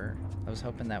lore. I was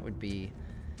hoping that would be,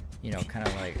 you know, kind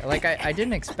of like I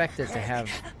didn't expect it to have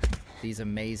these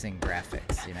amazing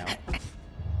graphics, you know.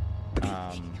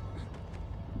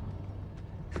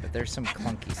 But there's some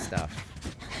clunky stuff.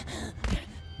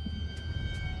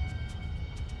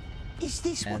 Is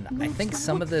this And what I moves think the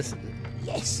some wood of this, thing?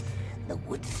 Yes, the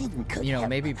wood thing could you know, help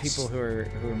maybe us. people who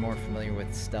are more familiar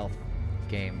with stealth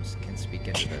games can speak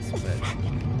into this, but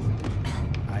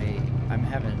I'm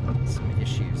having some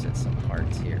issues at some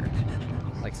parts here.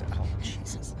 Like, oh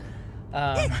Jesus,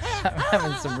 I'm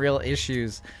having some real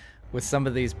issues with some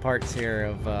of these parts here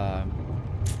of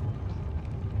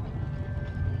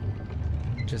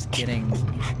just getting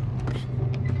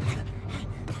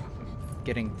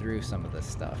through some of this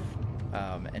stuff,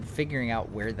 and figuring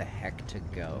out where the heck to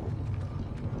go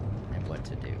and what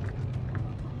to do.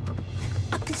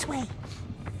 Up this way.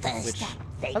 First Which up,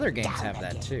 then other games down have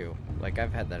that again. too. Like,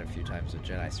 I've had that a few times with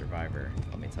Jedi Survivor,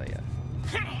 let me tell you.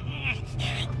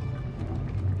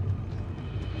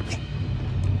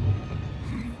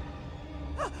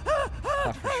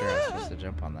 Thought for sure I was supposed to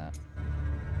jump on that.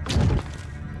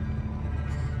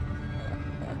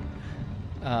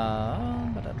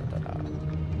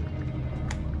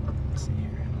 Let's see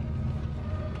here.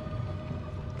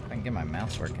 If I can get my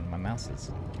mouse working. My mouse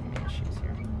is giving me issues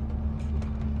here.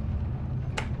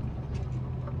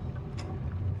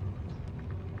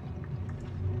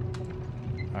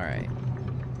 Alright.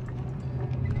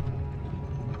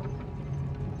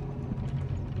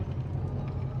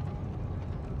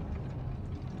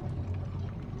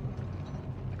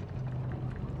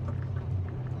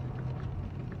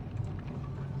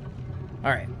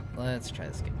 Alright, let's try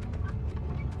this again.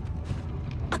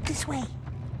 Up this way.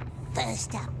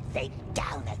 First up, then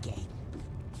down again.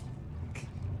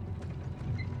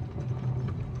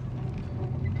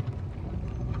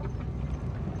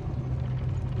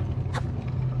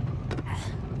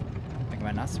 Like, am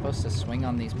I not supposed to swing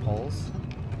on these poles?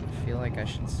 I feel like I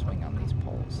should swing on these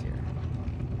poles here.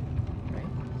 Right?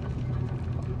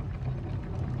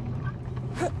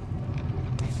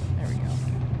 There we go.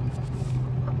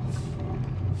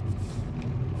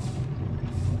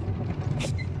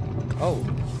 Oh!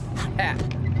 Ha!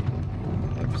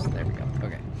 Oops, there we go.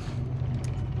 Okay.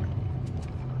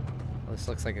 Well, this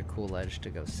looks like a cool ledge to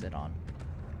go sit on.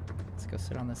 Let's go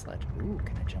sit on this ledge. Ooh,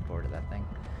 can I jump over to that thing?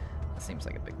 That seems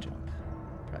like a big jump.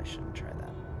 Probably shouldn't try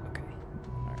that. Okay.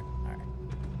 Alright, alright.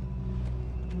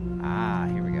 Ah,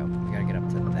 here we go. We gotta get up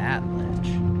to that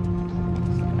ledge.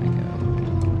 So can I go?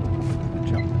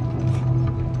 Jump.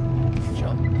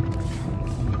 Jump.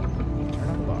 Turn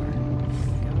on the bar.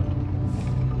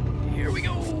 Here we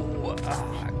go.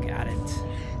 Ah, got it.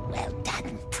 Well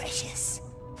done, Precious.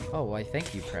 Oh, why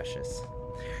thank you, Precious.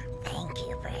 Thank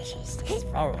you, Precious. It's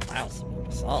very nice of you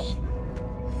to say.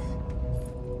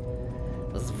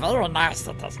 It's very nice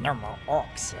that there's no more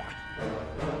orcs here.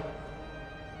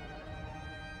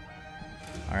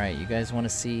 Alright, you guys want to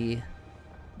see...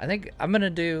 I think I'm gonna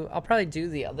do... I'll probably do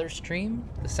the other stream.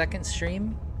 The second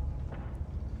stream.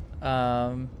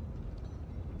 I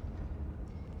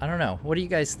don't know. What do you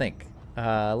guys think?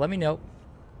 Let me know.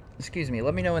 Excuse me.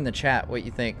 Let me know in the chat what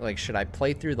you think. Like, should I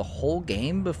play through the whole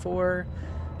game before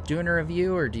doing a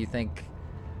review, or do you think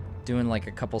doing like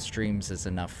a couple streams is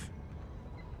enough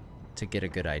to get a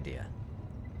good idea?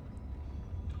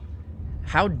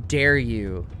 How dare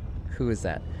you? Who is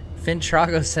that?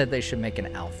 Fintrago said they should make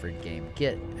an Alfred game.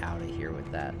 Get out of here with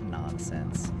that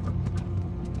nonsense.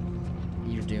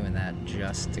 You're doing that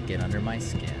just to get under my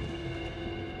skin.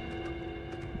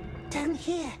 Down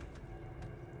here.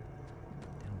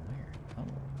 Down where? Oh.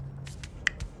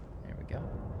 There we go.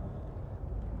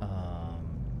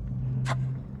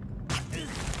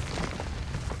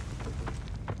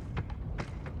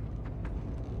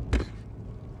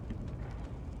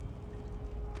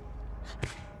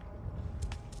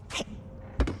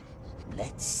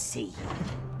 Let's see.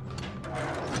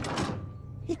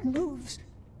 It moves.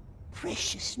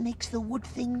 Precious makes the wood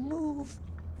thing move.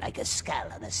 Like a skull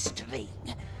on a string.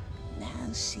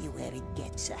 Now see where it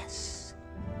gets us.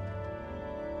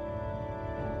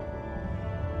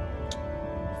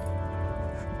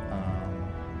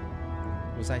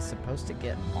 Was I supposed to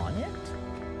get on it?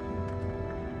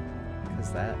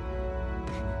 Because that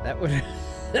would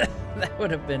that would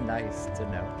have been nice to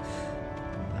know.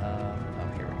 Oh,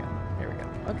 here we go. Here we go.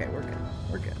 Okay, we're good.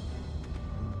 We're good.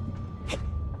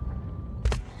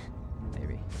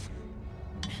 Maybe.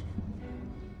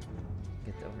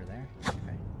 Get over there.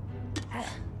 Okay.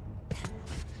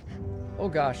 Oh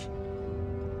gosh.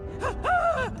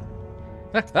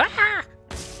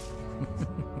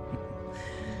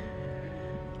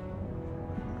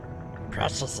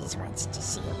 Precious wants to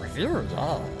see a review.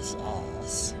 Yes,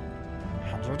 yes.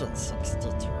 162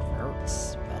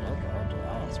 votes. Very good.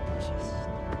 Yes, Precious.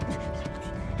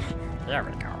 There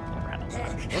we go. We're running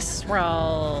this way.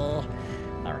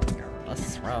 There we go.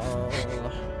 This way.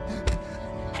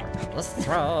 This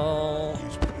way.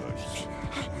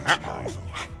 Uh-oh.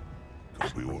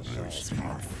 There's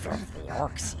more filthy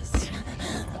orcs.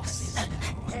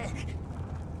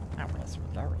 How is we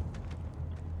going?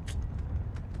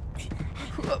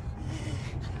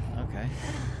 Okay.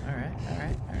 Alright,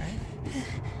 alright, alright.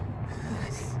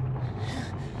 Nice.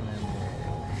 And then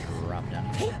we'll drop down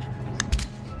here.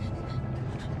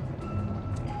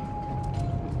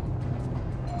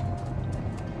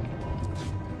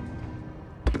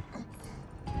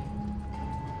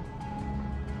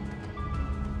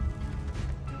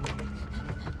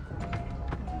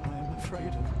 I am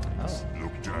afraid of heights. Oh.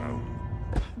 Look down.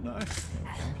 No,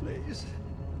 please.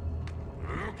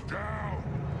 Look down.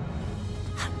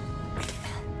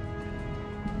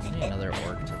 I need another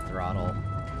orc to throttle.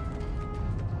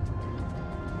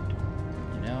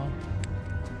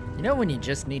 You know when you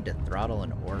just need to throttle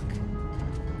an orc?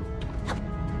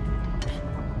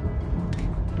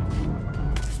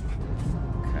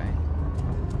 Okay.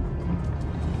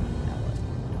 Now what?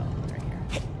 Oh, right here.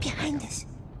 Behind us.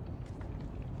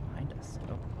 Behind us.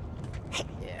 Oh.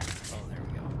 Yeah. Oh, there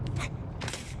we go.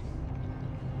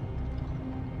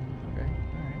 Okay.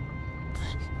 Alright.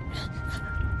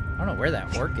 I don't know where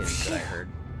that orc is that I heard.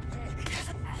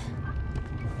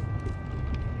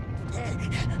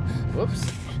 Whoops.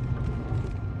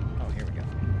 Oh, here we go.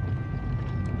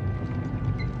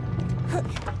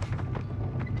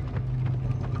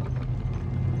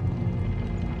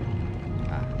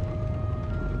 Ah.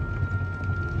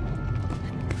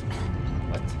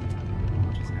 What?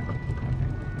 Just happened. Okay.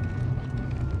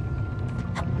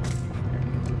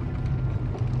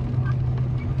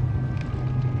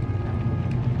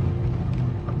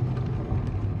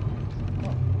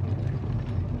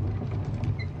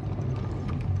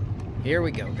 Here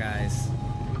we go, guys.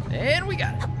 And we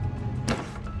got it.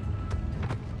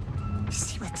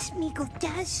 See what Smeagol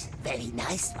does? Very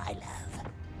nice, my love.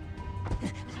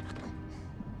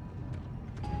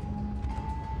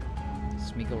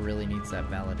 Smeagol really needs that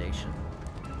validation.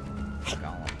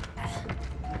 Gollum.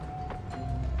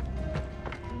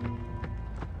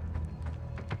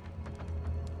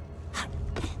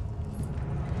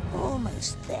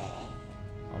 Almost there.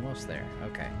 Almost there.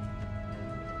 Okay.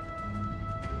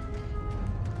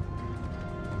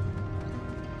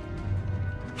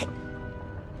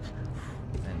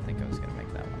 Didn't think I was gonna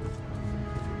make that one.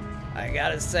 I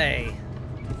gotta say,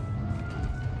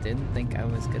 didn't think I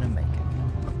was gonna make it.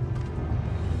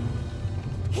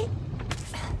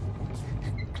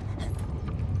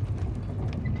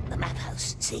 The map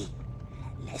house, see?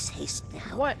 Less haste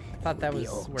now. What? I thought that was The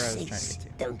orcs where I was trying to get to.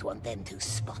 Don't want them to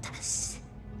spot us.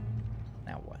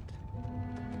 Now what?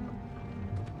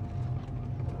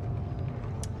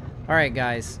 Alright,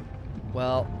 guys.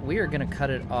 Well, we are gonna cut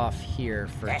it off here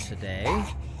for today.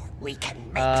 We can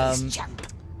make this jump.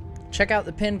 Check check out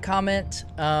the pinned comment.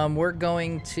 We'll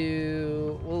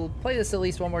play this at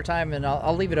least one more time, and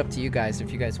I'll leave it up to you guys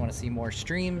if you guys want to see more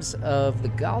streams of the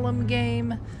Gollum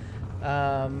game.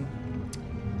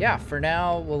 Yeah, for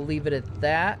now, we'll leave it at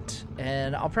that,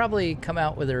 and I'll probably come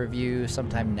out with a review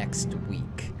sometime next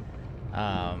week,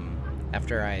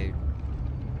 after I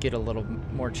get a little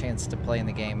more chance to play in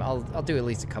the game. I'll do at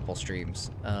least a couple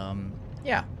streams.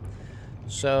 Yeah,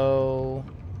 so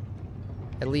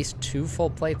at least 2 full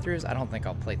playthroughs. I don't think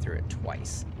I'll play through it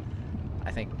twice.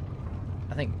 I think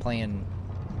playing,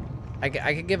 I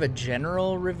could give a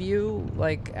general review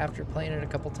like after playing it a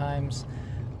couple times.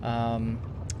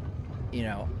 You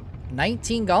know,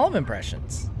 19 Gollum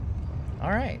impressions.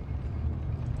 All right.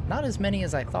 Not as many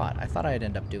as I thought. I thought I'd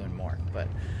end up doing more, but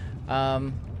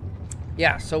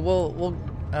yeah, so we'll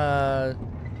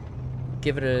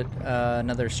give it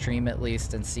another stream at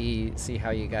least and see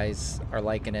how you guys are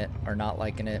liking it or not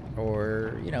liking it,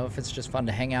 or, you know, if it's just fun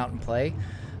to hang out and play.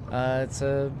 It's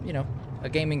a, you know, a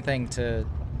gaming thing to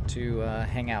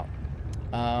hang out.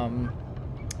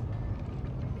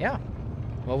 Yeah.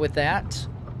 Well, with that,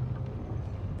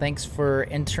 thanks for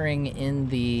entering in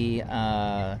the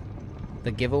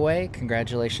giveaway.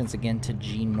 Congratulations again to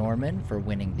G Norman for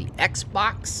winning the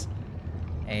Xbox.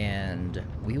 And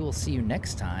we will see you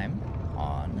next time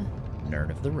on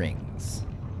Nerd of the Rings.